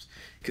assault moves.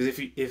 Because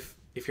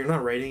if you're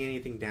not writing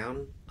anything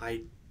down,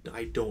 I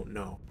don't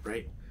know,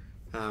 right?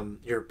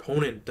 Your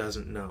opponent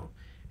doesn't know,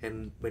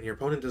 and when your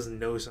opponent doesn't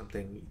know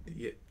something,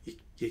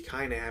 you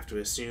kind of have to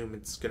assume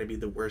it's going to be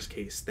the worst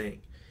case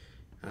thing.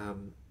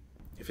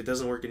 If it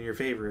doesn't work in your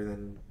favor,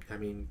 then I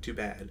mean, too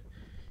bad.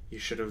 You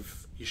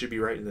should be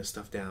writing this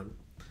stuff down.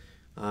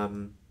 I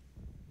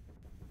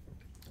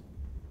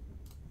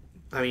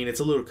mean, it's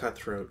a little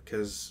cutthroat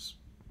because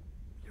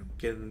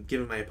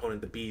giving my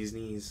opponent the bee's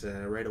knees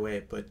right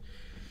away, but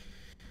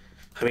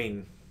I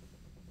mean,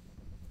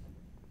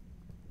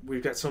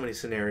 we've got so many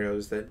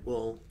scenarios that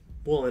we'll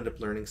end up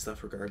learning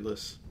stuff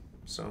regardless.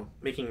 So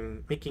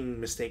making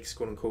mistakes,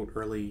 quote unquote,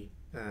 early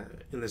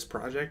in this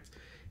project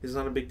is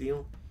not a big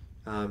deal,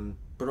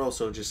 but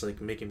also just like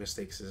making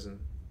mistakes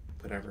isn't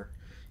whatever.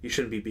 You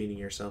shouldn't be beating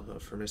yourself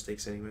up for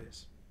mistakes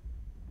anyways.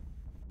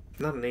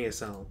 Not an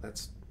ASL,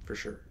 that's for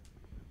sure.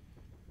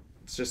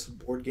 It's just a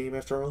board game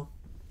after all.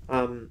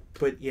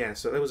 But yeah,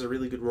 so that was a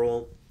really good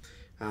roll.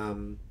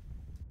 Um,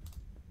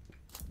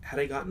 had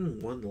I gotten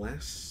one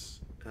less,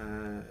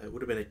 it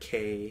would have been a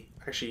K.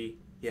 Actually,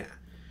 yeah.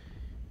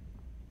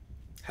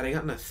 Had I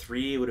gotten a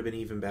 3, it would have been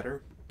even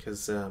better,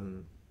 because a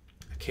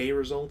K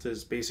result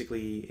is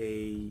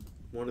basically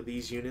one of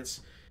these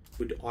units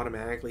would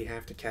automatically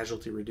have to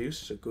casualty reduce,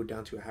 so go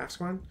down to a half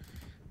squad,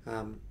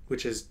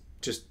 which is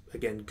just,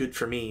 again, good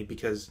for me,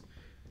 because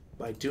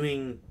by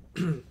doing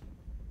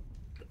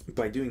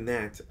by doing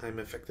that, I'm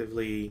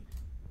effectively,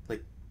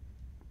 like,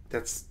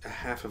 that's a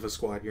half of a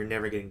squad you're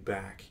never getting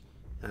back.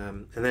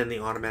 And then they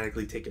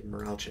automatically take a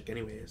morale check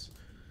anyways.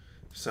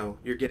 So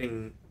you're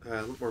getting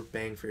a little more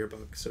bang for your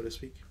buck, so to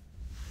speak.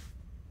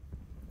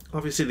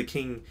 Obviously, the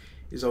king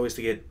is always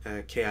to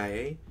get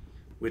KIA,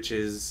 which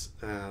is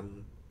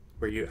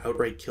where you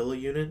outright kill a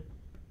unit,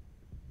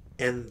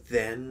 and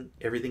then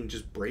everything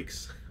just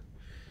breaks.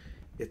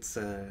 It's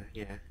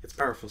yeah, it's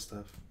powerful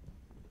stuff.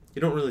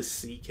 You don't really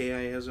see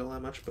KIAs all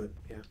that much, but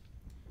yeah.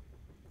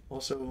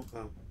 Also,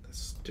 oh,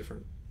 that's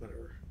different.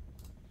 Whatever.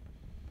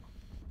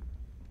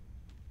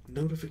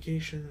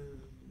 Notifications.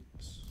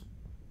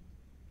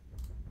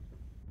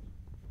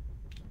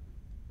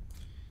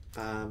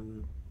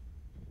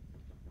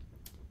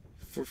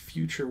 For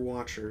future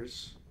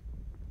watchers,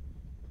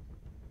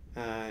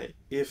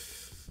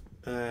 if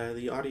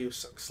the audio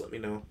sucks, let me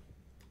know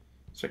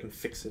so I can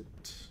fix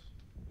it.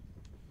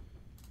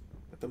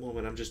 At the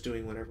moment, I'm just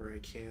doing whatever I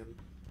can,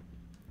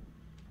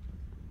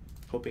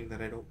 hoping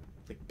that I don't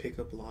like pick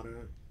up a lot of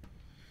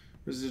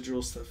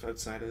residual stuff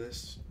outside of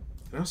this.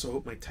 And I also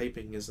hope my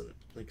typing isn't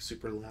like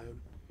super loud.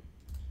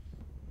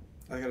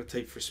 I gotta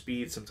type for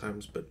speed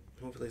sometimes, but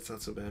hopefully it's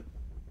not so bad.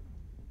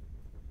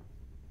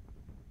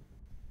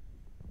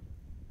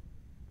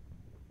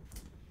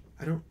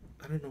 I don't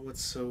know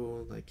what's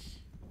so like.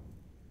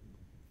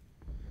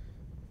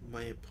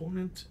 My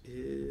opponent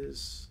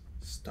is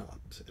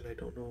stopped, and I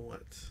don't know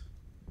what.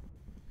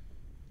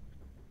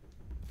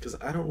 Because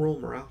I don't roll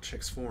morale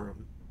checks for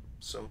him,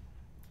 so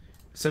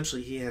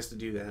essentially he has to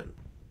do that.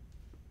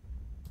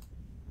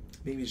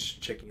 Maybe he's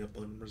just checking up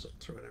on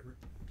results or whatever.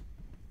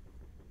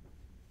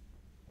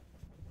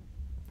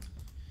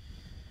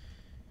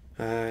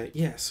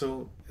 Yeah,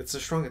 so it's a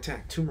strong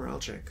attack, 2 morale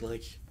check.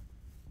 Like,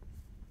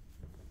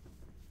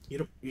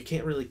 you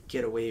can't really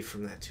get away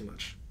from that too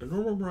much. A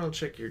normal morale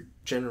check, you're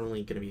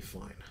generally gonna be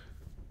fine.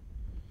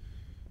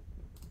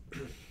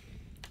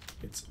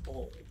 It's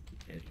all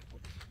anyway,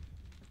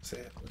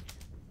 sadly.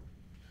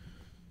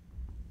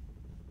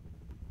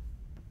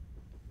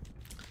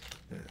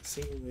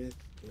 Same with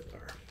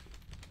our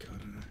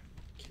gotta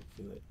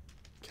calculate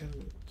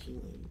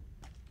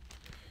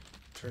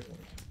internally.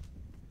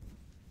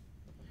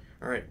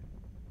 All right,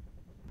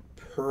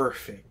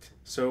 perfect.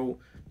 So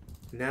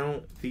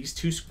now these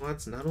 2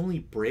 squads not only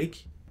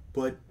break,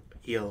 but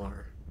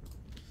ELR.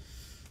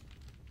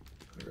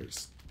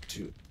 There's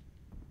 2.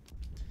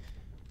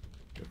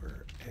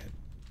 We're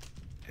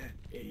at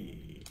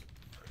a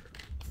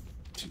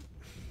 2.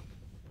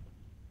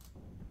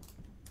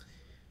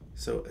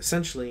 So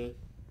essentially,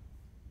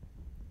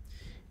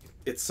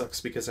 it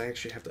sucks because I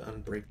actually have to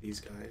unbreak these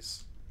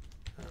guys.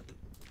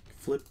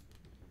 Flip,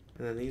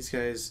 and then these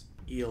guys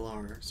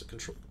ELR. So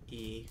Control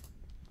E,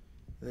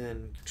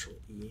 then Control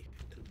E,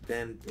 and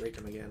then break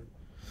them again.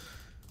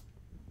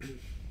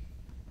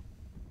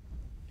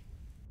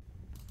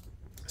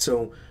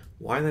 So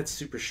why that's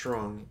super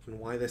strong and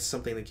why that's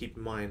something to keep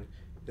in mind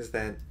is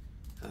that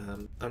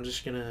I'm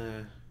just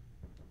gonna.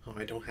 Oh,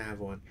 I don't have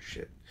one.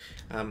 Shit.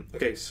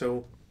 Okay,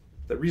 so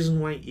the reason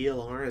why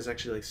ELR is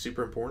actually like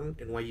super important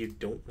and why you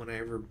don't want to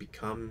ever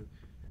become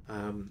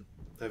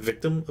a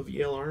victim of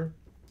ELR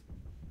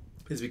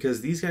is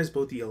because these guys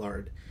both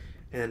ELR'd,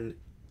 and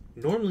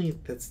normally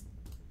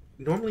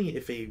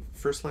if a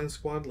first line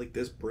squad like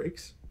this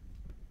breaks,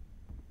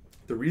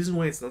 the reason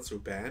why it's not so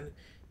bad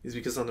is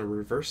because on the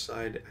reverse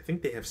side, I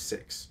think they have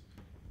 6.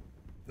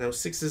 Now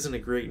 6 isn't a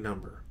great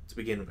number to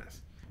begin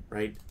with,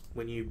 right?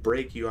 When you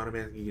break, you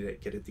automatically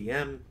get a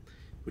DM,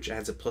 which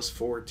adds a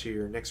 +4 to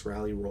your next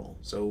rally roll.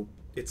 So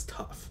it's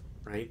tough,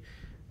 right?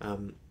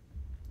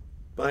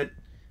 But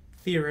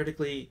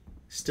theoretically,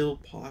 still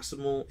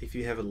possible if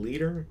you have a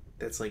leader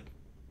that's like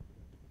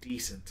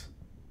decent.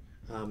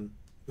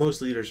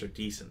 Most leaders are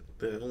decent.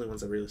 The only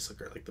ones that really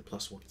suck are like the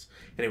 +1s.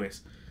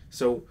 Anyways,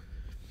 so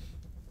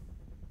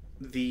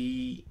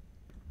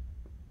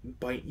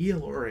by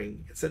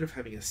ELRing, instead of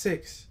having a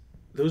 6,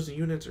 those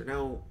units are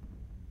now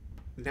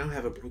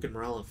have a broken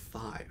morale of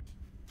 5,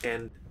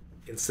 and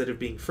instead of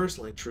being first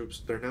line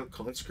troops, they're now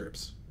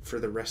conscripts for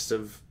the rest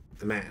of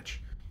the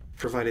match,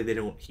 provided they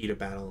don't heat a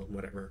battle and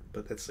whatever.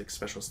 But that's like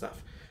special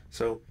stuff.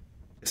 So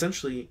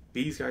essentially,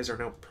 these guys are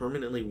now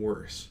permanently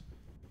worse,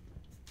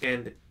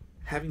 and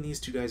having these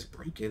 2 guys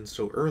broken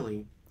so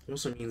early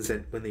also means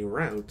that when they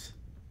route,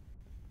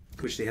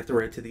 which they have to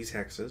route to these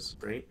hexes,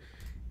 right?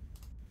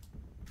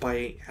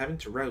 By having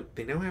to route,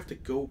 they now have to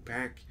go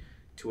back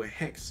to a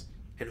hex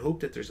and hope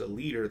that there's a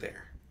leader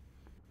there.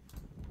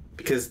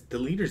 Because the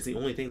leader is the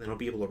only thing that'll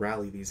be able to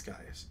rally these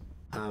guys.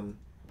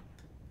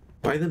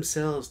 By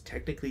themselves,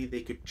 technically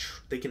they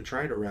can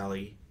try to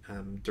rally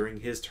during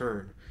his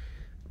turn,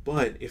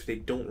 but if they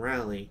don't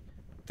rally,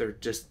 they're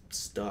just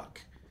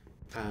stuck.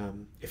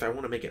 If I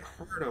want to make it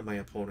hard on my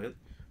opponent,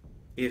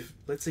 if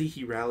let's say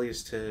he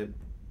rallies to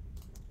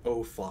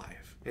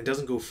 05 and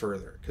doesn't go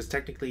further, because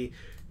technically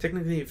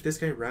if this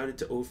guy routed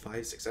to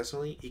 05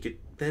 successfully, he could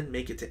then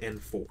make it to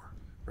N4,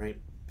 right?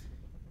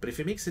 But if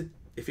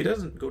he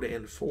doesn't go to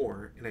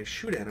N4 and I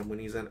shoot at him when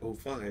he's at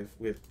 05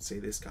 with, say,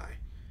 this guy,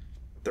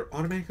 they're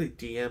automatically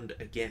DM'd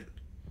again,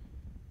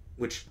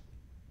 which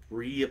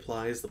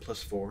reapplies the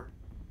 +4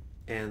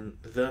 and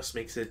thus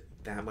makes it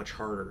that much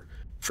harder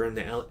for him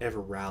to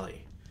ever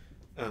rally.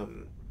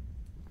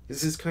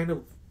 This is kind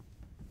of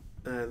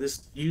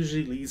this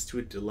usually leads to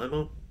a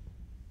dilemma.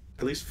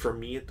 At least for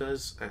me, it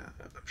does.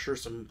 I'm sure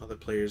some other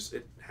players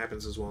it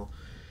happens as well.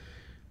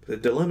 But the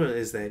dilemma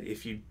is that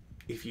if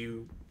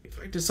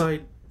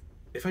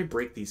I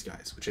break these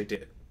guys, which I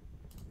did,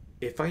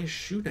 if I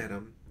shoot at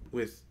them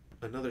with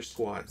another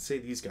squad, say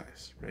these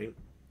guys, right?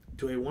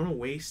 Do I want to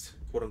waste,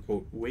 quote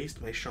unquote,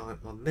 waste my shot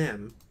on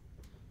them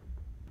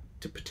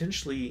to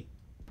potentially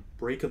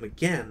break them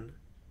again,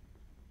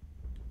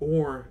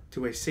 or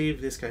do I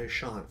save this guy's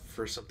shot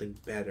for something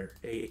better,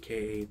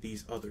 aka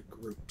these other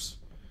groups?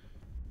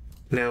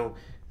 Now,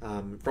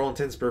 for all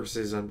intents and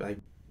purposes, I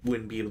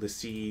wouldn't be able to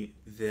see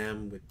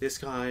them with this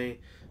guy.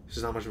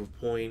 There's not much of a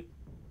point.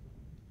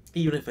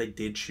 Even if I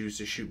did choose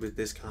to shoot with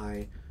this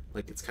guy,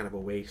 like, it's kind of a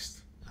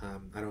waste.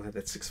 I don't have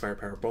that 6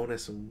 firepower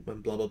bonus and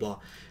blah blah blah.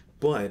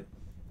 But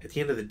at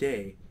the end of the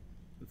day,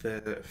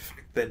 the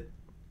fact that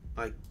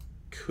I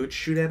could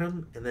shoot at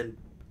him, and then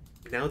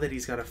now that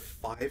he's got a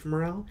 5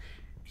 morale,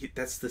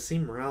 that's the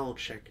same morale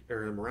check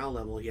or morale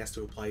level he has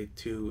to apply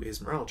to his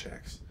morale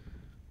checks.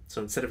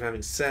 So instead of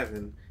having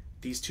 7,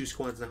 these two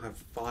squads now have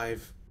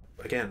 5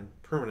 again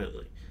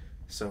permanently.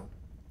 So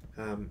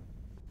yeah,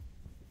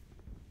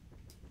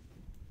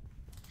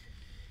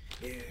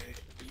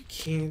 you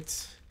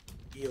can't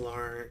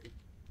ELR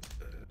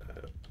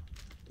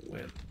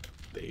when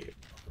they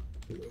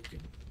are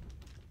broken.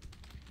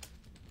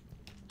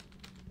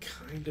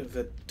 Kind of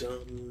a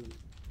dumb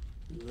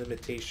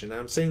limitation.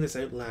 I'm saying this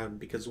out loud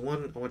because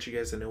 1, I want you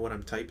guys to know what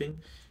I'm typing,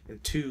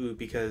 and 2,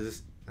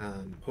 because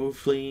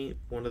hopefully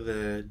one of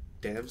the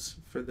devs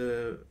for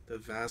the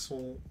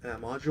Vassal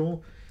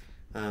module,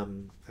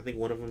 I think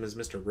one of them is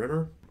Mr.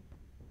 Rimmer.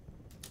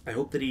 I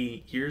hope that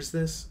he hears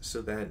this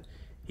so that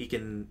he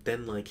can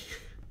then, like,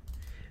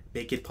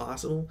 make it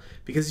possible,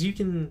 because you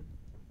can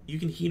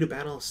heat a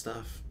battle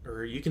stuff,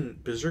 or you can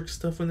berserk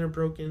stuff when they're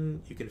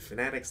broken, you can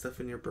fanatic stuff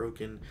when you're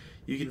broken,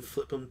 you can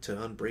flip them to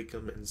unbreak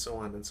them, and so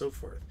on and so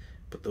forth.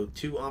 But the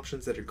 2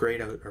 options that are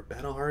grayed out are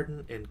battle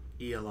harden and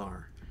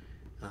ELR.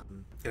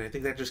 And I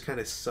think that just kind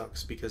of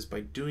sucks, because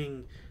by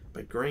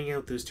graying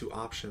out those 2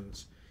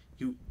 options,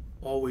 you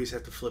always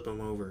have to flip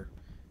them over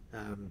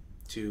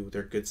to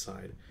their good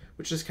side,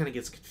 which just kind of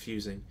gets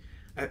confusing.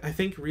 I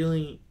think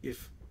really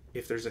if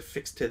there's a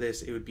fix to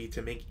this, it would be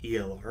to make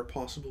ELR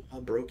possible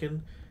while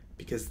broken,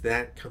 because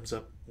that comes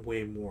up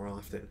way more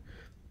often,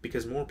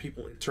 because more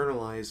people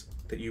internalize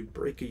that you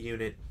break a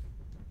unit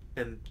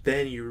and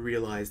then you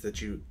realize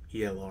that you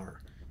ELR.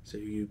 So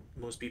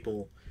most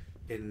people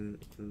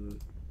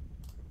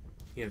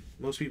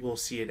most people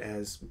see it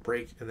as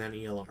break and then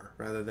ELR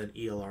rather than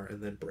ELR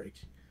and then break.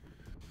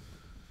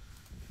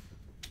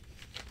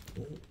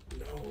 Won't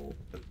know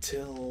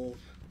until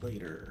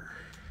later.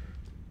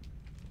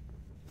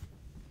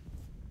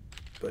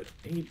 But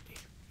maybe.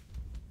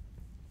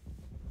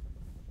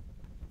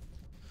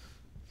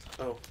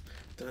 Oh,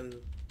 done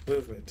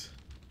movement.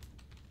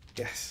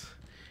 Yes.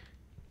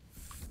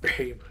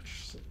 Very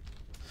much so.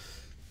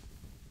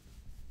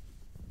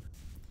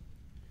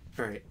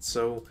 Alright,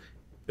 so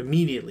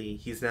immediately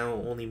he's now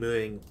only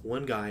moving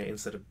 1 guy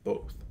instead of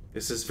both.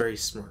 This is very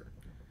smart.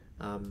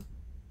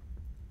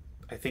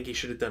 I think he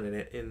should have done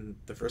it in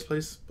the first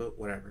place, but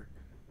whatever.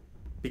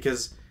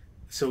 Because,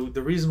 so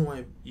the reason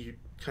why you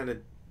kind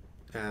of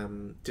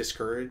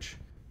discourage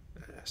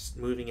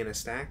moving in a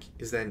stack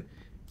is that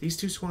these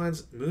 2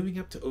 squads moving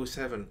up to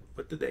 07,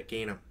 what did that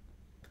gain them?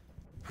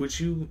 Would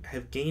you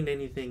have gained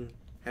anything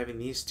having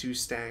these two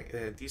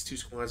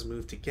squads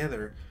move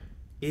together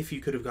if you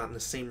could have gotten the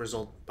same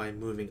result by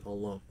moving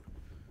alone?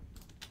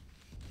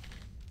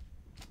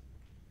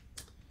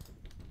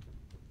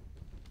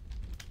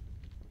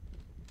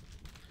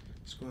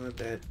 Squad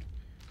that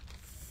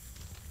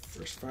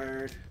first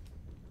fired,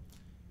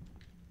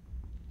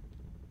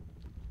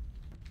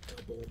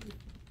 doubled,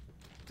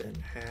 then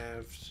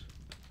halved,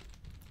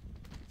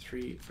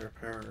 3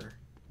 firepower,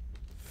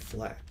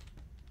 flat,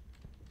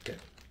 down,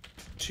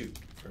 2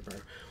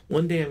 firepower.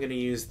 One day I'm going to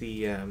use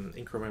the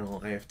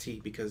incremental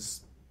IFT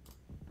because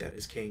that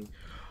is king.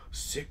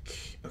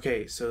 Sick.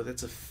 Okay, so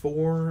that's a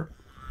 4 on...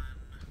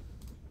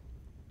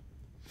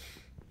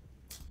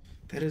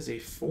 That is a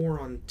 4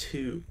 on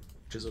 2,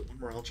 which is a 1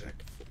 morale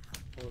check.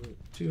 4 on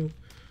 2,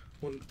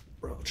 1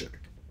 morale check.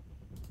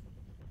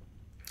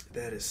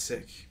 That is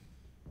sick.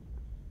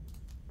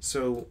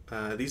 So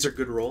these are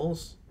good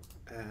rolls.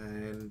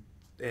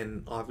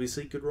 and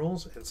obviously good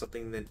rolls, and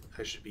something that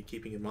I should be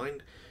keeping in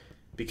mind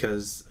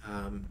because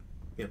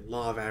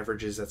law of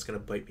averages, that's gonna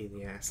bite me in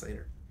the ass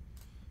later.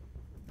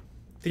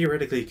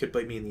 Theoretically, it could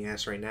bite me in the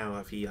ass right now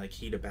if he like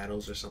heat of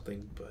battles or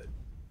something, but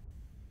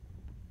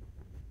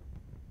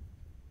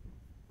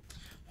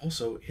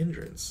also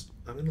hindrance.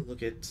 I'm gonna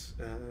look at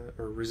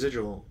or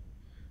residual,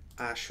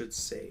 I should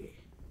say.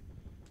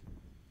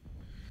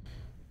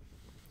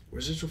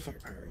 Residual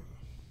firepower.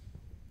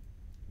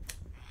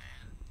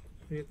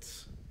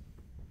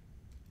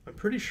 I'm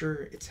pretty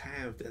sure it's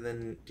halved and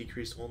then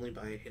decreased only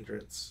by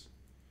hindrance.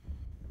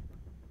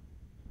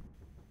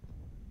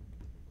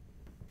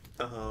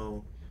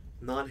 Oh,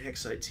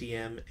 non-hexite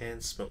TM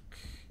and smoke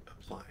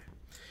apply.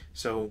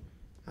 So,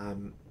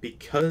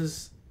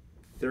 because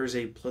there's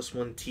a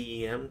 +1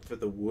 TEM for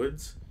the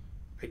woods,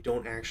 I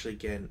don't actually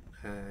get.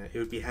 It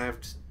would be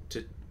halved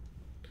to.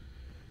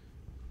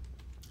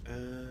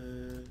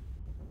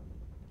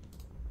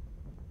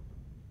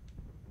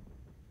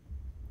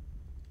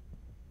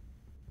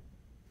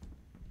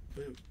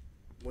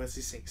 Why is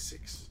he saying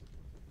 6?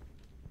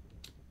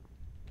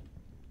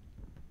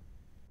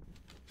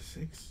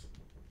 6?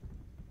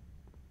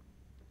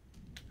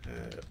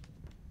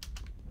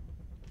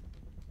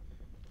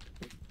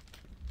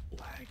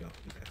 Lag on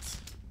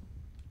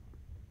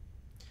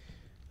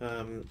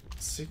that.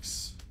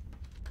 6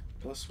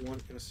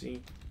 +1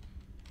 MC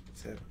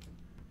 7.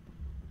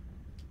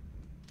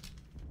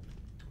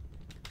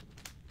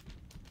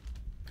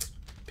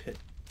 Pit.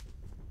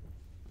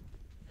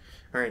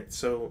 Alright,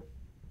 so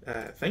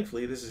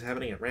thankfully this is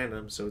happening at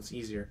random, so it's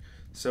easier.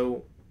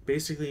 So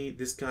basically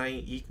this guy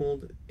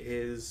equaled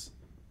his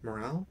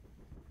morale.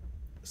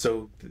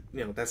 So,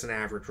 that's an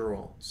average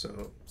roll,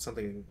 so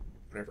something,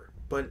 whatever.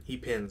 But he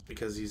pins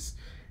because he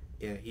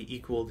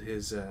equaled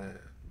his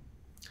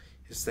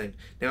thing.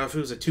 Now, if it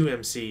was a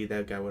 2MC,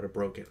 that guy would have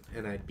broken,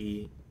 and I'd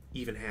be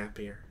even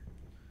happier.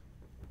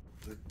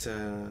 But,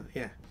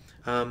 yeah.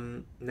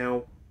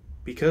 Now,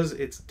 because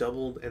it's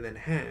doubled and then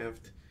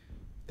halved,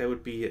 that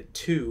would be a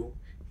 2,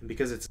 and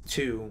because it's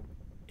 2,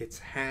 it's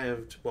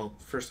halved. Well,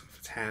 first off,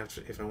 it's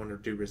halved if I want to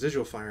do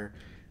residual fire,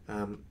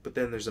 but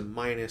then there's a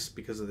minus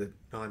because of the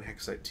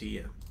non-hexite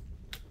TM.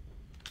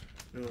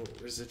 No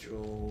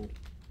residual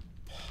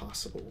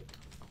possible.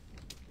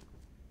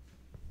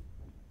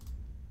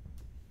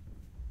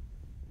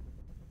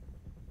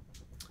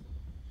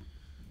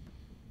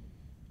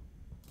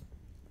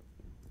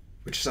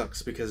 Which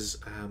sucks because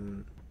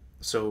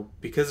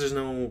because there's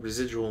no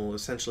residual,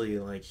 essentially,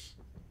 like,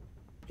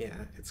 yeah,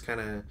 it's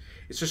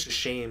just a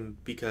shame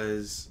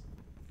because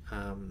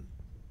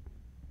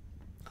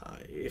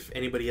if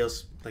anybody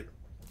else, like,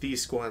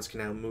 these squads can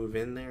now move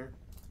in there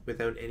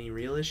without any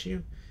real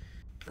issue,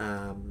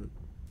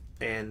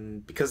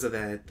 and because of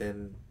that,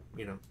 then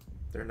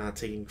they're not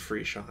taking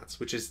free shots,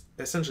 which is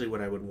essentially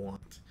what I would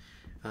want.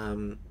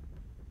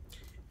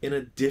 In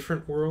a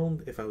different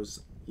world, if I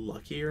was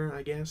luckier,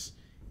 I guess,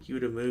 he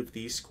would have moved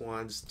these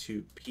squads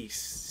to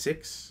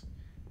P6,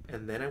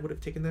 and then I would have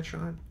taken that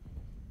shot.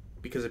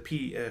 Because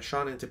a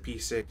shot into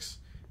P6,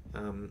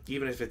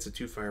 even if it's a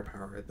 2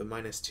 firepower, the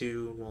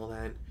 -2 and all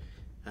that,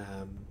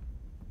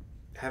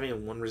 having a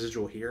 1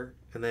 residual here,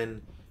 and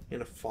then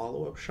in a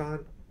follow-up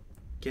shot,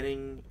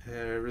 getting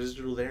a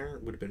residual there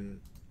would have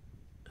been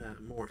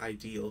more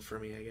ideal for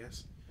me, I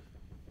guess.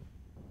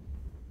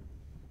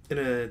 In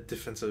a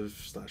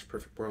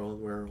defensive/perfect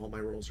world where all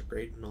my rolls are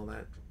great and all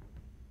that.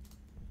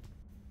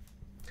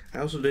 I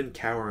also didn't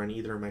cower on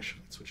either of my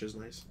shots, which is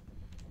nice.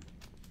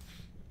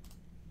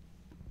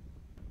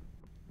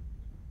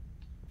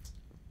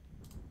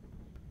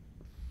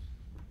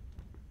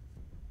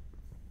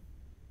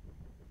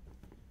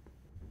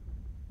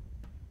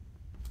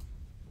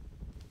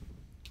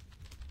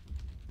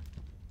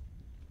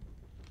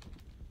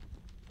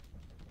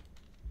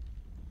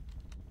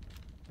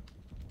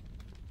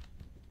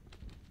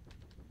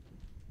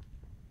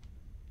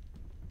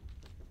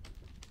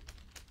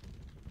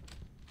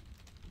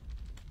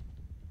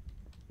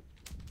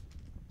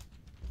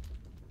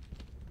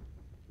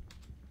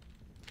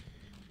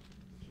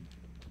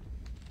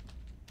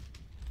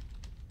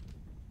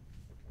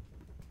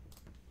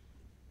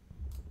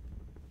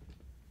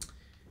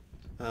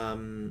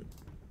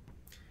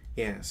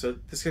 Yeah, so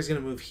this guy's gonna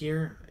move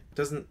here. It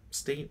doesn't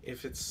state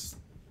if is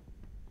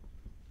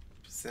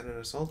that an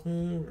assault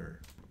move or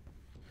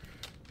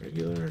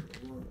regular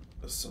or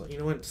assault. You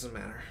know what? It doesn't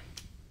matter.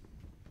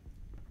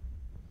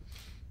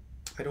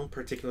 I don't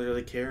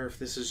particularly care if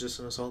this is just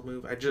an assault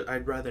move.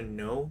 I'd rather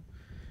know,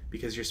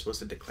 because you're supposed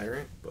to declare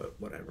it, but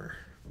whatever.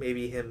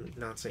 Maybe him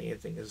not saying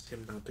anything is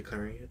him not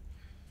declaring it.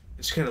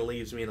 It just kind of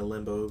leaves me in a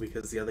limbo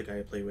because the other guy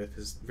I play with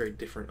is very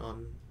different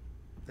on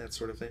that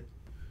sort of thing.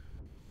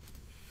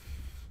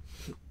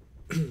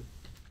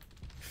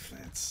 If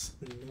that's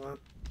not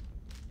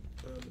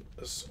an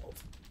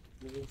assault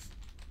move,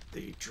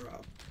 they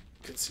drop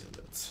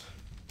concealment.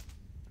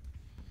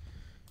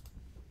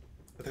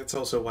 But that's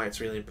also why it's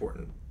really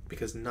important,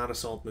 because not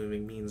assault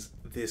moving means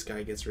this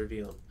guy gets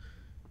revealed,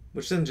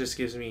 which then just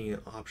gives me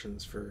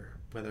options for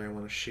whether I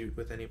want to shoot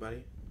with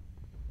anybody,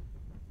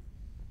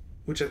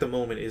 which at the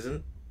moment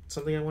isn't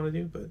something I want to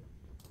do, but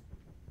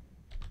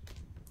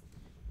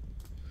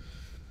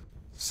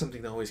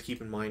something to always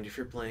keep in mind if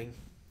you're playing.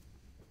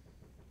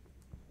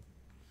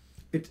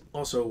 It's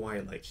also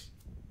why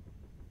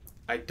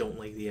I don't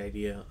like the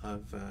idea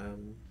of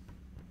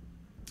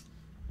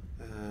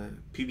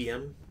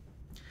PBM.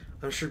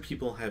 I'm sure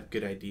people have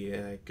good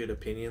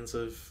opinions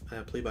of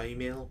play by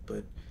email,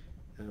 but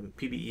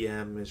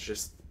PBEM is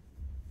just,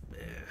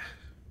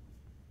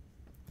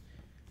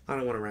 I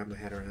don't want to wrap my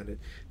head around it.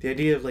 The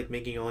idea of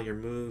making all your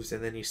moves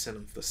and then you send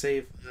off the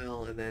save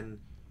file and then,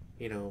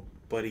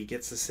 buddy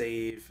gets the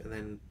save and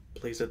then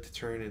plays out the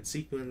turn in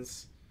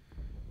sequence.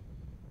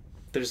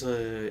 There's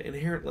a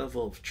inherent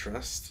level of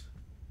trust,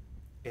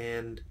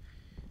 and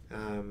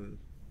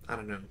I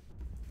don't know.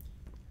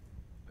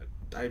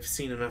 I've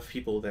seen enough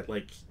people that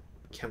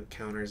count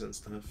counters and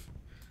stuff.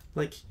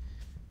 Like,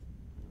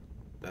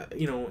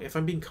 if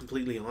I'm being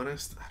completely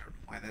honest, I don't know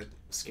why that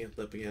scaled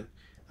up again.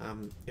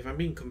 If I'm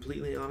being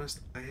completely honest,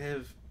 I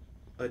have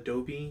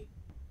Adobe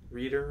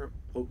Reader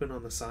open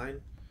on the side,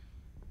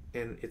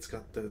 and it's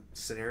got the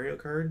scenario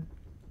card.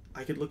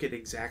 I could look at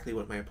exactly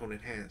what my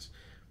opponent has.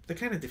 That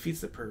kind of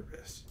defeats the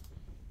purpose.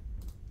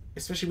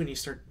 Especially when you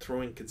start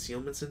throwing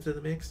concealments into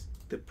the mix,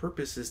 the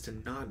purpose is to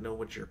not know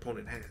what your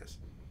opponent has.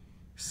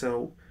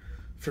 So,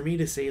 for me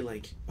to say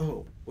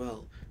oh,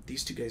 well,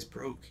 these two guys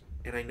broke,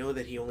 and I know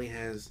that he only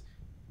has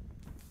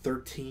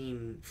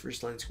 13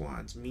 first-line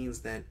squads, means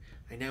that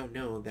I now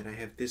know that I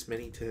have this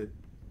many to,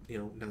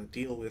 not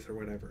deal with or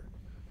whatever.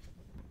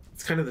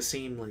 It's kind of the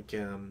same, I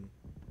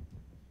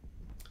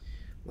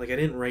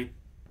didn't write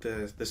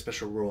the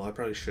special rule. I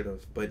probably should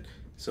have, but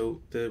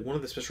so one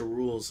of the special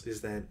rules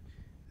is that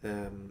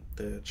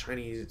the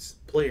Chinese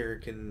player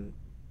can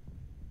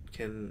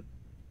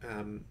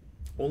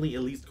only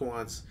elite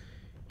squads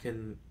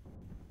can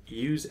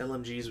use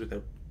LMGs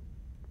without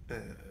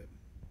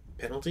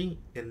penalty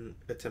and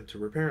attempt to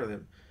repair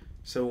them.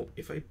 So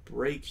if I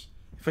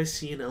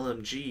see an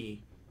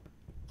LMG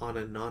on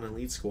a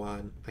non-elite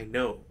squad, I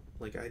know,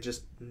 I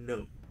just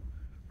know,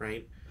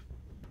 right?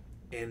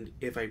 And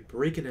if I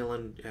break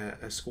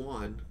a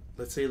squad,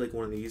 let's say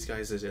one of these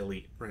guys is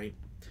elite, right?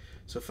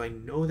 So if I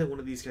know that one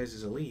of these guys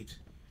is elite,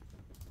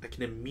 I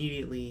can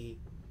immediately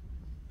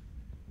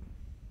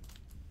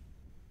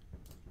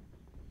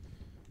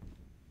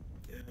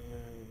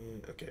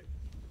okay.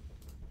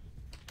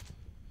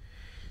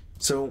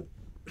 So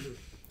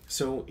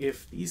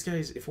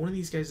if one of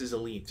these guys is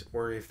elite,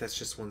 or if that's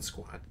just one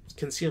squad,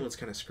 concealment's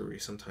kind of screwy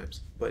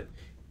sometimes. But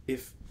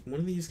if one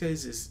of these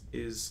guys is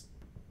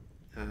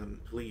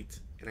elite,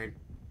 and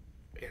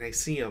I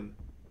see him,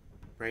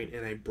 right,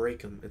 and I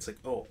break him, it's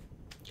oh,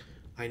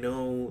 I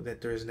know that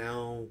there's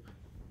now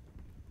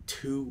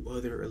 2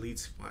 other elite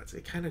squads.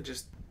 It kind of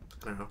just,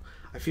 I don't know.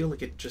 I feel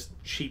like it just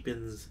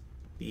cheapens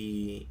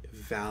the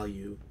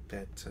value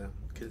that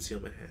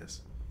concealment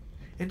has,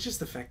 and just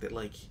the fact that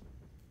I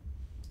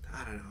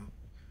don't know,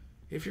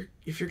 if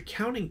you're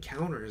counting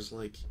counters,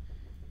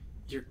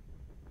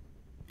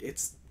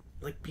 it's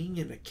like being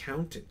an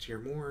accountant. You're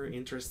more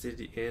interested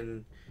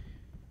in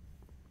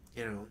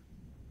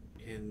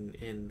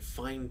in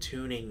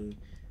fine-tuning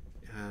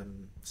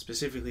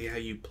specifically how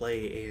you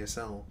play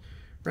ASL,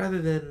 rather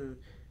than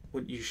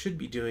what you should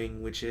be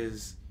doing, which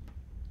is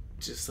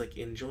just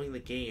enjoying the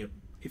game.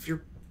 If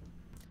you're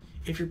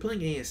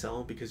playing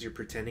ASL because you're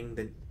pretending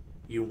that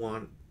you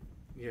want,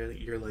 you're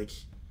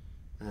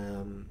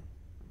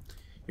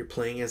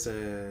playing as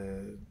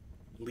a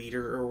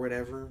leader or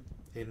whatever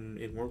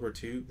in World War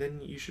II,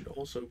 then you should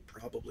also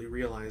probably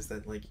realize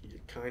that you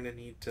kind of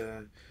need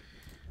to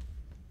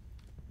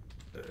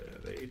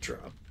they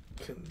drop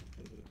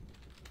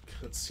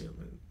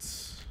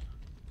concealment.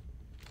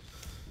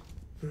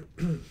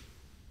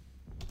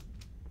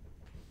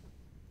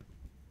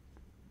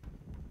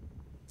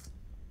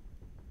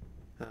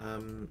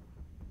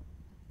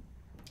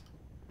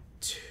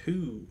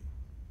 2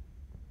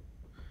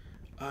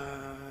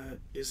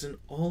 is an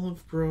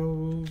Olive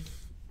Grove.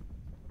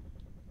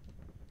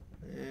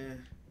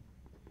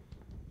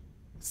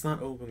 It's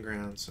not open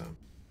ground, so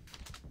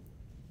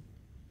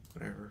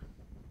whatever.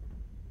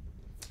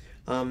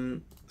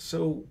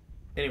 So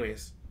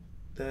anyways,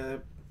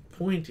 the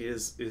point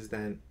is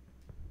that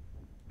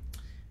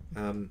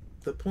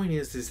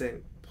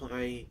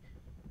by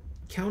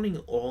counting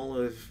all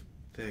of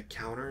the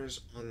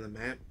counters on the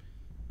map,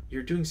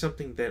 you're doing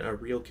something that a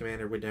real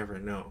commander would never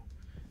know.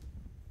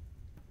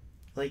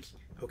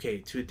 Okay,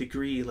 to a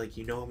degree,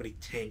 you know how many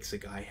tanks a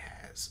guy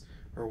has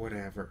or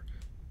whatever,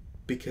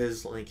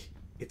 because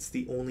it's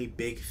the only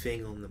big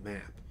thing on the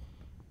map.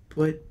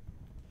 But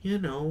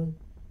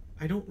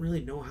I don't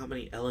really know how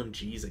many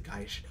LMGs a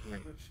guy should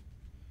have.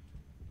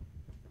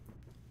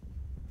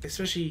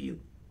 Especially,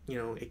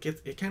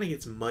 it kind of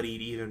gets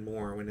muddied even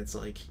more when it's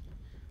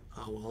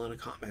well, in a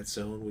combat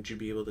zone, would you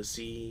be able to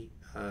see,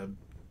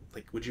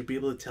 would you be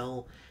able to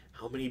tell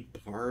how many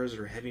bars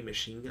or heavy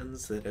machine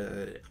guns that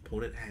an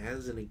opponent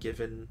has in a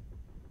given,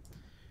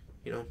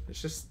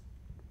 it's just,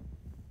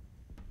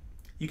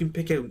 You can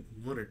pick out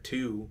one or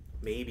two,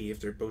 maybe,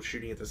 if they're both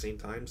shooting at the same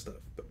time stuff,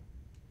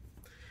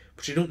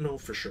 but you don't know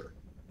for sure.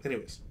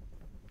 Anyways,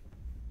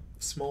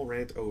 small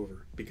rant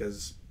over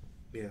because,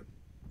 yeah,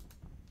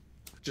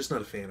 just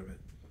not a fan of it.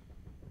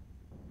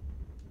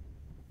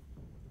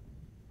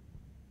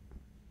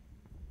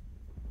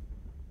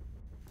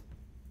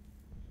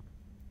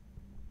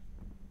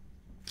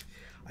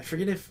 I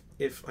forget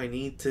if I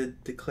need to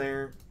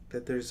declare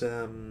that there's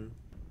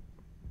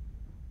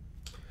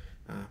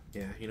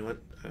yeah, you know what?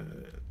 I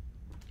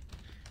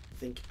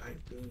think I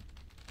need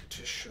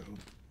to show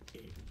a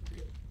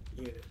real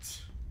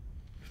unit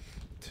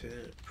to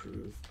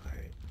prove I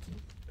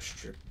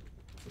strip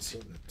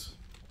concealment.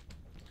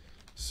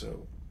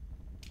 So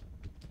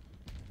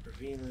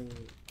revealing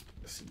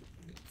C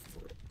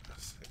for a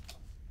sec.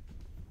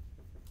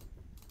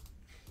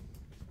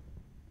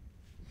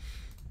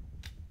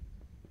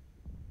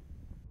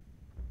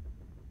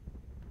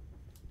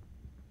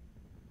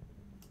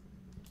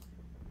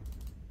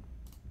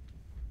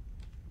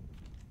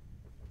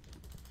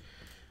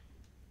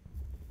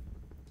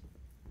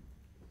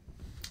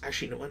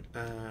 Actually, you know what?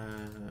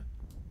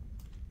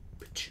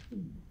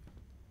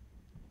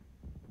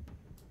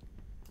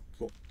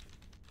 Cool.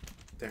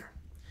 There.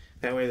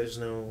 That way there's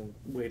no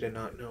way to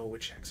not know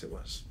which hex it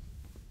was.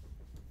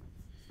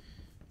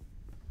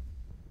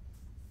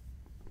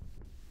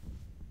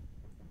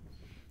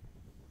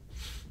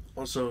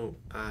 Also,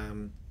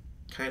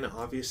 kind of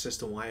obvious as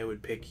to why I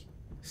would pick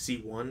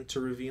C1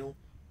 to reveal.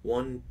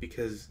 One,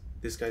 because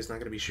this guy's not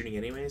going to be shooting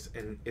anyways,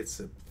 and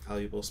it's a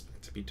valuable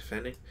spot to be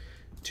defending.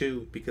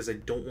 Two, because I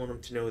don't want him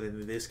to know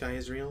that this guy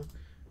is real,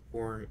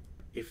 or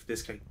if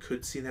this guy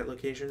could see that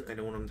location, I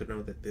don't want him to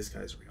know that this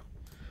guy's real.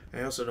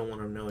 I also don't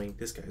want him knowing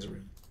this guy's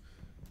real.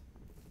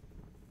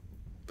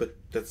 But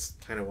that's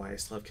kind of why I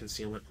still have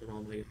concealment on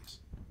all my guys.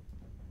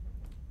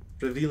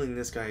 Revealing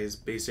this guy is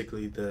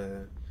basically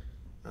the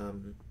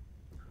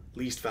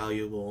least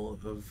valuable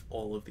of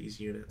all of these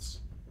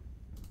units.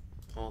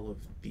 All of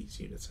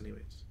these units,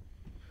 anyways.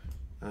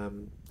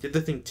 The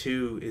other thing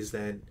too is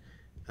that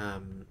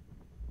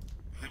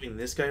having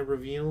this guy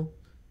reveal,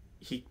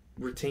 he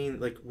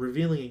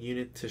revealing a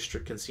unit to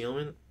strict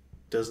concealment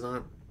does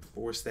not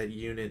force that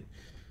unit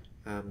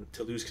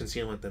to lose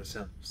concealment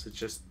themselves. It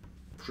just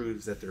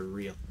proves that they're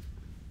real.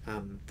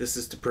 This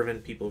is to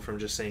prevent people from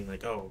just saying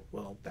like, oh,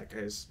 well, that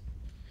guy's,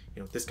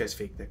 this guy's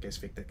fake, that guy's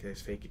fake, that guy's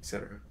fake,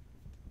 etc.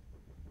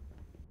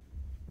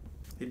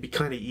 It'd be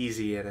kind of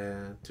easy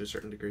to a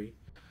certain degree.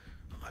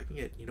 Oh, I can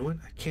get, you know what?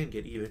 I can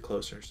get even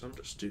closer, so I'm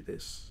just do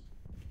this.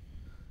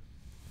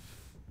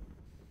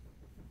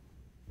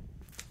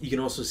 You can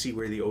also see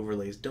where the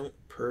overlays don't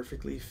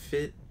perfectly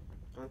fit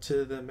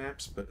onto the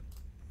maps, but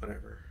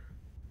whatever.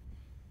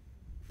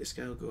 This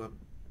guy will go up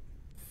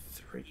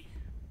 3.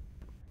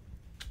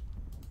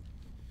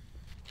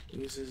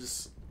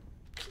 Uses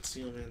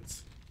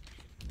concealment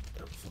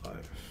L5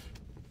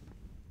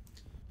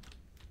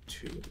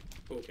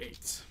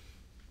 208.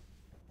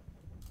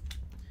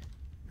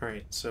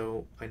 Alright,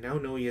 so I now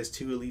know he has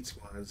 2 elite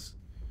squads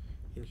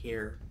in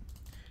here,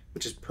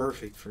 which is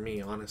perfect for me,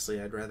 honestly.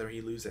 I'd rather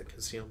he lose that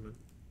concealment.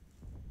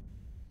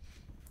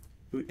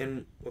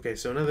 And, okay,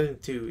 so another thing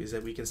too is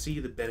that we can see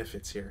the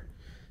benefits here.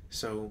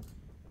 So,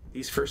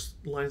 these first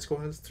line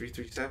squads,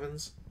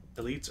 337s,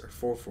 elites are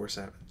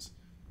 447s.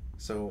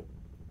 So,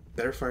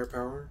 better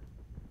firepower,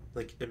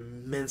 like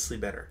immensely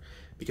better.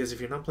 Because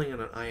if you're not playing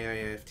on an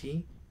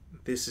IIFT,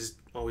 this is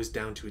always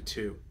down to a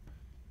 2,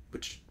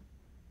 which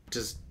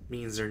just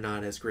means they're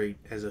not as great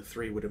as a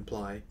 3 would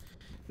imply.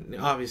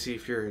 Obviously,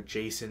 if you're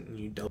adjacent and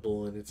you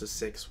double and it's a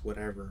 6,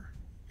 whatever,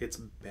 it's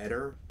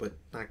better, but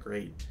not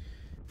great.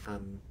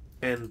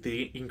 And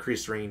the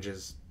increased range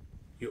is,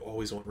 you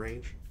always want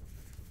range.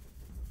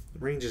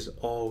 Range is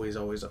always,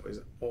 always, always,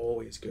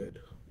 always good.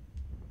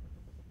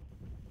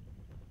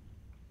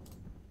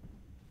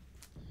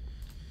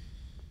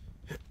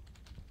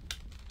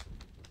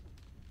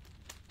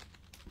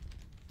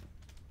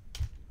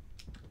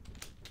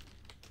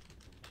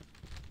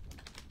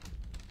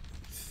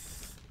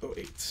 Oh,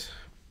 8.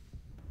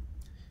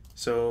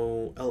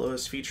 So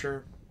LOS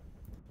feature,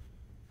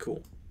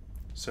 cool.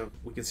 So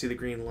we can see the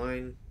green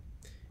line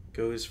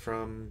goes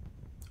from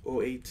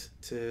 08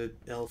 to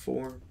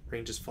L4,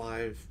 range is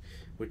 5,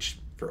 which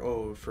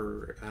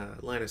for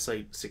line of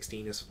sight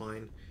 16 is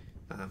fine,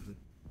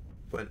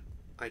 but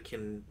I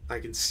can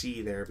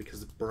see there because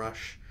the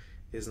brush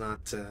is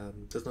not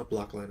does not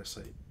block line of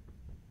sight.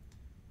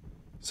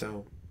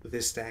 So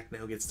this stack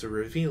now gets to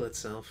reveal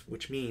itself,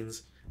 which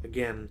means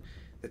again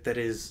that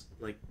is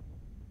like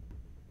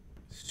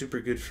super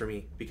good for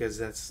me because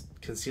that's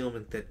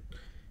concealment that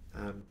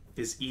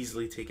is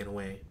easily taken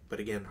away, but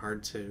again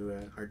hard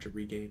to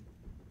regain.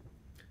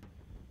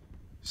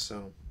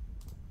 So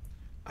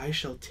I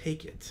shall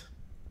take it.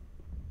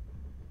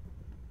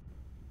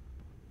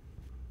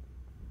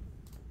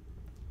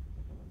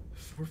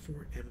 For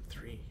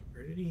M3.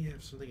 Where did he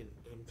have something in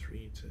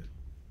M3 to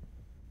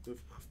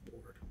move off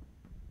board?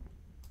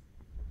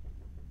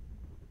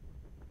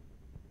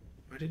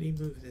 Why did he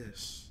move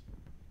this?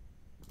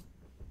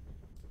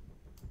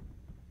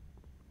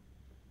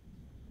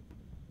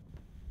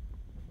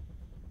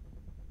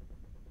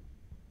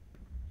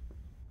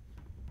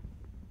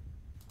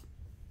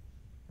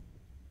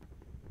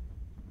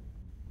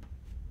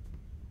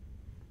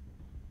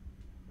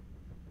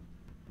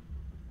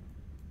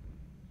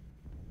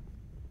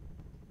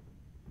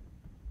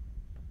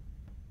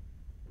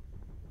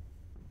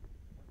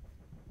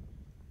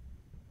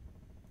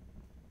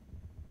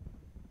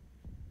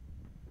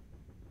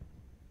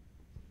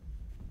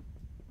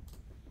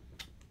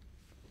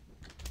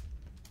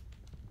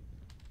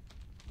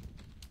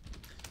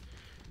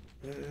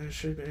 I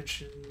should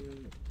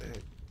mention that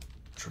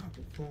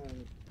tropical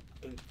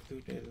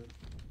including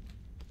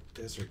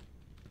desert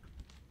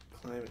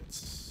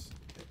climates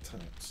at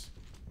times.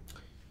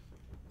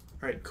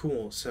 Alright,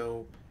 cool.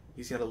 So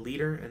he's got a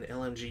leader, an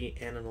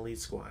LMG, and an elite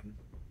squad.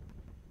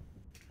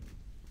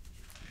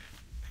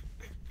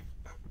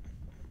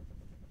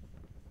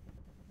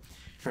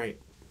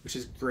 Alright, which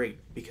is great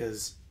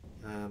because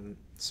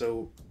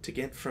so to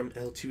get from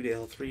L2 to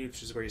L3,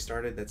 which is where you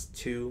started, that's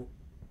 2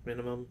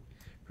 minimum.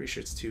 Pretty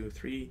sure it's 2,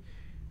 3,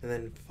 and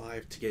then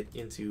 5 to get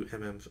into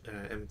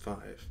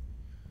M5.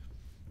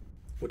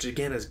 Which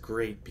again is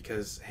great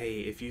because,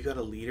 hey, if you got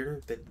a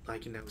leader that I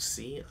can now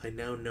see, I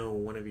now know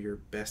one of your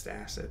best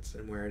assets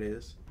and where it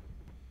is.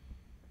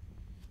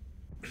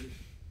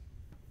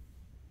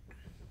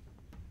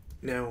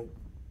 Now,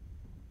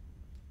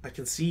 I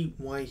can see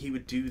why he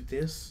would do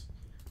this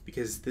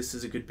because this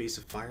is a good base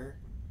of fire.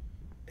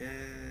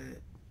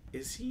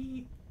 Is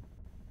he?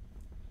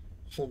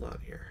 Hold on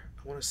here.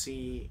 I want to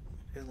see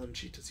what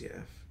LMG does he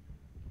have.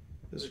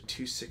 Those are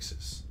 2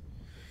 6s.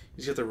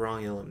 He's got the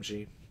wrong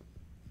LMG.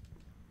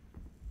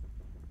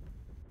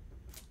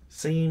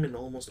 Same in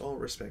almost all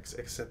respects,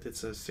 except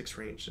it's a 6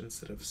 range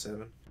instead of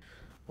 7.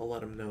 I'll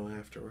let him know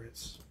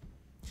afterwards.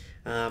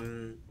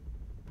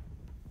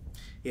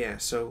 Yeah,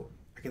 so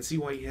I can see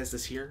why he has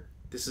this here.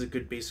 This is a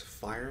good base of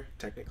fire,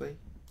 technically.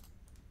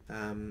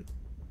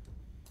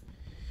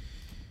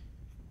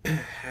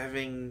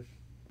 Having...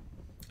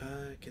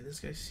 can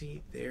this guy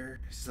see there?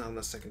 He's not on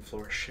the 2nd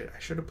floor. Shit, I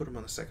should have put him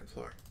on the 2nd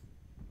floor.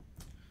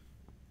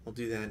 I'll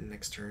do that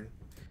next turn.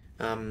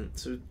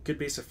 So good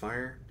base of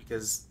fire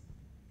because,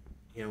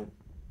 you know,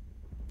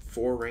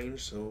 4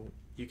 range, so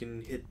you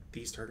can hit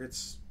these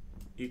targets.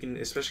 You can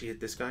especially hit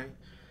this guy.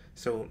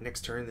 So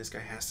next turn, this guy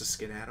has to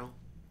skedaddle.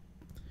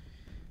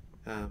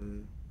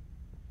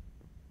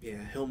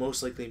 Yeah, he'll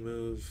most likely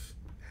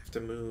have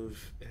to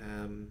move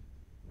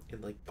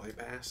in like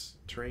bypass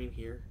terrain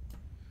here.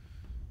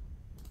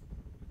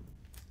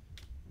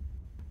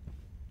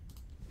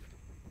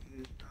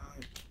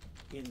 Not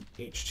in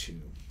H2.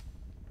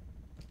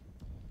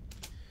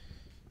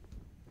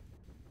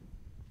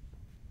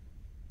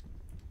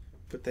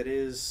 But that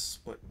is,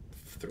 what,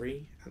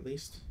 3 at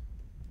least?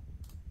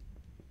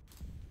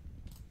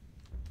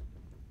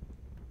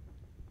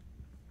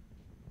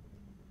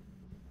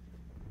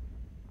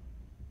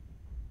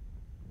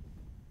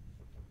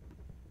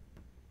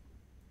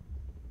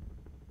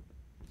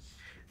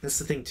 That's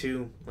the thing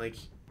too, like,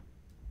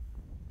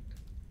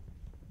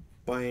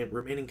 by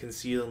remaining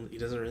concealed, he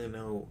doesn't really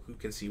know who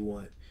can see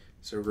what.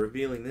 So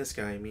revealing this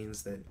guy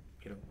means that,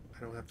 you know, I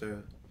don't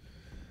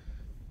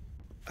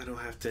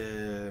have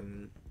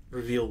to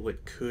reveal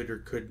what could or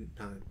could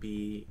not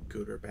be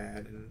good or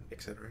bad, and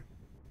etc.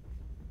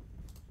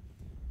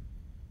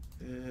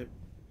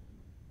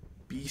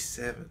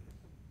 B7.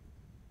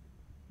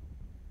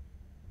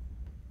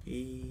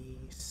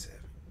 B7.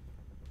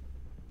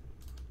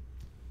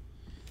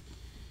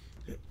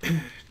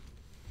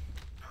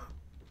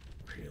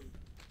 Real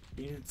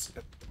units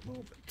at the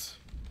moment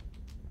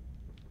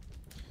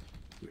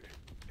would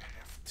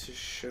have to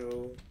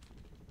show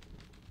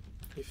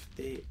if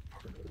they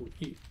are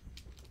weak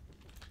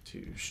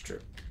to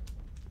strip.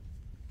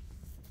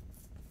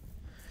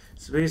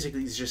 So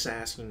basically he's just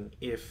asking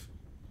if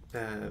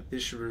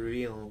this should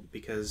reveal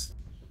because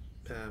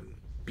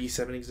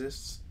B7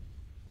 exists,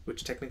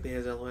 which technically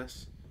has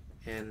LOS,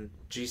 and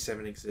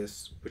G7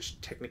 exists,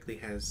 which technically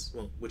has,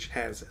 well, which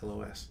has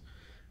LOS.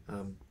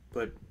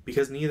 But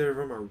because neither of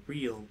them are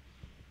real,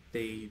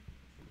 they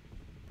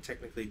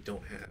technically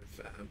don't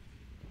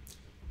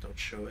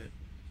show it.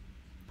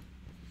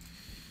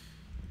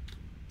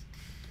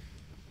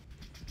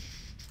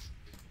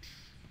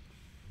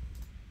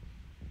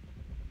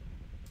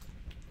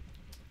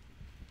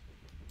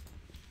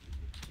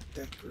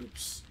 That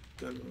group's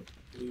gonna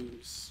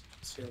lose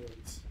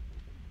sailings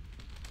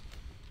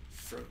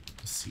from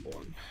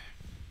C1.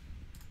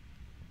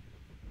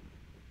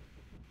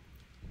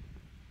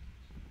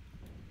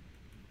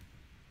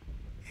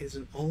 Is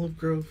an olive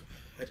grove,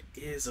 but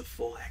it is a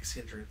full hex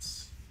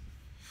hindrance.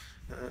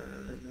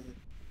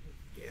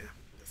 Yeah,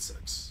 that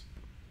sucks.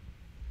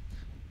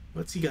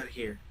 What's he got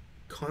here?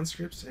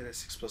 Conscripts and a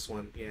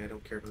 6+1. Yeah, I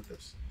don't care about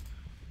this.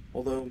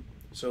 Although,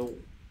 so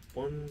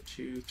 1,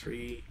 2,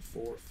 3,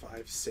 4,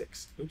 5,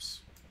 6.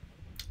 Oops.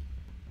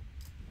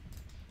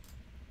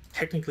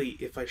 Technically,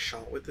 if I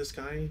shot with this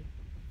guy,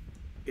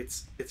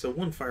 it's a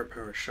 1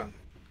 firepower shot,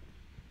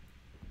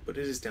 but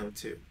it is down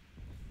 2.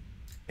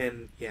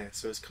 And yeah,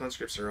 so his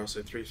conscripts are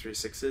also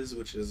 3/6s,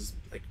 which is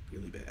like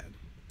really bad.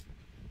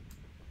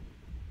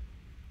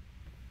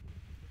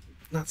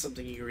 Not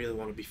something you really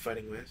want to be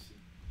fighting with.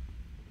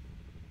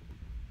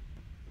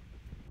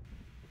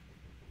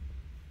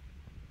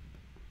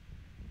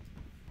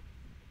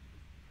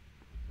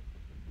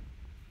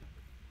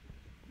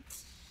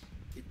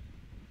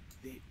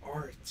 They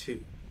are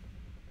 2,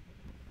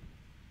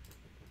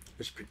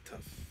 which is pretty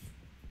tough.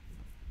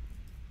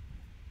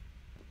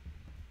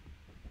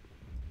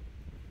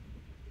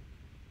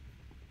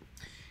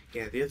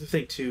 Yeah, the other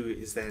thing too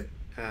is that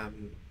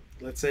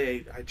let's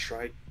say I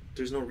try.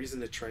 There's no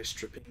reason to try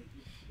stripping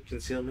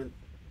concealment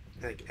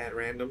like at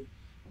random.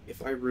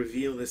 If I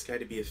reveal this guy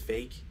to be a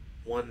fake,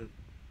 one,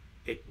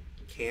 it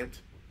can't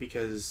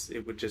because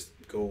it would just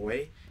go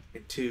away,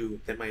 and two,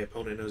 then my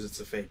opponent knows it's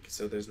a fake.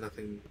 So there's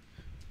nothing.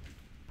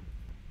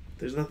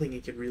 There's nothing he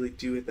can really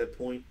do at that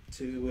point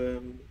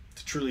to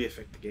truly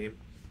affect the game.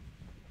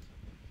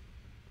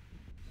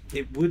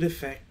 It would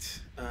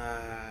affect.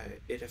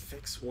 It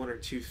affects one or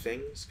two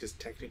things because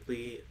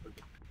technically,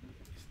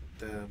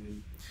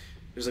 um,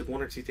 there's like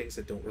one or two things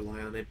that don't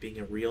rely on it being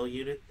a real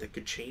unit that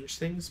could change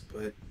things,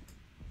 but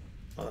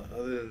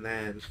other than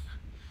that,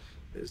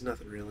 there's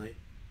nothing really.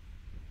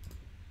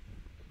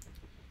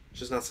 It's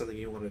just not something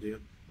you want to do.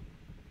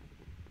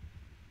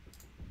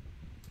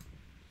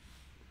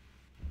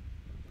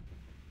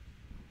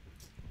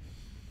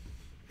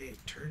 Hey,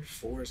 turn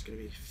 4 is going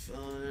to be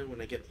fun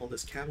when I get all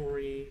this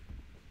cavalry.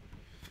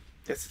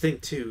 That's the thing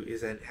too,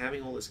 is that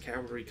having all this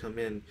cavalry come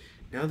in,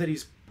 now that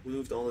he's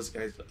moved all his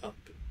guys up,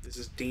 this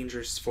is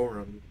dangerous for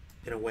him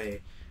in a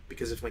way,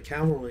 because if my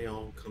cavalry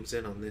all comes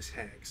in on this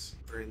hex,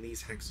 or in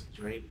these hexes,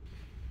 right,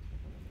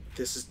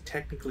 this is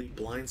technically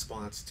blind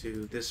spots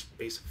to this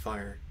base of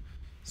fire.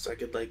 So I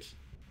could like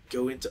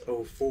go into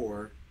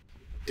 04,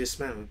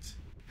 dismount,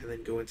 and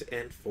then go into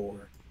N4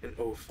 and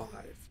 05.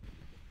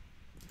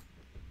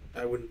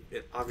 I wouldn't,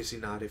 obviously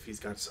not if he's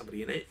got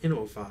somebody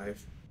in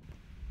 05.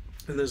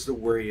 And there's the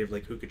worry of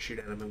like who could shoot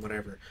at him and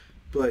whatever.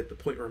 But the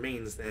point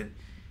remains that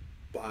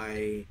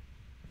by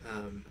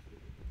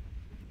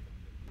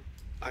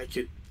I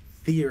could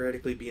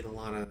theoretically be in a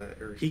lot of,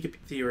 or he could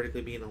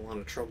theoretically be in a lot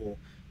of trouble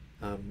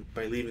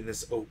by leaving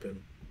this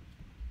open.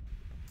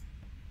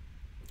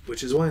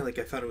 Which is why like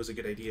I thought it was a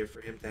good idea for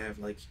him to have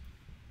like,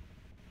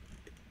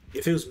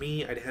 if it was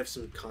me, I'd have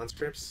some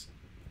conscripts.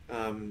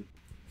 I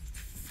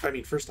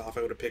mean, first off,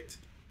 I would have picked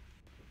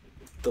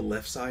the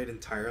left side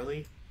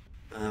entirely.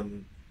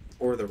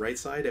 Or the right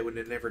side. I would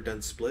have never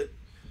done split,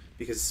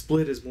 because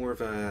split is more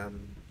of a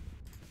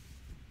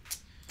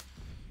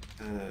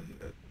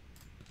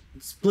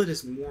split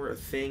is more a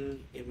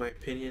thing in my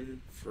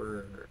opinion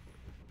for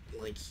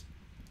like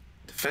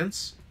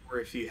defense, or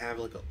if you have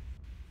like a,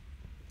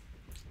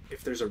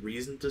 if there's a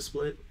reason to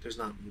split. There's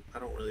not, I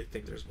don't really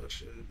think there's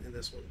much in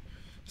this one,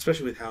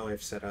 especially with how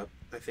I've set up.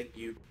 I think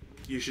you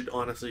should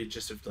honestly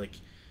just have like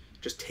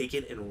just take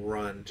it and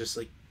run, just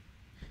like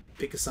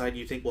pick a side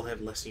you think will have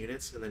less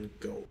units and then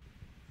go.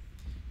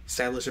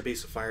 Establish a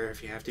base of fire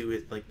if you have to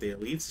with like the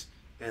elites,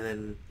 and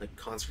then like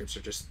conscripts, or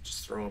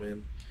just throw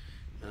them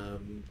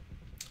in.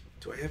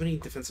 Do I have any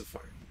defensive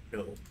fire?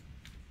 No.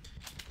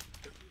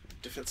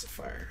 Defensive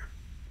fire.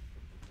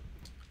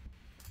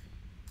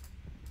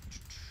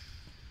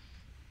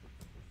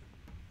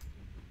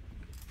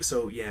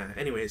 So yeah,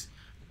 anyways,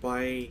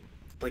 by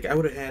like I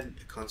would have had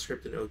a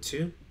conscript in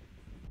 02.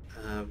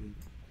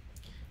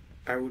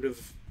 I would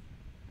have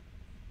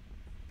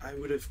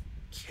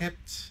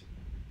kept,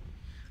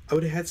 I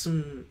would have had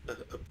some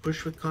a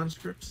push with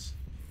conscripts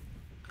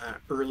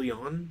early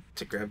on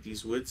to grab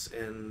these woods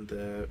and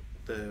the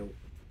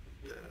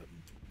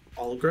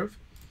olive grove,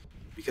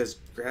 because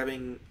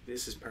grabbing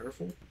this is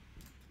powerful.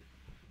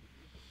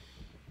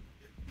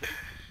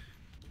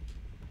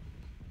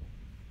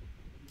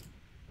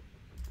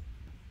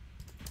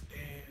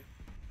 And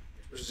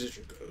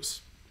precision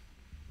goes.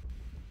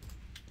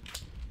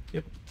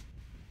 Yep.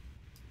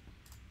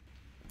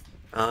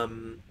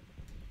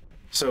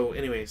 So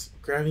anyways,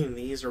 grabbing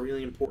these are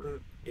really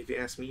important, if you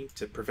ask me,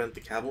 to prevent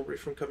the cavalry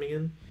from coming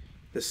in.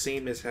 The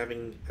same as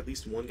having at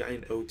least one guy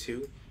in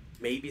O2,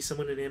 maybe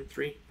someone in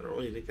M3. I don't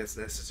really think that's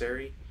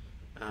necessary.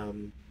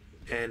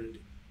 And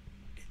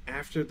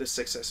after the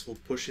successful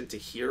push into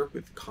here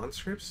with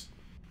conscripts,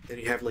 then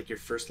you have like your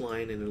first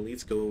line and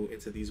elites go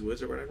into these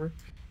woods or whatever,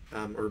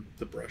 or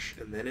the brush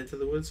and then into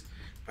the woods.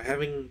 By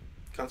having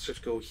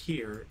conscripts go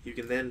here, you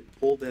can then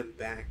pull them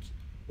back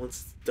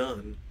once it's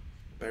done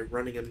by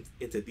running them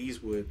into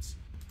these woods,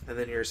 and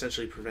then you're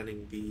essentially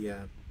preventing the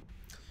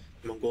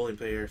Mongolian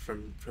player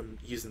from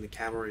using the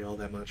cavalry all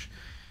that much.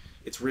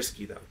 It's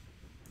risky though,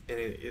 and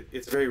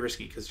it's very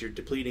risky because you're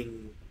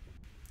depleting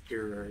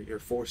your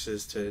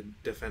forces to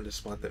defend a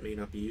spot that may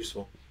not be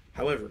useful.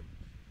 However,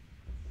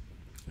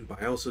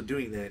 by also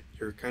doing that,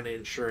 you're kind of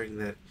ensuring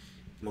that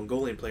the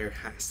Mongolian player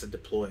has to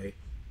deploy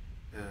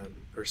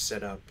or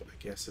set up, I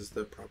guess is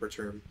the proper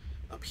term,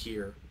 up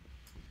here,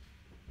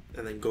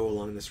 and then go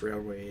along this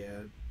railway,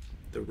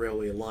 the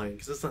railway line,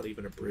 because it's not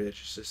even a bridge,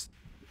 it's just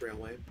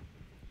railway.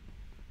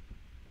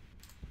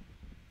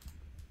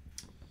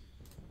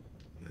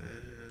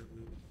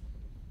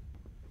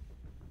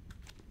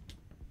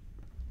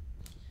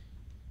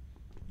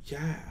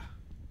 Yeah,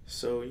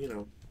 so, you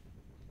know,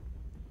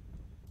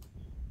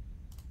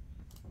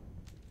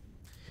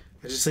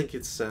 I just think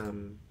it's,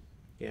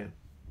 yeah.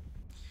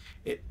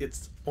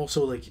 It's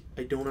also, like,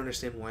 I don't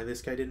understand why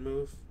this guy didn't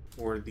move,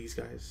 or these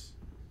guys.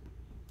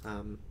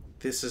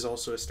 This is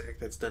also a stack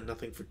that's done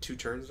nothing for 2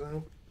 turns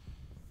now.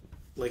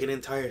 Like, an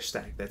entire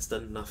stack that's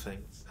done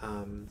nothing.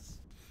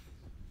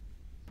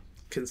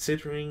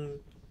 Considering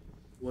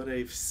what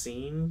I've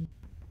seen,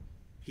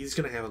 he's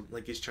gonna have,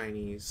 like, he's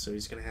Chinese, so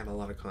he's gonna have a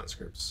lot of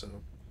conscripts.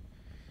 So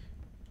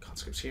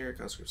conscripts here,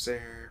 conscripts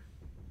there.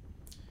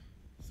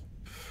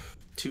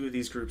 Two of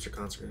these groups are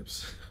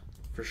conscripts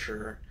for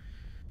sure.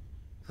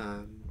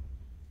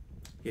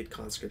 He had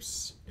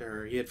conscripts,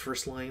 or he had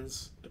first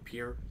lines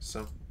appear,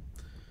 so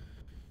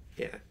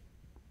yeah,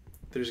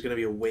 there's gonna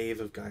be a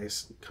wave of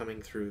guys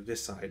coming through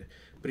this side.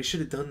 But he should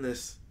have done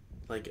this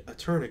like a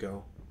turn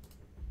ago.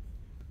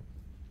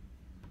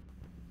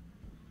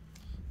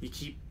 You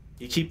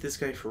keep this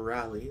guy for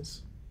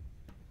rallies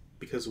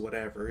because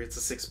whatever, it's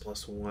a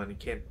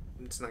 6+1.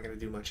 It's not gonna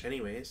do much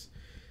anyways.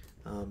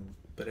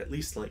 But at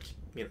least, like,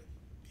 you know,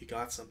 you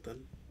got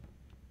something.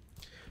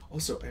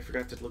 Also, I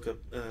forgot to look up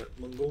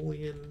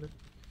Mongolian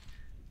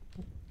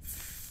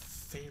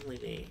family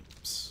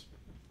names.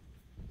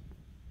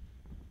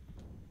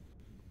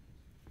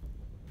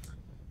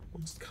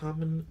 Most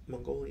common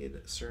Mongolian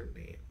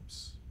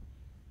surnames.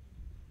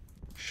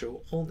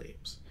 Show all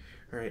names.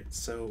 Alright,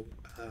 so,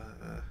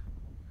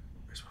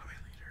 where's one of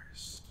my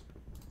leaders?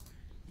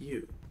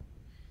 You.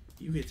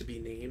 You get to be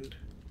named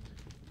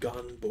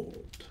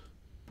Gonbold.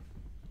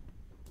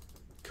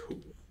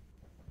 Cool.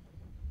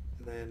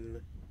 And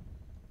then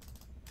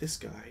this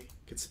guy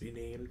gets to be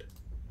named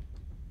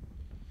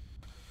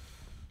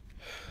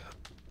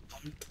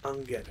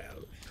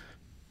Ungedo.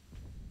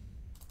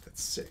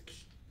 That's sick.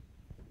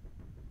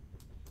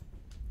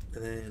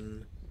 And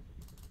then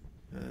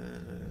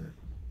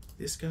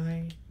this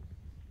guy,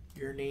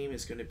 your name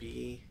is going to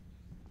be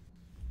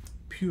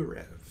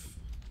Purev.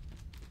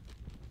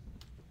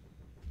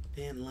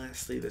 And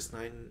lastly, this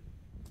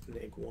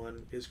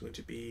 9-1 is going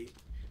to be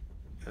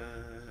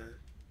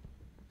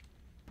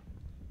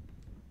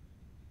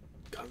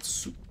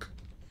Gansuk.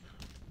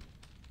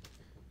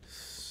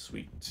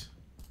 Sweet.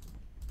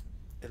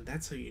 And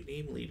that's how you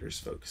name leaders,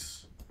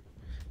 folks.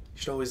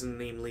 You should always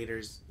name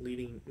leaders.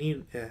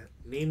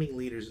 Naming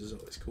leaders is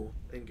always cool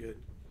and good.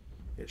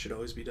 It should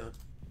always be done.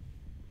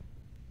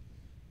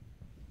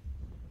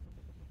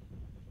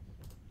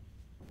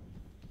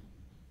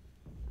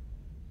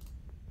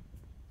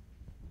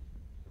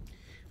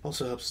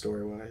 Also helps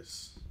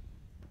story-wise.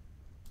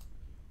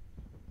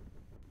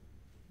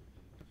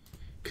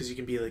 Because you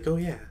can be like, oh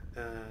yeah,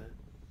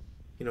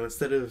 you know,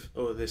 instead of,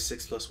 oh, this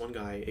 6+1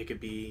 guy, it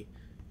could be,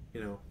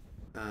 you know,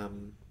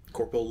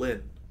 Corporal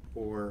Lin,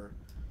 or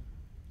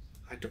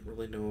I don't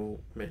really know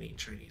many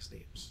Chinese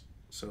names.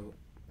 So,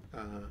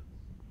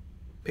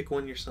 pick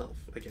one yourself,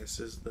 I guess,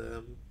 is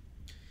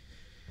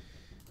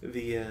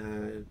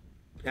the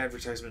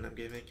advertisement I'm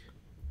giving.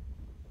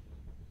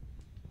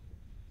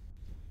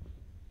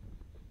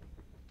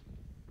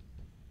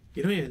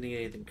 You don't even need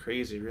anything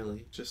crazy,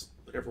 really. Just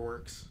whatever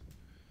works.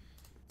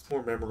 It's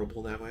more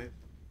memorable that way.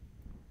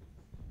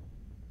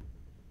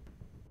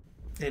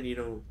 And, you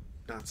know,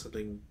 not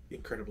something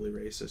incredibly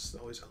racist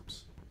always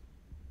helps.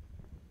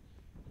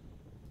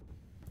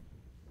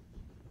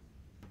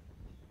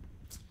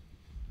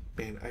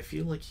 Man, I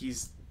feel like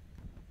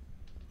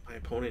my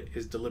opponent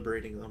is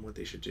deliberating on what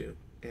they should do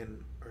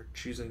and are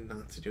choosing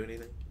not to do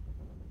anything.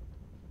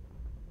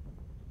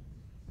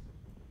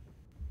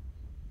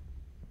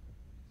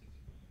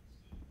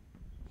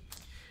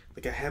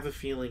 Like, I have a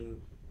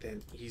feeling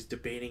that he's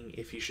debating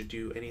if he should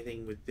do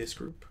anything with this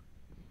group.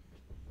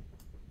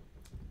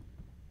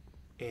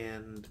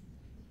 And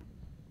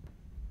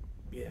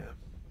yeah.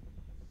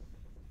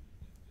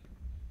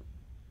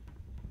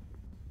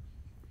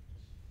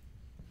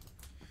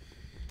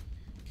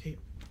 Okay.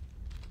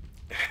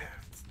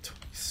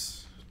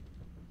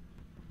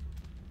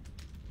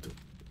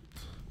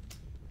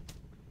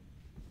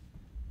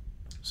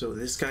 So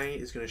this guy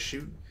is going to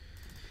shoot.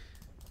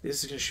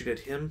 This is going to shoot at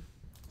him.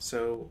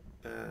 So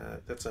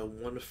that's a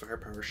 1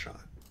 firepower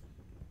shot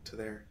to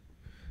there.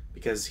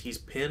 Because he's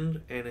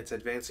pinned and it's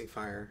advancing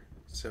fire.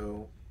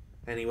 So,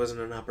 and he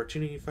wasn't an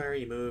opportunity fire,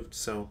 he moved.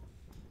 So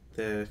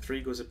the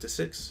 3 goes up to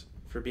 6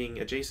 for being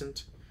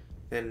adjacent.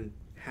 Then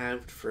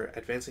halved for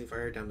advancing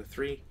fire down to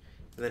 3.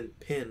 And then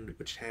pinned,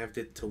 which halved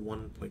it to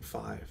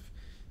 1.5.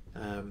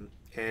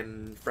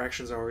 And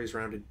fractions are always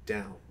rounded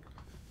down.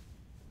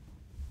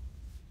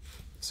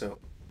 So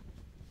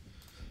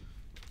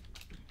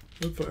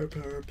 1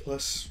 firepower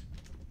plus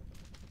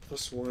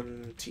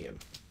 1 TM.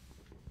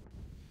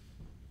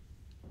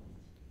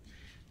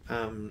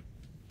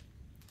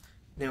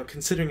 Now,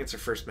 considering it's our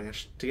first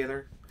match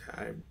together,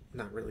 I'm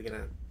not really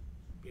gonna,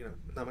 you know,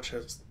 not much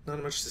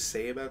to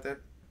say about that.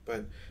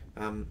 But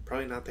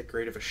probably not that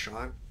great of a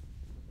shot.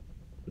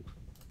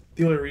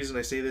 The only reason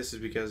I say this is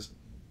because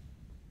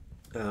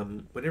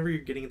whenever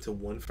you're getting into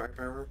 1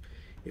 firepower,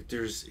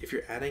 if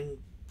you're adding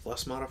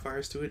plus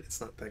modifiers to it,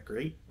 it's not that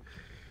great.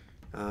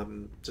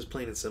 Just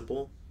plain and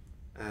simple.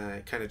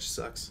 It kind of just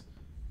sucks.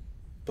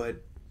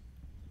 But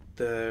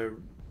the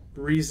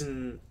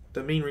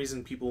main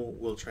reason people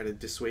will try to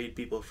dissuade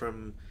people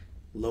from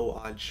low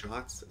odd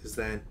shots is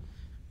that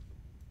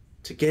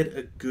to get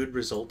a good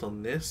result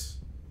on this,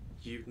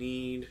 you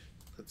need,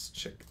 let's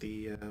check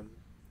the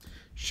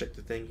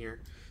thing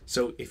here.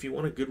 So if you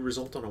want a good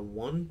result on a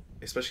 1,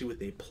 especially with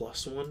a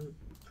 +1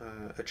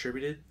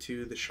 attributed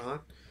to the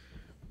shot,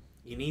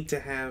 you need to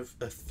have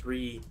a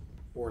 3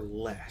 or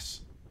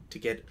less to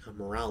get a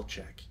morale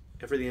check.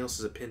 Everything else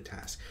is a pin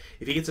task.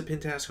 If he gets a pin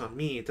task on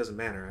me, it doesn't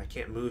matter. I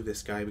can't move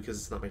this guy because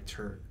it's not my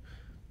turn.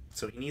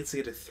 So he needs to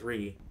get a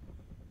 3.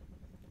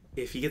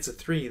 If he gets a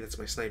 3, that's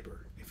my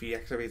sniper. If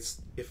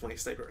my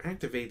sniper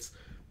activates,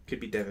 it could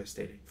be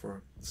devastating for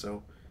him.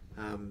 So,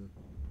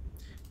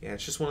 yeah,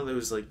 it's just one of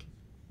those, like,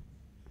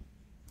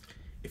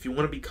 if you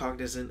want to be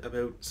cognizant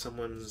about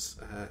someone's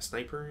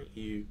sniper,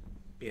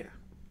 yeah,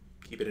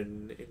 keep it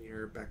in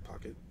your back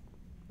pocket.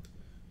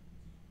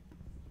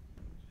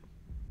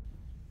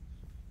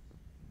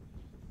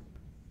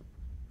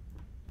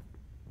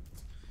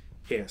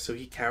 Yeah, so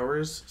he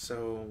cowers,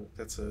 so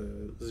that's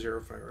a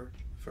 0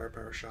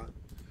 firepower shot.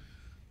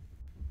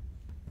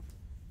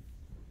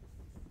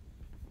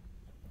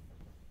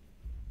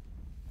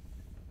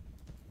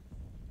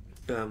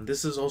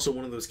 This is also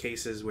one of those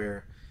cases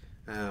where,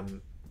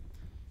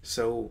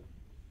 so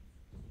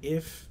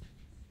if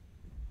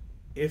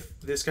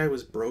this guy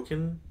was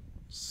broken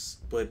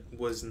but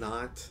was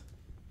not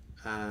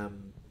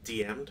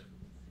DM'd,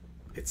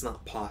 it's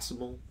not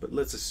possible, but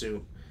let's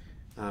assume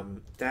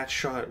that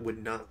shot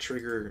would not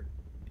trigger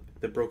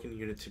the broken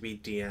unit to be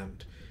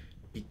DM'd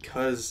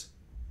because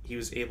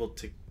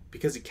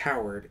because he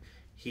cowered,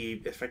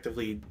 he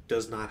effectively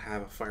does not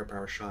have a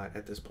firepower shot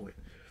at this point.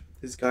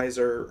 These guys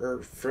are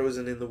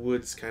frozen in the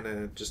woods, kind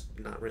of just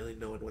not really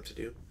knowing what to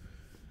do.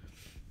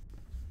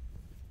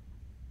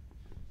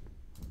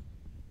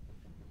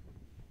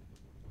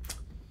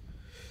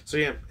 So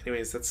yeah,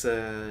 anyways, that's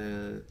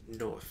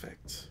no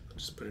effect. I'll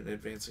just put an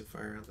advancing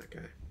fire on that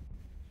guy.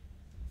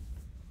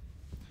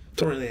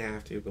 Don't really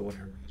have to, but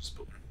whatever. I'll just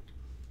put one.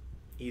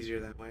 Easier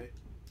that way.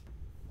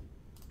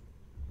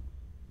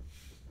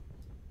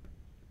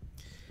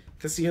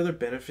 That's the other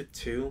benefit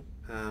too,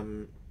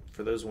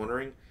 for those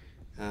wondering,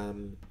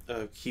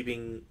 of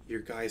keeping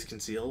your guys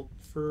concealed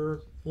for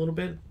a little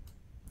bit.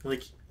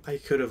 Like, I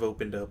could have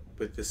opened up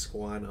with this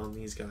squad on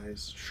these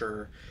guys,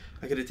 sure.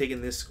 I could have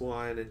taken this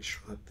squad and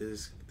shot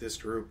this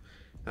group.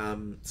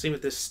 Same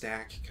with this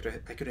stack.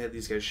 I could have had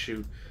these guys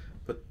shoot,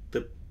 but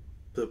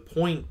the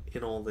point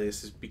in all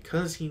this is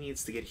because he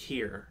needs to get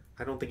here.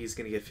 I don't think he's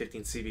going to get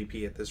 15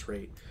 CVP at this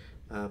rate.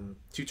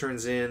 2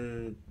 turns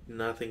in,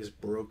 nothing's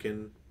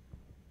broken.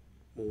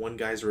 One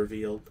guy's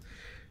revealed.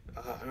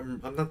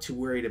 I'm not too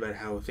worried about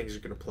how things are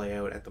going to play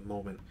out at the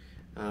moment.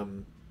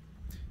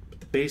 But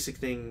the basic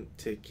thing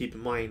to keep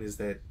in mind is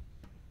that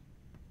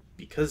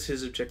because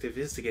his objective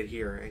is to get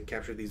here and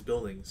capture these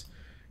buildings,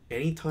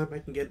 anytime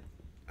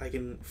I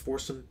can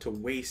force him to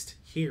waste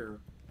here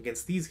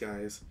against these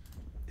guys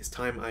is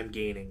time I'm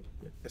gaining,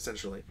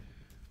 essentially.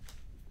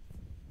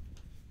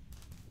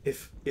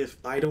 If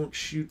I don't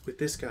shoot with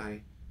this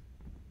guy,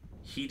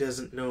 he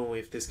doesn't know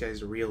if this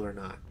guy's real or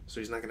not.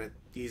 So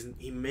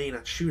he may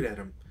not shoot at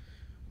him.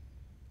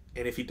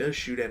 And if he does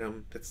shoot at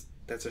him,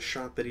 that's a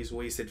shot that he's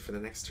wasted for the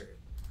next turn.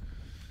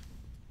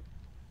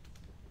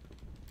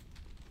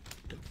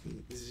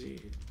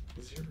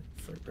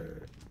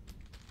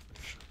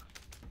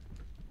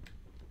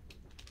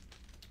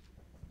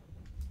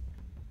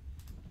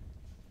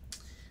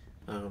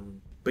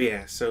 But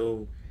yeah,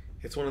 so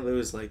it's one of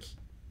those, like,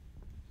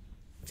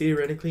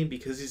 theoretically,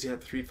 because he's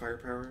got 3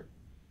 firepower,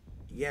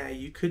 yeah,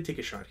 you could take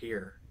a shot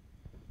here.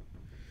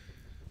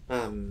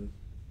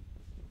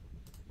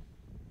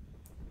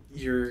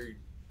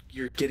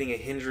 You're getting a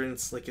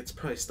hindrance, like, it's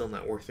probably still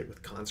not worth it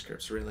with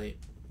conscripts, really.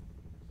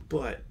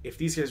 But if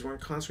these guys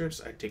weren't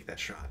conscripts, I'd take that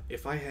shot.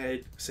 If I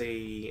had,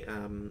 say,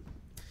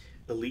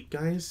 elite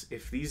guys,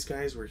 if these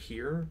guys were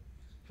here,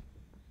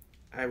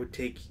 I would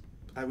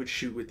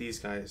shoot with these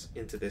guys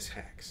into this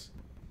hex.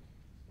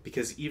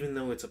 Because even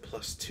though it's a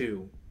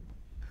 +2,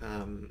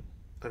 I'm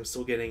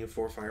still getting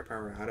 4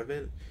 firepower out of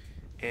it.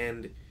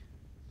 And,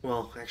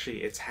 well,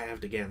 actually, it's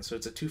halved again, so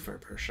it's a 2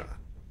 firepower shot.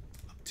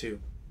 Up 2.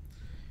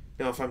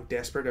 Now, if I'm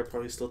desperate, I'd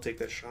probably still take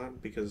that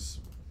shot, because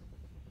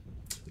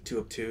 2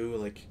 up 2,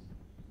 like,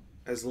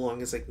 as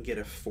long as I can get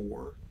a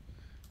 4,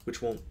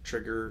 which won't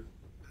trigger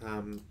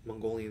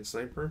Mongolian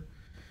Sniper,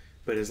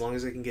 but as long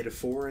as I can get a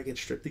 4, I can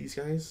strip these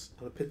guys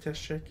on a pin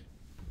test check.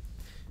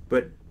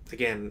 But,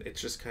 again, it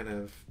just kind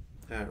of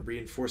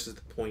reinforces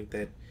the point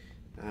that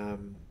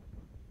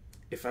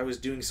if I was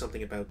doing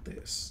something about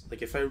this,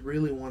 like if I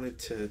really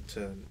wanted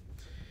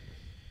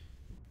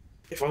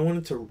if I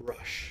wanted to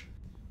rush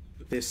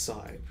this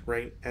side,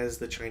 right, as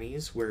the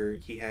Chinese, where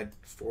he had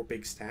 4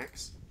 big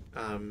stacks,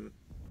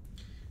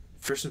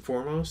 first and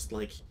foremost,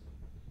 like,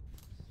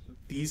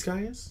 these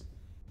guys,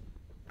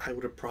 I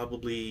would have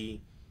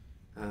probably,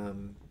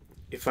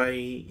 if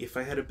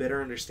I had a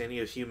better understanding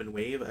of human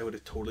wave, I would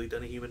have totally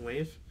done a human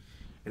wave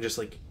and just,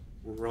 like,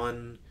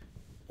 run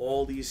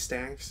all these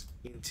stacks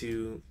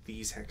into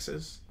these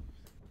hexes,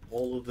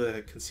 all of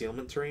the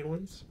concealment terrain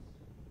ones.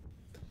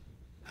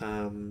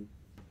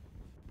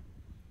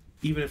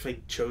 Even if I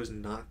chose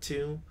not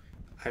to,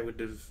 I would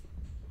have.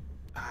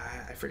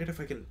 I forget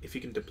if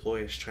you can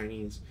deploy as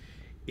Chinese.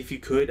 if you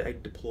could,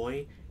 I'd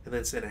deploy and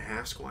then send a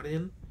half squad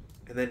in,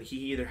 and then he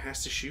either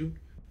has to shoot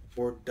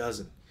or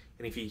doesn't.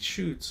 And if he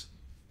shoots,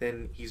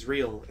 then he's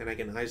real, and I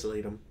can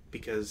isolate him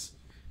because.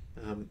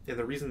 And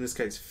the reason this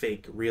guy's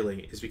fake,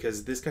 really, is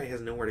because this guy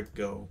has nowhere to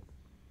go.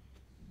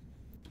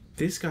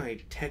 This guy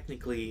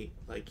technically,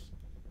 like,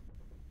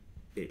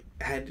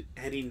 had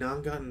he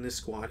not gotten this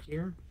squad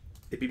here,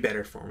 it'd be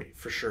better for me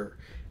for sure.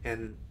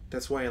 And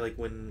that's why, like,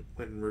 when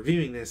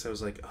reviewing this, I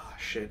was like, oh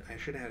shit, I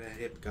should have had a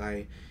hip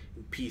guy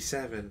in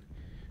P7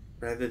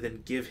 rather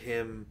than give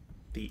him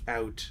the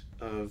out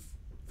of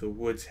the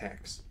woods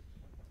hex,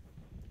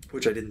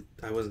 which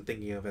I wasn't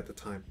thinking of at the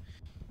time.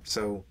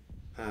 So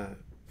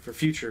for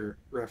future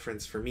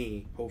reference for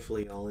me,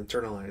 hopefully I'll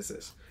internalize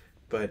this,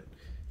 but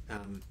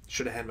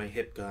should have had my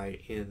hip guy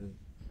in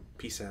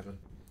P7.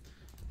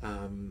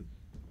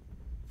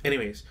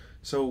 Anyways,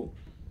 so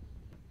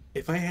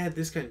if I had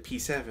this guy in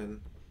P7,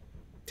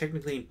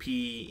 technically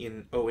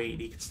in 08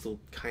 he could still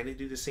kind of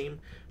do the same.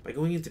 By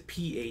going into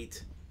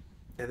P8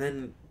 and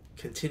then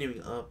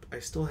continuing up, I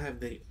still have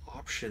the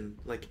option,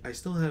 like I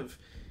still have,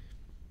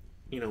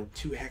 2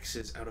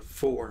 hexes out of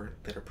 4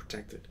 that are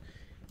protected.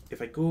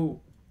 If I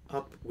go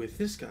up with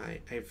this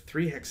guy, I have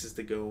 3 hexes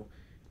to go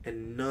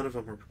and none of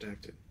them are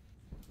protected.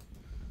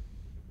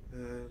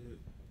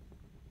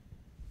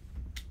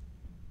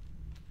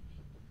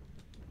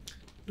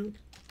 Nope.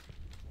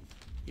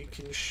 You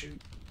can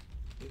shoot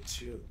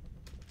into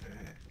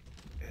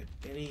at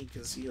any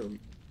concealed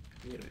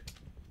unit,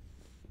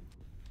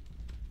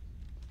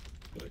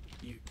 but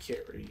you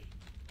carry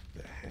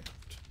the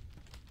halved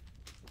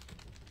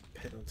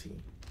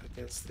penalty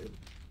against it,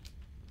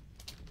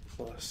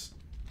 plus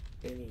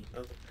any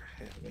other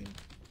having,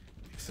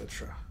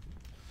 etc.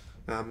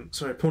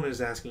 So my opponent is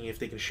asking if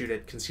they can shoot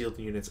at concealed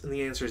units, and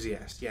the answer is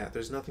yes. Yeah,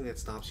 there's nothing that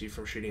stops you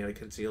from shooting at a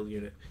concealed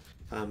unit,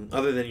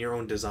 other than your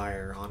own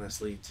desire,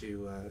 honestly,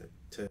 to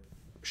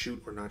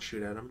shoot or not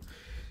shoot at them.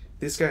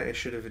 This guy I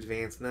should have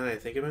advanced. Now that I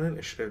think about it,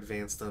 I should have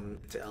advanced them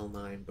to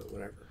L9, but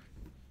whatever.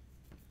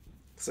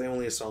 Because I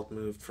only assault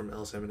moved from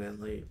L7 to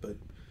L8, but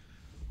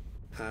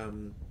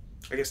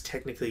I guess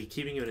technically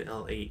keeping him in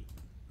L8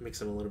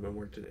 makes him a little bit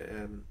more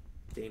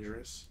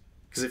dangerous.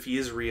 Because if he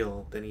is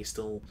real, then he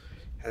still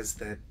has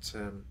that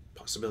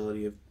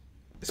possibility of,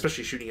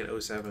 especially shooting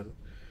at 07.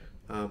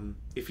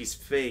 If he's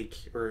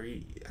fake, or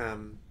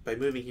by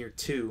moving here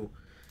too,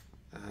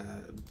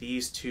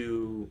 these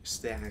 2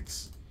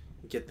 stacks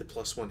get the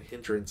 +1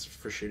 hindrance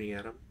for shooting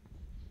at him.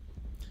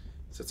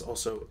 So it's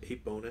also a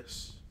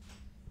bonus.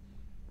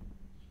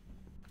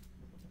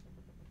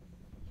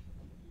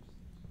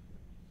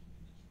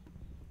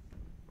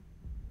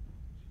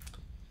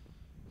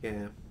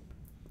 Yeah,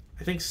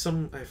 I think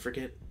I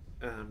forget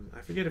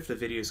if the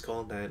video is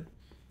called that.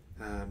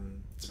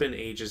 It's been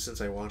ages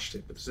since I watched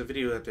it, but there's a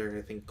video out there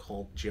I think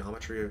called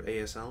Geometry of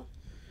ASL.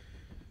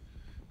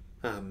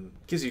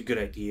 Gives you a good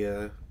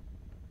idea,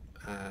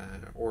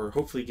 or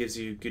hopefully gives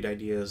you good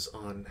ideas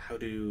on how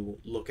to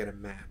look at a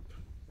map,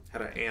 how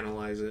to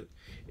analyze it.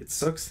 It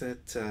sucks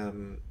that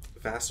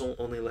Vassal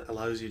only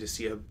allows you to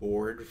see a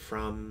board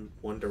from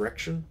one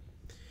direction.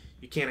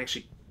 You can't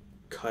actually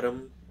cut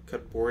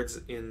boards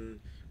in,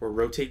 or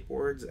rotate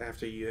boards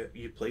after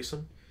you place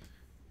them,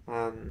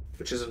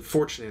 which is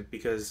unfortunate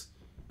because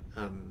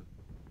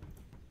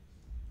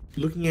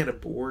looking at a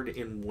board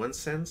in one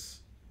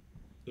sense,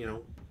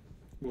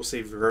 we'll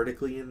say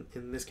vertically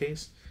in this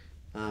case,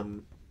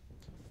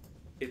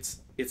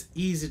 it's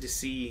easy to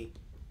see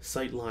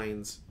sight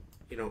lines,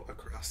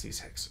 across these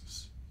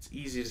hexes. It's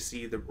easy to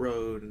see the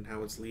road and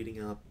how it's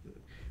leading up, and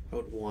how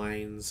it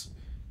winds,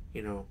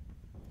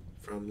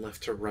 from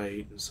left to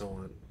right and so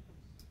on.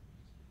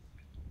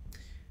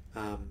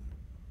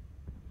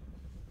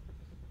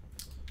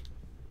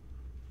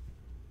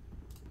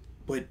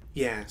 But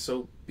yeah,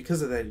 so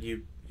because of that,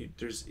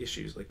 there's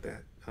issues like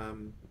that.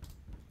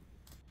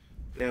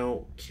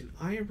 Now, can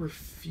I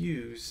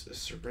refuse a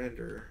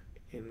surrender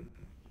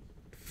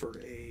for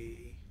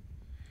a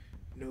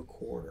no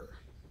quarter?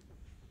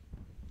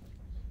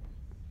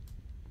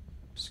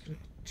 Just gonna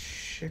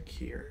check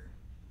here.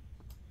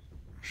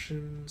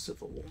 Russian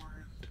Civil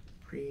War,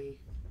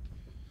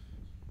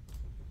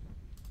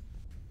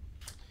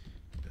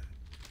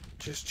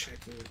 just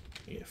checking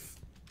if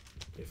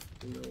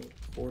no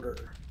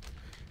quarter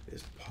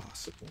is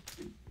possible.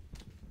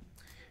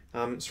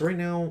 So right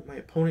now my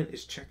opponent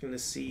is checking to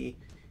see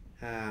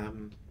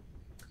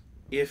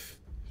if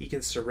he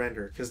can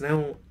surrender, because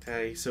now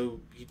so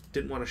he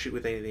didn't want to shoot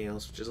with anything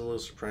else, which is a little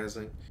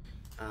surprising,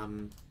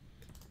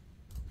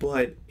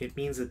 but it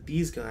means that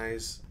these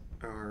guys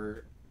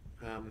are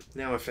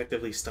now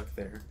effectively stuck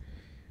there,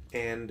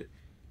 and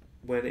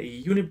when a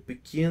unit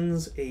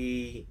begins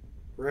a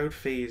route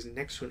phase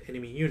next to an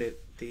enemy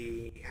unit,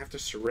 they have to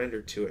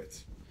surrender to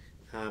it.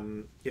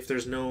 If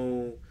there's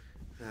no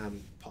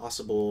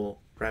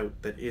possible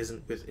route that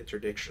isn't with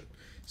interdiction.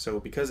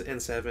 So because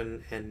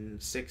N7,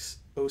 N6,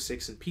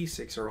 06, and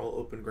P6 are all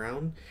open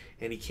ground,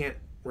 and he can't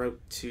route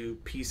to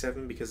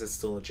P7 because it's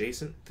still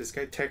adjacent, this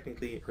guy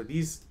technically, or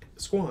these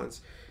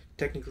squads,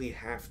 technically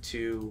have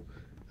to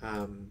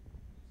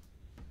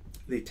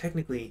they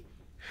technically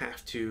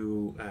have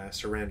to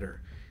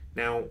surrender.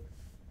 Now,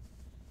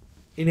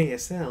 in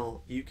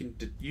ASL, you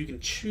can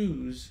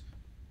choose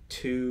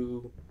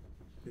to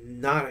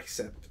not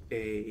accept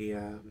a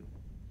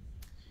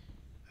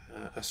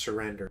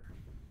surrender,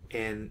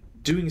 and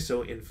doing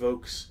so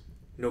invokes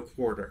no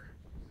quarter.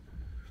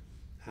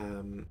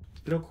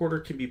 No quarter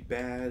can be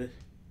bad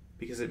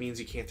because it means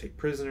you can't take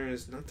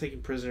prisoners. Not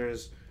taking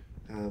prisoners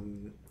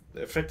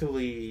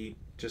effectively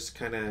just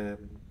kind of,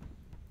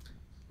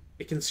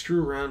 it can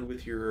screw around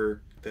with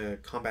the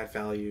combat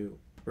value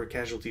or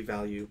casualty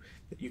value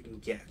that you can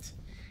get.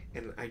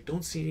 And I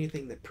don't see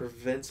anything that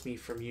prevents me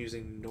from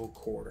using no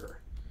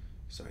quarter.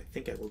 So I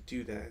think I will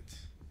do that.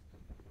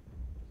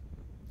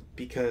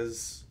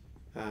 Because,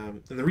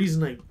 and the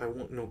reason I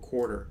want no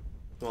quarter,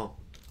 well,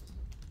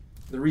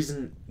 the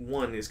reason,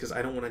 one, is because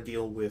I don't want to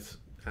deal with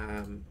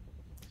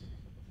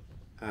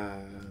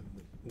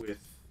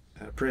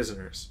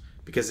prisoners.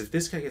 Because if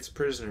this guy gets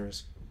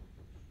prisoners,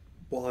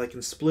 while I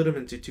can split them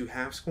into two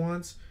half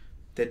squads,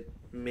 that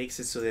makes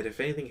it so that if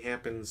anything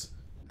happens,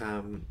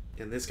 and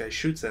this guy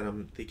shoots at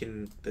them,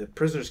 the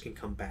prisoners can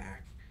come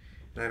back,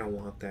 and I don't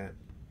want that.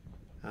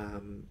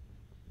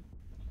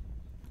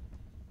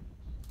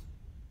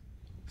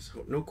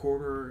 So no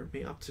quarter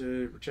may opt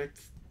to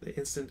reject the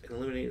instant and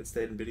eliminate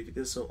instead, but if he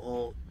does so,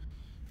 all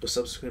will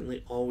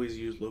subsequently always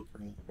use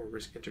local or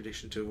risk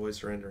interdiction to avoid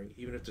surrendering,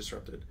 even if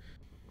disrupted.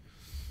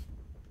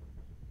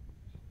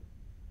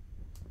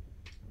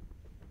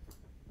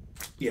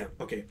 Yeah,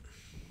 okay.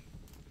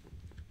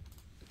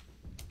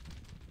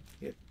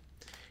 Yeah.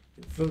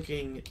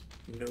 Invoking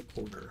no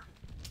quarter.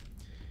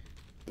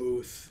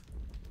 Both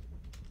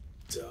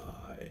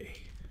die.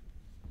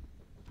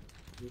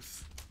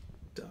 Both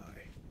die.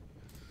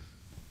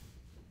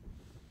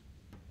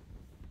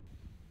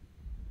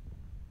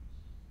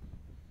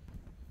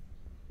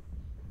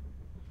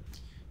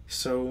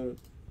 So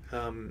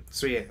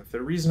yeah,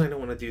 the reason I don't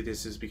want to do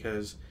this is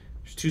because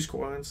there's two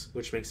squads,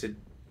 which makes it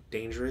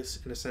dangerous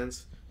in a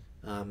sense.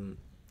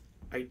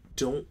 I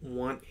don't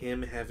want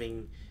him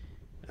having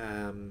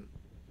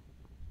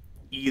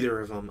either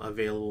of them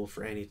available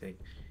for anything.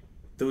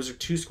 Those are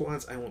two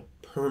squads I want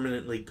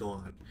permanently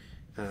gone.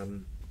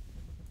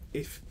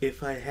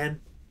 If I had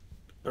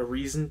a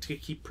reason to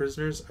keep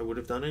prisoners, I would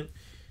have done it.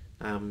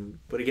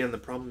 But again, the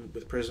problem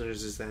with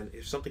prisoners is that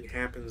if something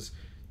happens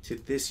to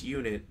this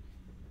unit,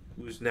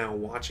 who's now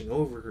watching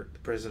over the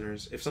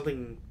prisoners, if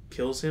something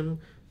kills him,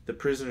 the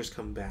prisoners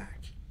come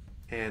back.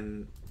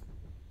 And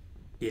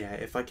yeah,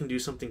 if I can do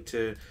something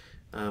to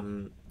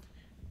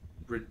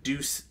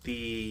reduce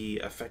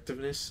the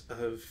effectiveness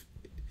of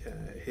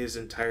his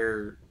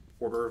entire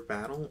order of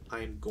battle,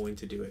 I'm going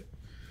to do it.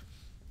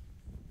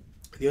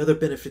 The other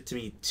benefit to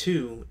me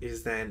too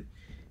is that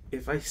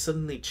if I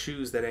suddenly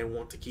choose that I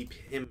want to keep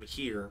him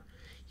here,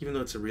 even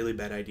though it's a really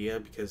bad idea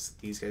because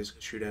these guys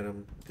can shoot at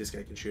him, this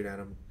guy can shoot at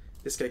him,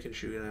 this guy can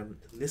shoot at him,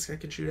 and this guy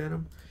can shoot at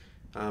him,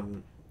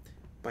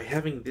 by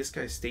having this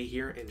guy stay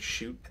here and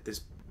shoot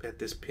at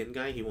this pin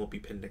guy, he won't be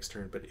pinned next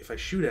turn. But if I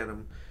shoot at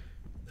him,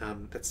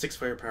 that's 6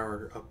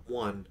 firepower up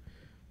 1,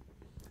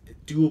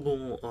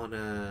 doable on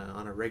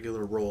a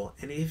regular roll.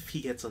 And if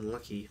he gets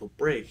unlucky, he'll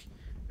break,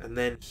 and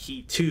then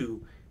he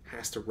too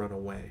has to run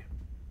away.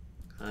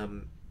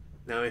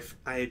 Now, if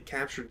I had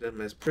captured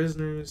them as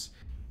prisoners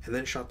and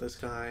then shot this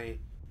guy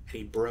and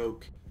he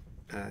broke,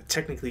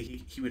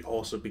 technically he would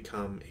also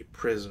become a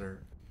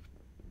prisoner,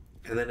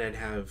 and then I'd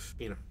have,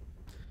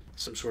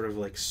 some sort of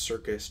like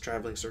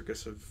traveling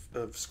circus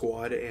of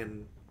squad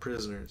and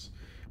prisoners,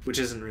 which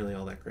isn't really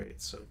all that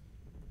great. So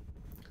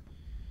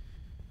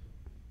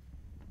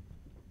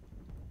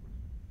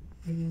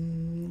I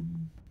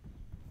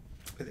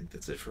think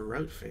that's it for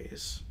route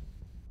phase.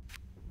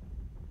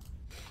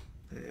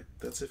 Yeah,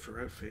 that's it for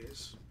route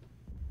phase.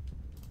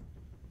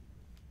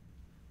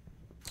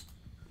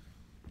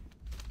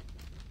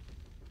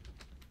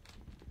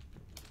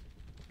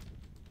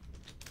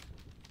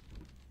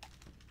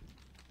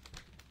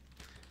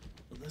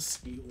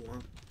 Unless you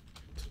want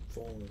to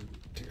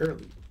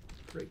voluntarily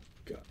break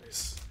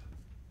guys.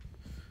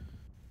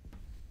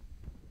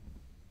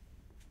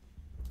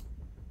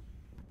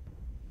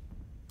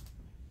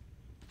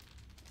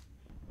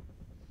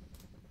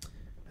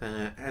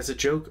 As a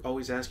joke,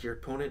 always ask your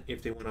opponent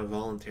if they want to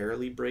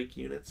voluntarily break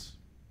units.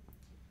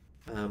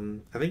 I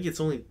think it's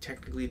only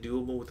technically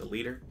doable with a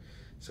leader.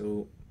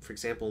 So, for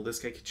example, this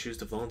guy could choose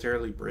to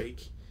voluntarily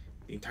break.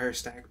 The entire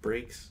stack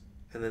breaks,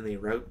 and then they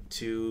route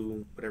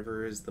to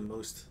whatever is the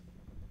most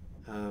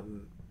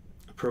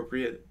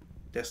appropriate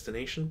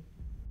destination.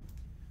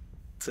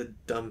 It's a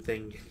dumb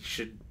thing.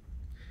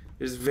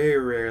 There's very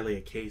rarely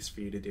a case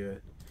for you to do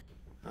it.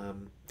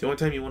 The only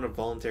time you want to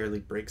voluntarily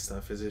break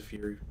stuff is if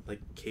you're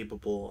like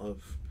capable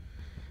of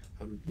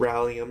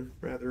rallying them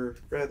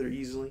rather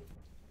easily.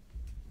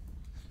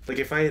 Like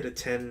if I had a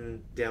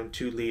 10 down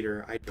 2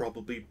 leader, I'd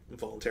probably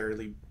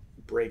voluntarily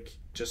break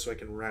just so I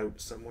can route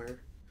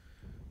somewhere.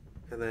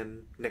 And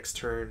then next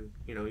turn,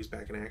 he's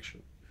back in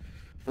action.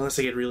 Unless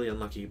I get really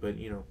unlucky, but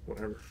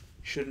whatever.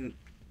 Shouldn't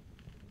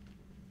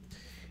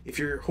if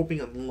you're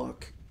hoping on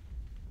luck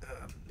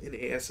in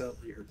ASL,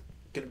 you're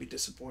gonna be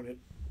disappointed.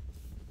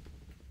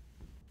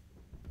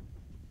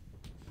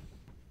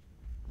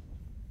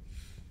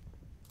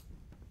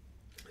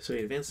 So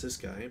we advance this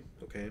guy,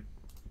 okay.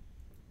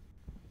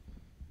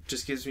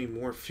 Just gives me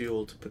more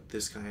fuel to put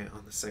this guy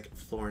on the second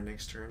floor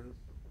next turn.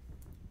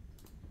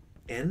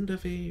 End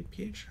of a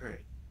PH?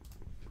 Alright.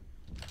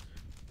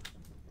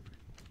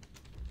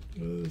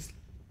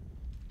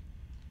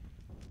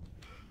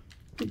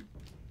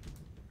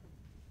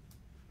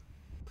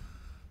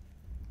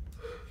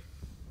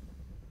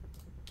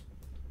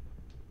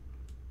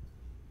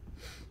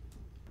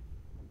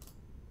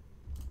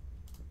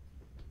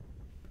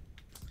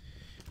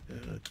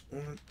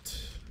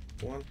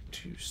 Want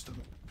to stop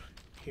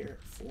here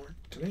for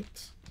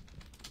tonight.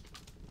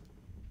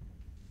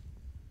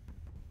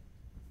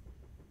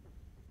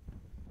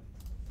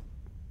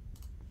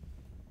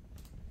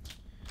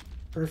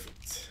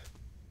 Perfect.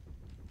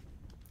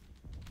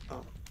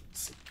 Oh, let's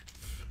see.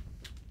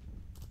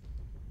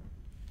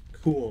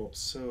 Cool.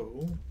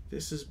 So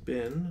this has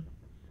been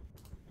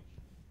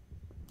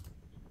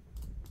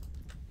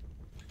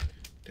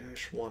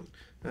 -1.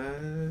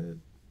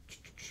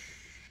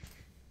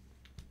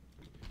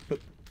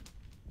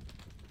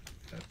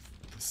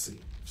 Let's see.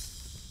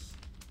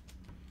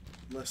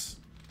 Unless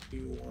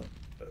you want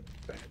a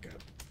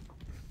backup.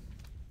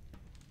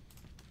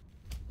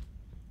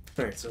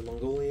 Alright, so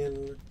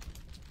Mongolian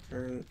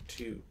turn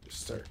to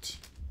start.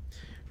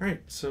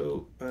 Alright,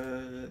 so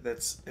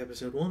that's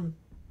episode 1.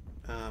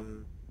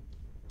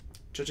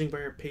 Judging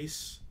by our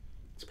pace,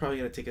 it's probably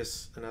going to take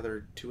us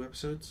another 2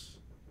 episodes.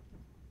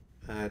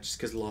 Just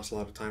because we lost a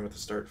lot of time at the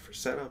start for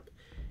setup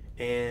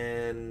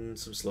and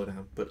some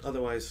slowdown. But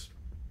otherwise,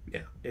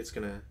 yeah,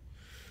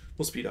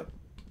 we'll speed up.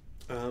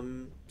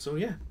 So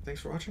yeah,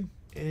 thanks for watching,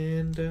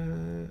 and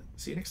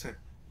see you next time.